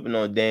not tripping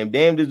on Dame.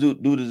 Dame do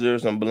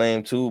deserve some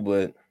blame too,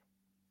 but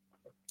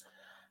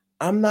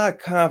I'm not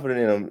confident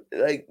in them.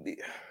 Like,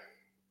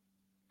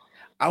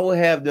 I would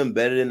have them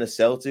better than the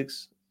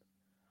Celtics.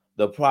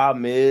 The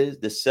problem is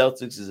the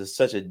Celtics is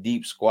such a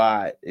deep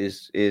squad.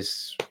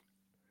 It's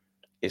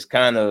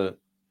kind of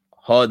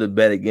hard to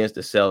bet against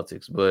the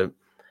Celtics, but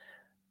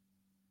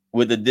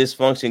with the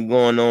dysfunction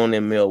going on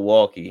in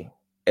Milwaukee,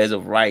 as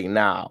of right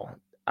now,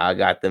 I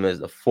got them as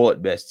the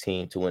 4th best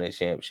team to win a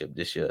championship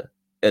this year,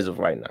 as of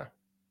right now.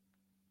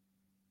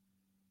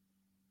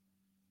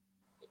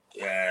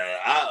 Yeah,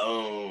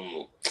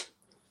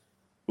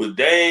 with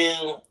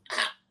Dame,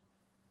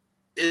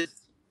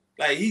 it's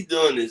like he's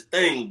doing his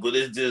thing, but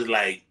it's just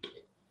like,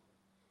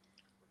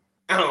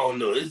 I don't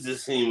know. It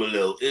just seemed a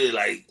little.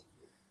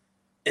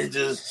 It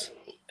just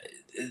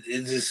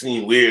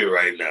seemed weird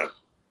right now.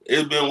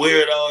 It's been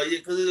weird all year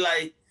because it's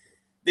like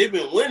they've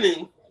been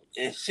winning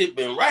and shit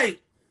been right,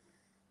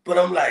 but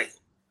I'm like,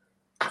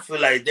 I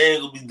feel like they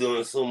ain't gonna be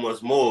doing so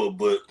much more.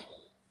 But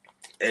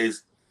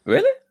it's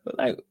really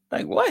like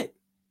what?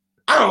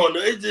 I don't know.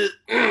 It's just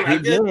he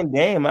being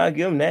Dame. I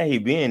give him that. He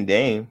being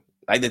Dame.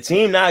 Like, the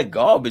team not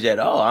garbage at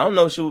all. I don't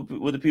know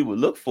what the people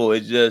look for.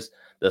 It's just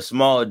the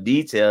small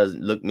details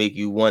make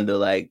you wonder.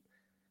 Like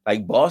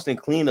Boston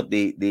cleaned up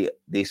they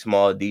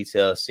small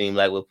details seem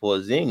like with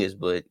Porzingis,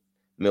 but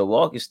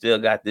Milwaukee still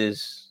got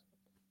this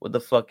what the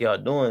fuck y'all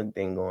doing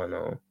thing going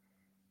on.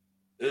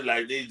 It's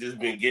like they just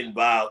been getting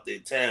by with their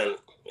talent.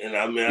 And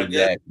I mean,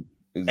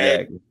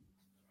 Exactly.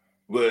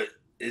 But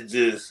it's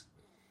just,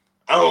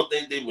 I don't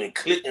think they've been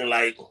clicking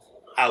like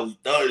how we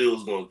thought it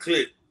was going to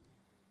click.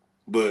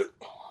 But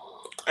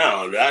I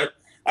don't know.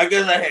 I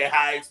guess I had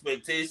high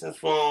expectations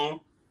for them,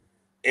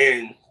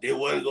 and they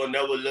wasn't going to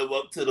never live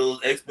up to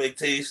those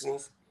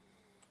expectations.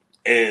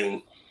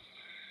 And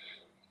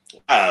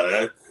I don't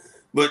know.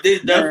 But they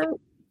definitely.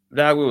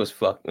 Doc Rivers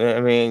fucked.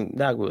 I mean,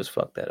 Doc Rivers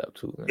fucked that up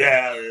too, man.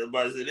 Yeah, I was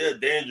about to say they're a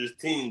dangerous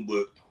team,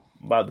 but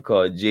I'm about to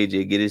call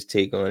JJ, get his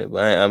take on it,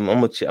 but I'm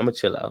gonna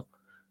chill out.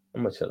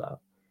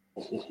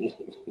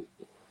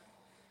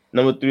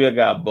 Number 3, I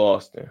got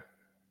Boston.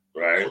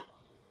 Right.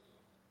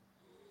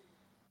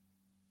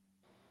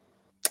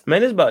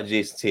 Man, it's about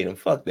Jason Tatum.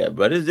 Fuck that,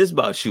 bro. This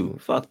about you.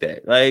 Fuck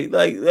that. Like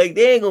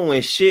they ain't gonna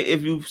win shit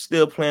if you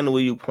still playing the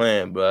way you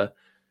playing, bro.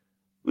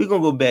 We're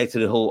gonna go back to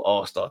the whole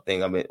All-Star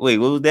thing. I mean, wait,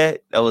 what was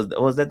that?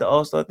 Was that the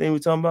All-Star thing we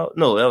talking about?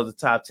 No, that was the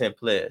top 10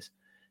 players.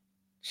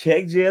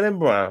 Check Jaylen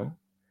Brown,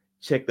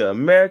 check the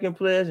American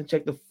players, and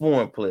check the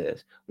foreign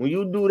players. When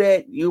you do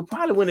that, you'll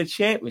probably win a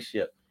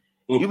championship.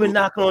 You've been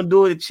knocking on the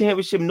door of the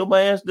championship,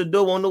 nobody answered the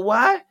door. Wanna know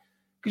why?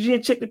 Because you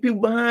didn't check the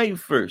people behind you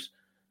first.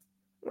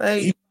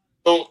 Like,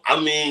 I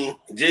mean,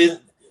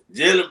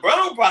 Jalen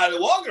Brown probably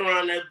walking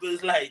around that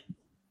bitch like,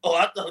 oh,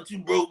 I thought you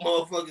broke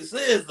motherfucking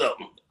said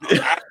something.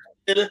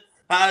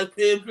 Highest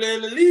paid player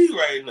in the league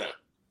right now.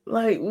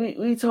 Like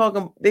we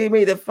talking, they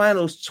made the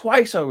finals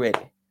twice already.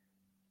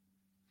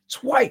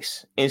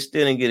 Twice and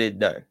still didn't get it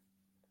done.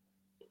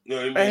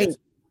 No, he made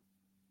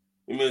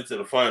it to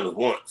the finals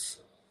once.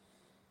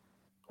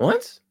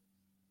 Once?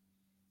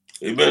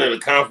 He's been in the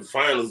conference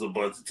finals a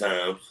bunch of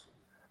times.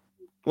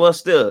 Well,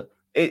 still,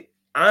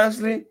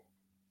 honestly,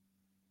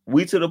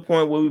 we to the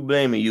point where we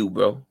blaming you,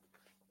 bro.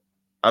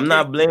 I'm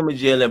not blaming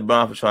Jalen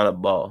Brown for trying to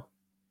ball.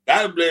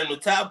 Gotta blame the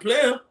top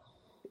player.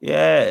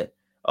 Yeah,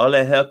 all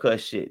that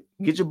haircut shit.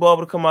 Get your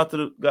barber to come out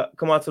to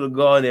the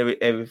garden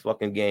every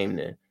fucking game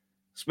then,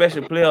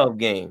 especially playoff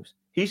games.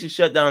 He should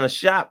shut down the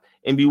shop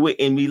and be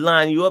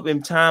lining you up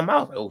in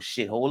timeout. Oh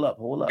shit! Hold up.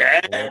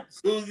 Yeah, as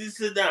soon as you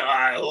sit down, all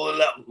right, hold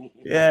up.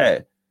 Yeah,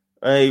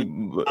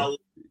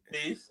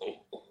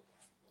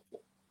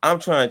 I'm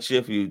trying to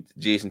cheer for you,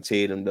 Jason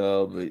Tatum,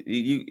 dog. But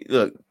you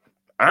look,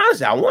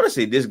 honestly, I want to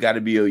say this got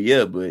to be your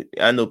year, but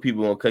I know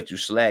people won't cut you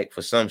slack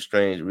for some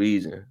strange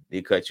reason.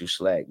 They cut you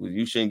slack, but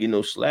you shouldn't get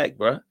no slack,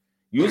 bro.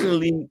 You was in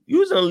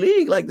the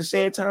league like the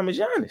same time as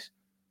Giannis.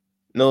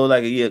 No,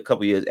 like a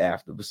couple years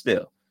after, but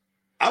still.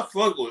 I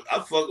fuck with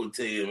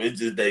Tatum. It's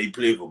just that he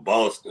played for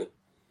Boston.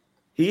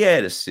 He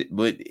had a sit,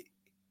 but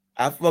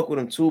I fuck with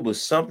him too. But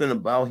something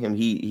about him,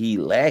 he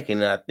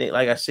lacking. And I think,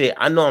 like I said,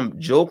 I know I'm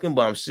joking,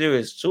 but I'm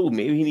serious too.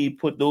 Maybe he need to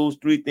put those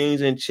three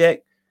things in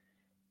check,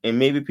 and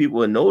maybe people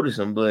will notice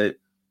him. But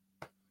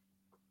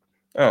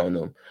I don't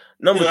know.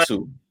 Number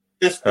two,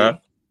 huh?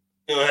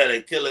 You don't have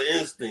that killer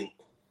instinct.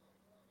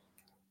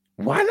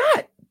 Why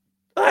not?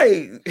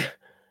 Like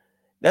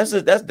that's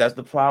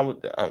the problem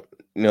with the,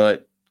 you know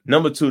what?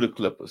 Number two, the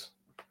Clippers.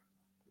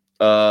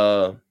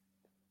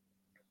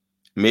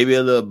 Maybe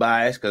a little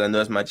biased because I know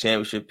it's my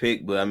championship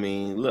pick, but I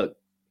mean, look,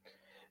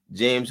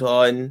 James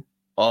Harden,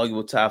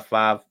 arguable top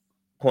 5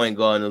 point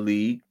guard in the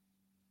league.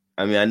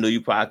 I mean, I know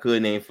you probably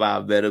could name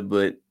 5 better,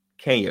 but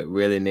can you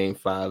really name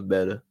 5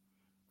 better?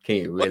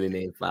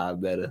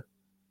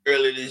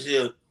 Early this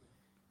year,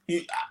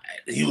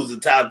 he was a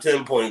top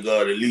 10 point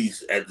guard at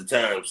least at the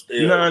time.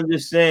 Still, no, I'm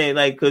just saying,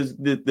 like, because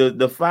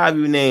the 5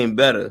 you name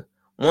better.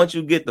 Once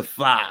you get the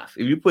 5,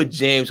 if you put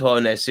James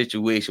Harden in that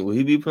situation, will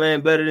he be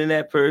playing better than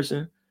that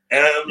person?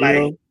 And I'm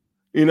like,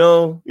 you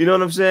know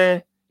what I'm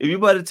saying? If you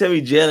about to tell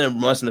me Jalen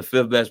Brunson the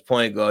 5th best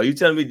point guard, you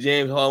telling me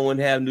James Harden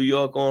wouldn't have New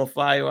York on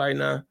fire right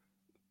now?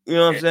 You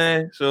know what I'm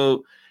saying?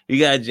 So you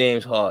got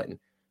James Harden.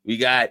 We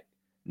got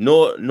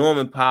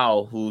Norman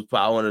Powell, who's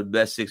probably one of the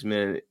best six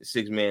man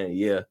a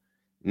year.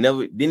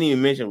 Didn't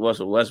even mention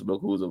Russell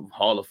Westbrook, who's a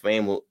Hall of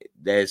Famer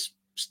that's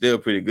still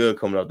pretty good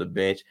coming off the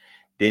bench.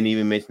 Didn't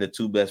even mention the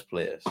 2 best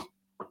players,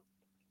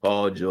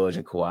 Paul George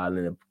and Kawhi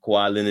Leonard.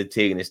 Kawhi Leonard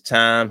taking his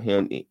time.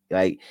 Him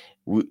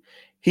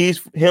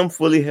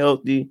fully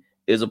healthy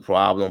is a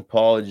problem.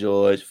 Paul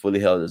George fully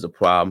healthy is a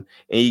problem.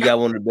 And you got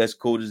one of the best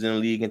coaches in the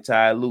league in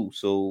Ty Lue.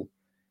 So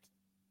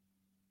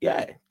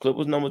yeah,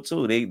 Clippers number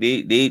 2.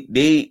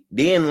 They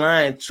in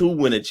line to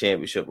win a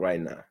championship right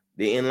now.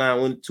 They in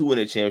line to win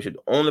a championship.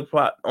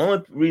 The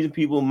only reason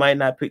people might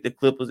not pick the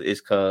Clippers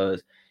is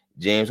because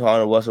James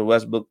Harden and Russell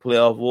Westbrook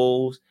playoff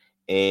woes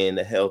and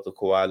the health of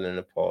Kawhi Leonard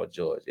and Paul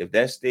George. If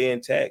that stay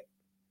intact,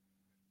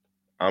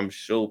 I'm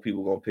sure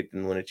people gonna pick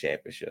them to win a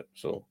championship.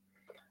 So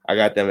I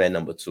got them at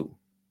number 2.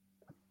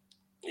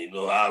 You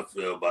know how I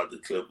feel about the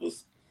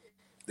Clippers.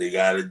 They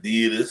got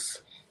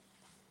Adidas.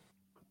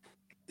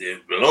 As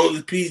long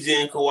as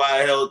PG and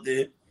Kawhi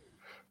healthy,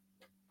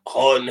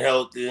 Harden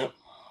healthy,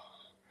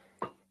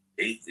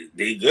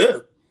 they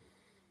good.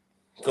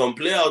 Come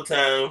playoff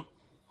time,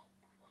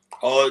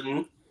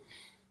 Harden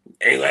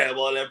ain't gonna have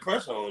all that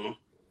pressure on him.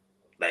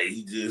 Like,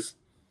 he just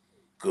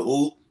could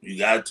hoop. You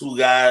got 2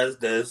 guys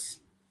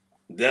that's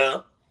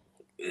there.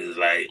 It's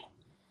like,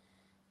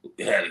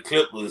 you had the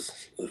Clippers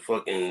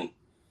fucking,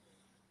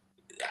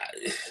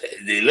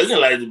 they looking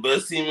like the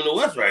best team in the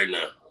West right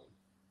now.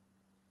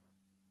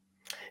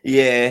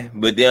 Yeah,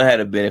 but they don't have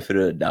the benefit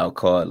of the doubt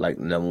card like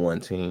the number 1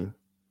 team.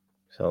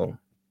 So,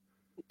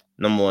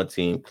 number 1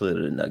 team, clear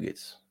the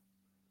Nuggets.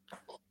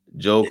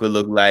 Joker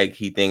look like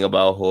he think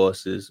about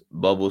horses.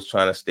 Bubbles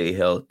trying to stay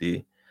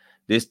healthy.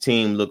 This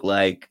team look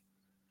like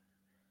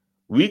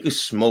we could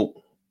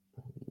smoke.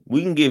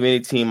 We can give any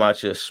team out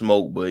here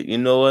smoke, but you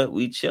know what?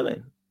 We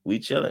chilling.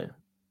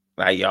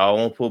 Like, y'all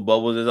won't put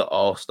Bubbles as an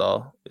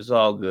all-star. It's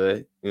all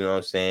good. You know what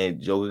I'm saying?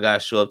 Joker got to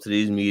show up to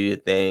these media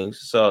things.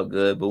 It's all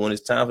good. But when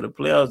it's time for the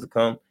playoffs to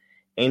come,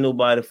 ain't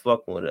nobody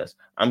fucking with us.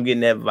 I'm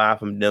getting that vibe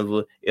from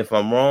Denver. If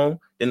I'm wrong,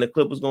 then the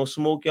Clippers going to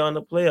smoke y'all in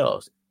the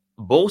playoffs.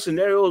 Both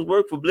scenarios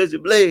work for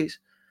Blizzard Blaze.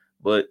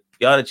 But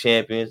y'all the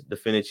champions,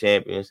 defending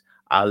champions.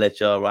 I'll let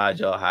y'all ride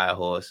y'all high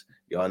horse.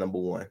 Y'all number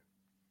 1.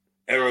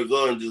 Aaron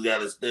Gordon just got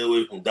to stay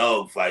away from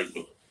dog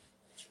fighting.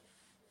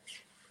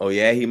 Oh,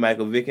 yeah? He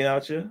Michael Vickin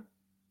out here?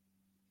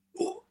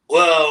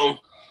 Well,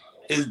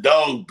 his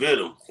dog bit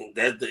him.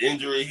 That's the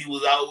injury he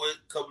was out with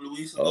a couple of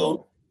weeks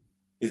ago.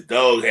 His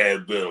dog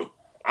had bit him.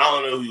 I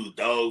don't know if he was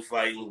dog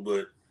fighting,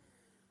 but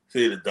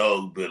say the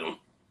dog bit him.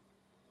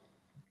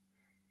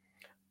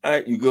 All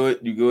right, you good?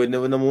 You good?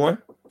 Number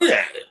one?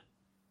 Yeah.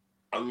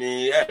 I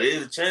mean, yeah,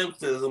 they're the champs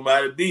till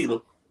somebody beat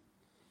them.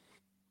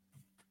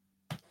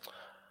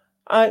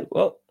 All right,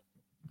 well,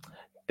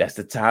 that's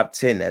the top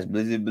 10. That's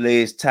Blizzard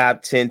Blaze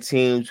top 10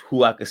 teams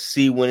who I could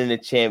see winning the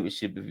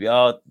championship.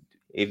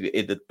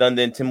 If the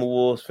Thunder and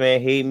Timberwolves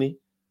fan hate me,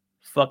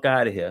 fuck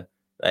out of here.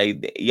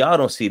 Like y'all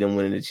don't see them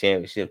winning the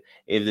championship.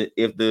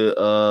 If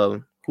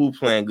the who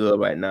playing good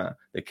right now,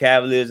 the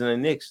Cavaliers and the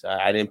Knicks,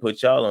 I didn't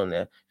put y'all on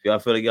there. If y'all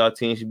feel like y'all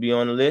team should be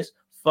on the list,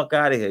 fuck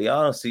out of here.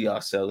 Y'all don't see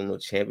yourselves in no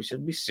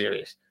championship. Be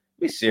serious.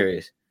 Be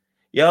serious.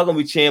 Y'all gonna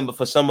be cheering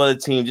for some other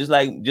team, just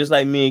like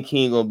me and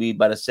King gonna be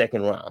by the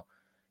second round.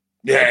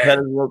 Yeah.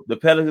 The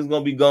Pelicans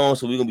gonna be gone,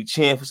 so we're gonna be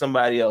cheering for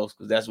somebody else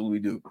because that's what we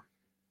do.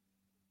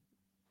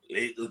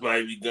 Lakers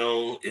might be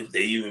gone if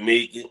they even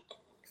make it.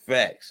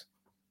 Facts.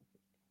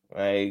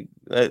 Right?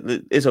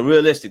 It's a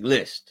realistic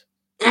list.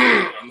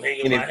 I'm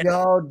hanging and if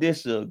y'all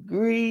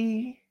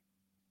disagree,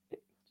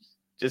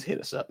 just hit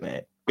us up,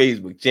 man.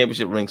 Facebook,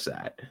 Championship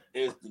Ringside.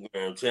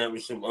 Instagram,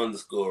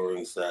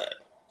 Championship_Ringside.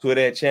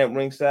 Twitter at Champ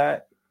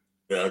Ringside.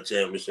 Yeah,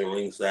 Championship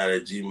Ringside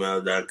at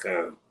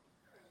gmail.com.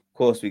 Of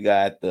course, we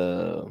got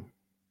the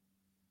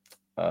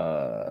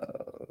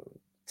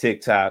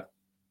TikTok,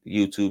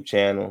 YouTube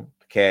channel,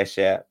 Cash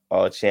App,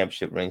 all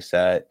Championship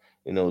Ringside.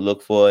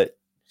 Look for it.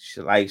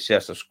 Like,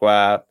 share,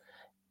 subscribe.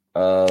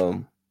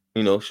 Show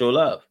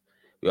love.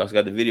 We also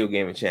got the video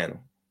gaming channel.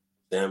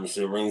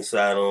 Championship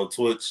Ringside on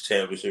Twitch,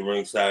 Championship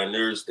Ringside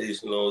Nerd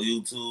Station on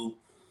YouTube.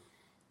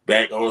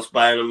 Back on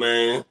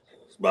Spider-Man.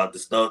 It's about to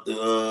start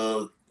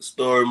the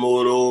story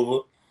mode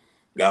over.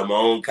 Got my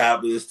own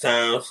copy this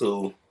time,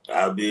 so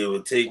I'll be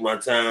able to take my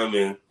time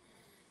and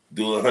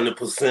do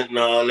 100% and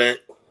all that.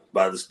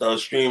 About to start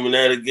streaming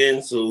that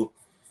again, so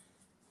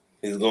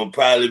it's gonna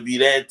probably be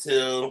that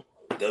till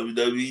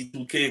WWE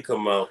 2K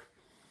come out.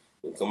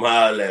 Come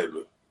holler at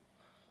me.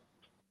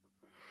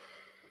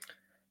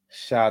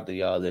 Shout out to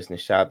y'all listening.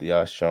 Shout out to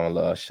y'all showing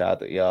love. Shout out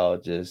to y'all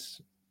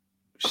just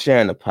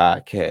sharing the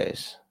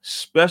podcast.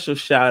 Special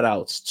shout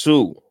outs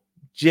to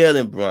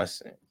Jalen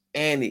Brunson,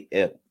 Andy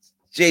Evans,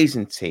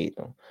 Jason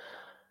Tatum,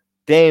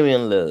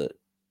 Damian Lillard,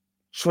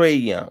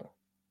 Trae Young,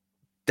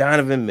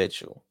 Donovan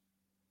Mitchell,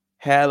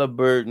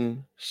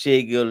 Halliburton,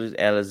 Shai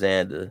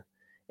Gilgeous-Alexander,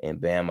 and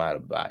Bam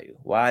Adebayo.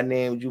 Why I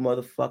named you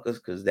motherfuckers?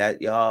 Because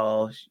that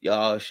y'all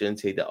shouldn't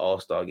take the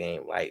All-Star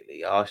game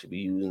lightly. Y'all should be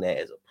using that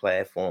as a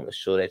platform to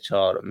show that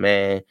y'all the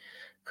man.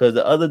 Because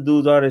the other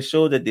dudes are the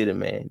show that did it,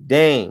 man.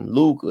 Dame,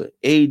 Luka,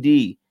 AD,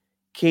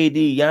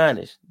 KD,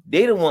 Giannis.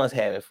 They the ones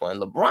having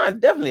fun. LeBron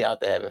definitely out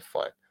there having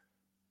fun.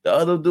 The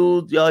other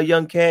dudes, y'all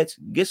young cats,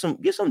 get some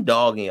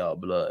dog in y'all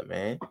blood,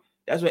 man.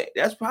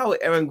 That's probably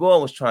what Aaron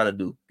Gordon was trying to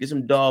do. Get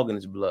some dog in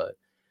his blood.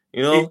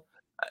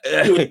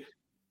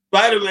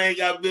 Spider-Man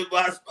got bit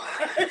by a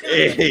spider.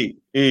 Hey,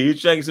 you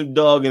trying to get some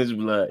dog in his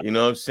blood. You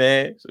know what I'm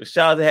saying? So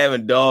shout out to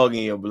having dog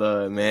in your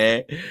blood,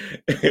 man.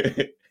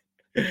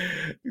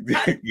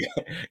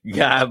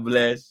 God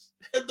bless.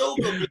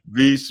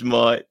 Be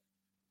smart.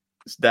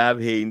 Stop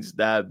hating.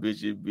 Stop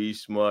bitching. Be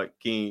smart.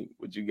 King,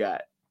 what you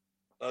got?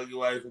 Hug your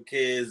wife and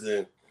kids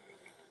and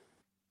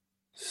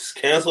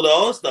cancel the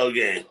All-Star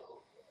game.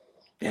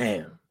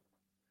 Damn.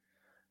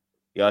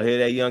 Y'all hear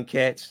that, young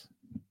cats?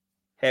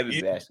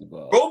 Heavy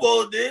basketball. Pro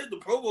Bowl did. The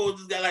Pro Bowl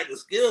just got like a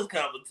skills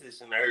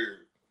competition, I heard.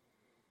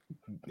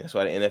 That's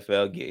why the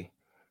NFL gay.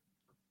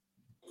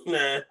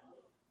 Nah.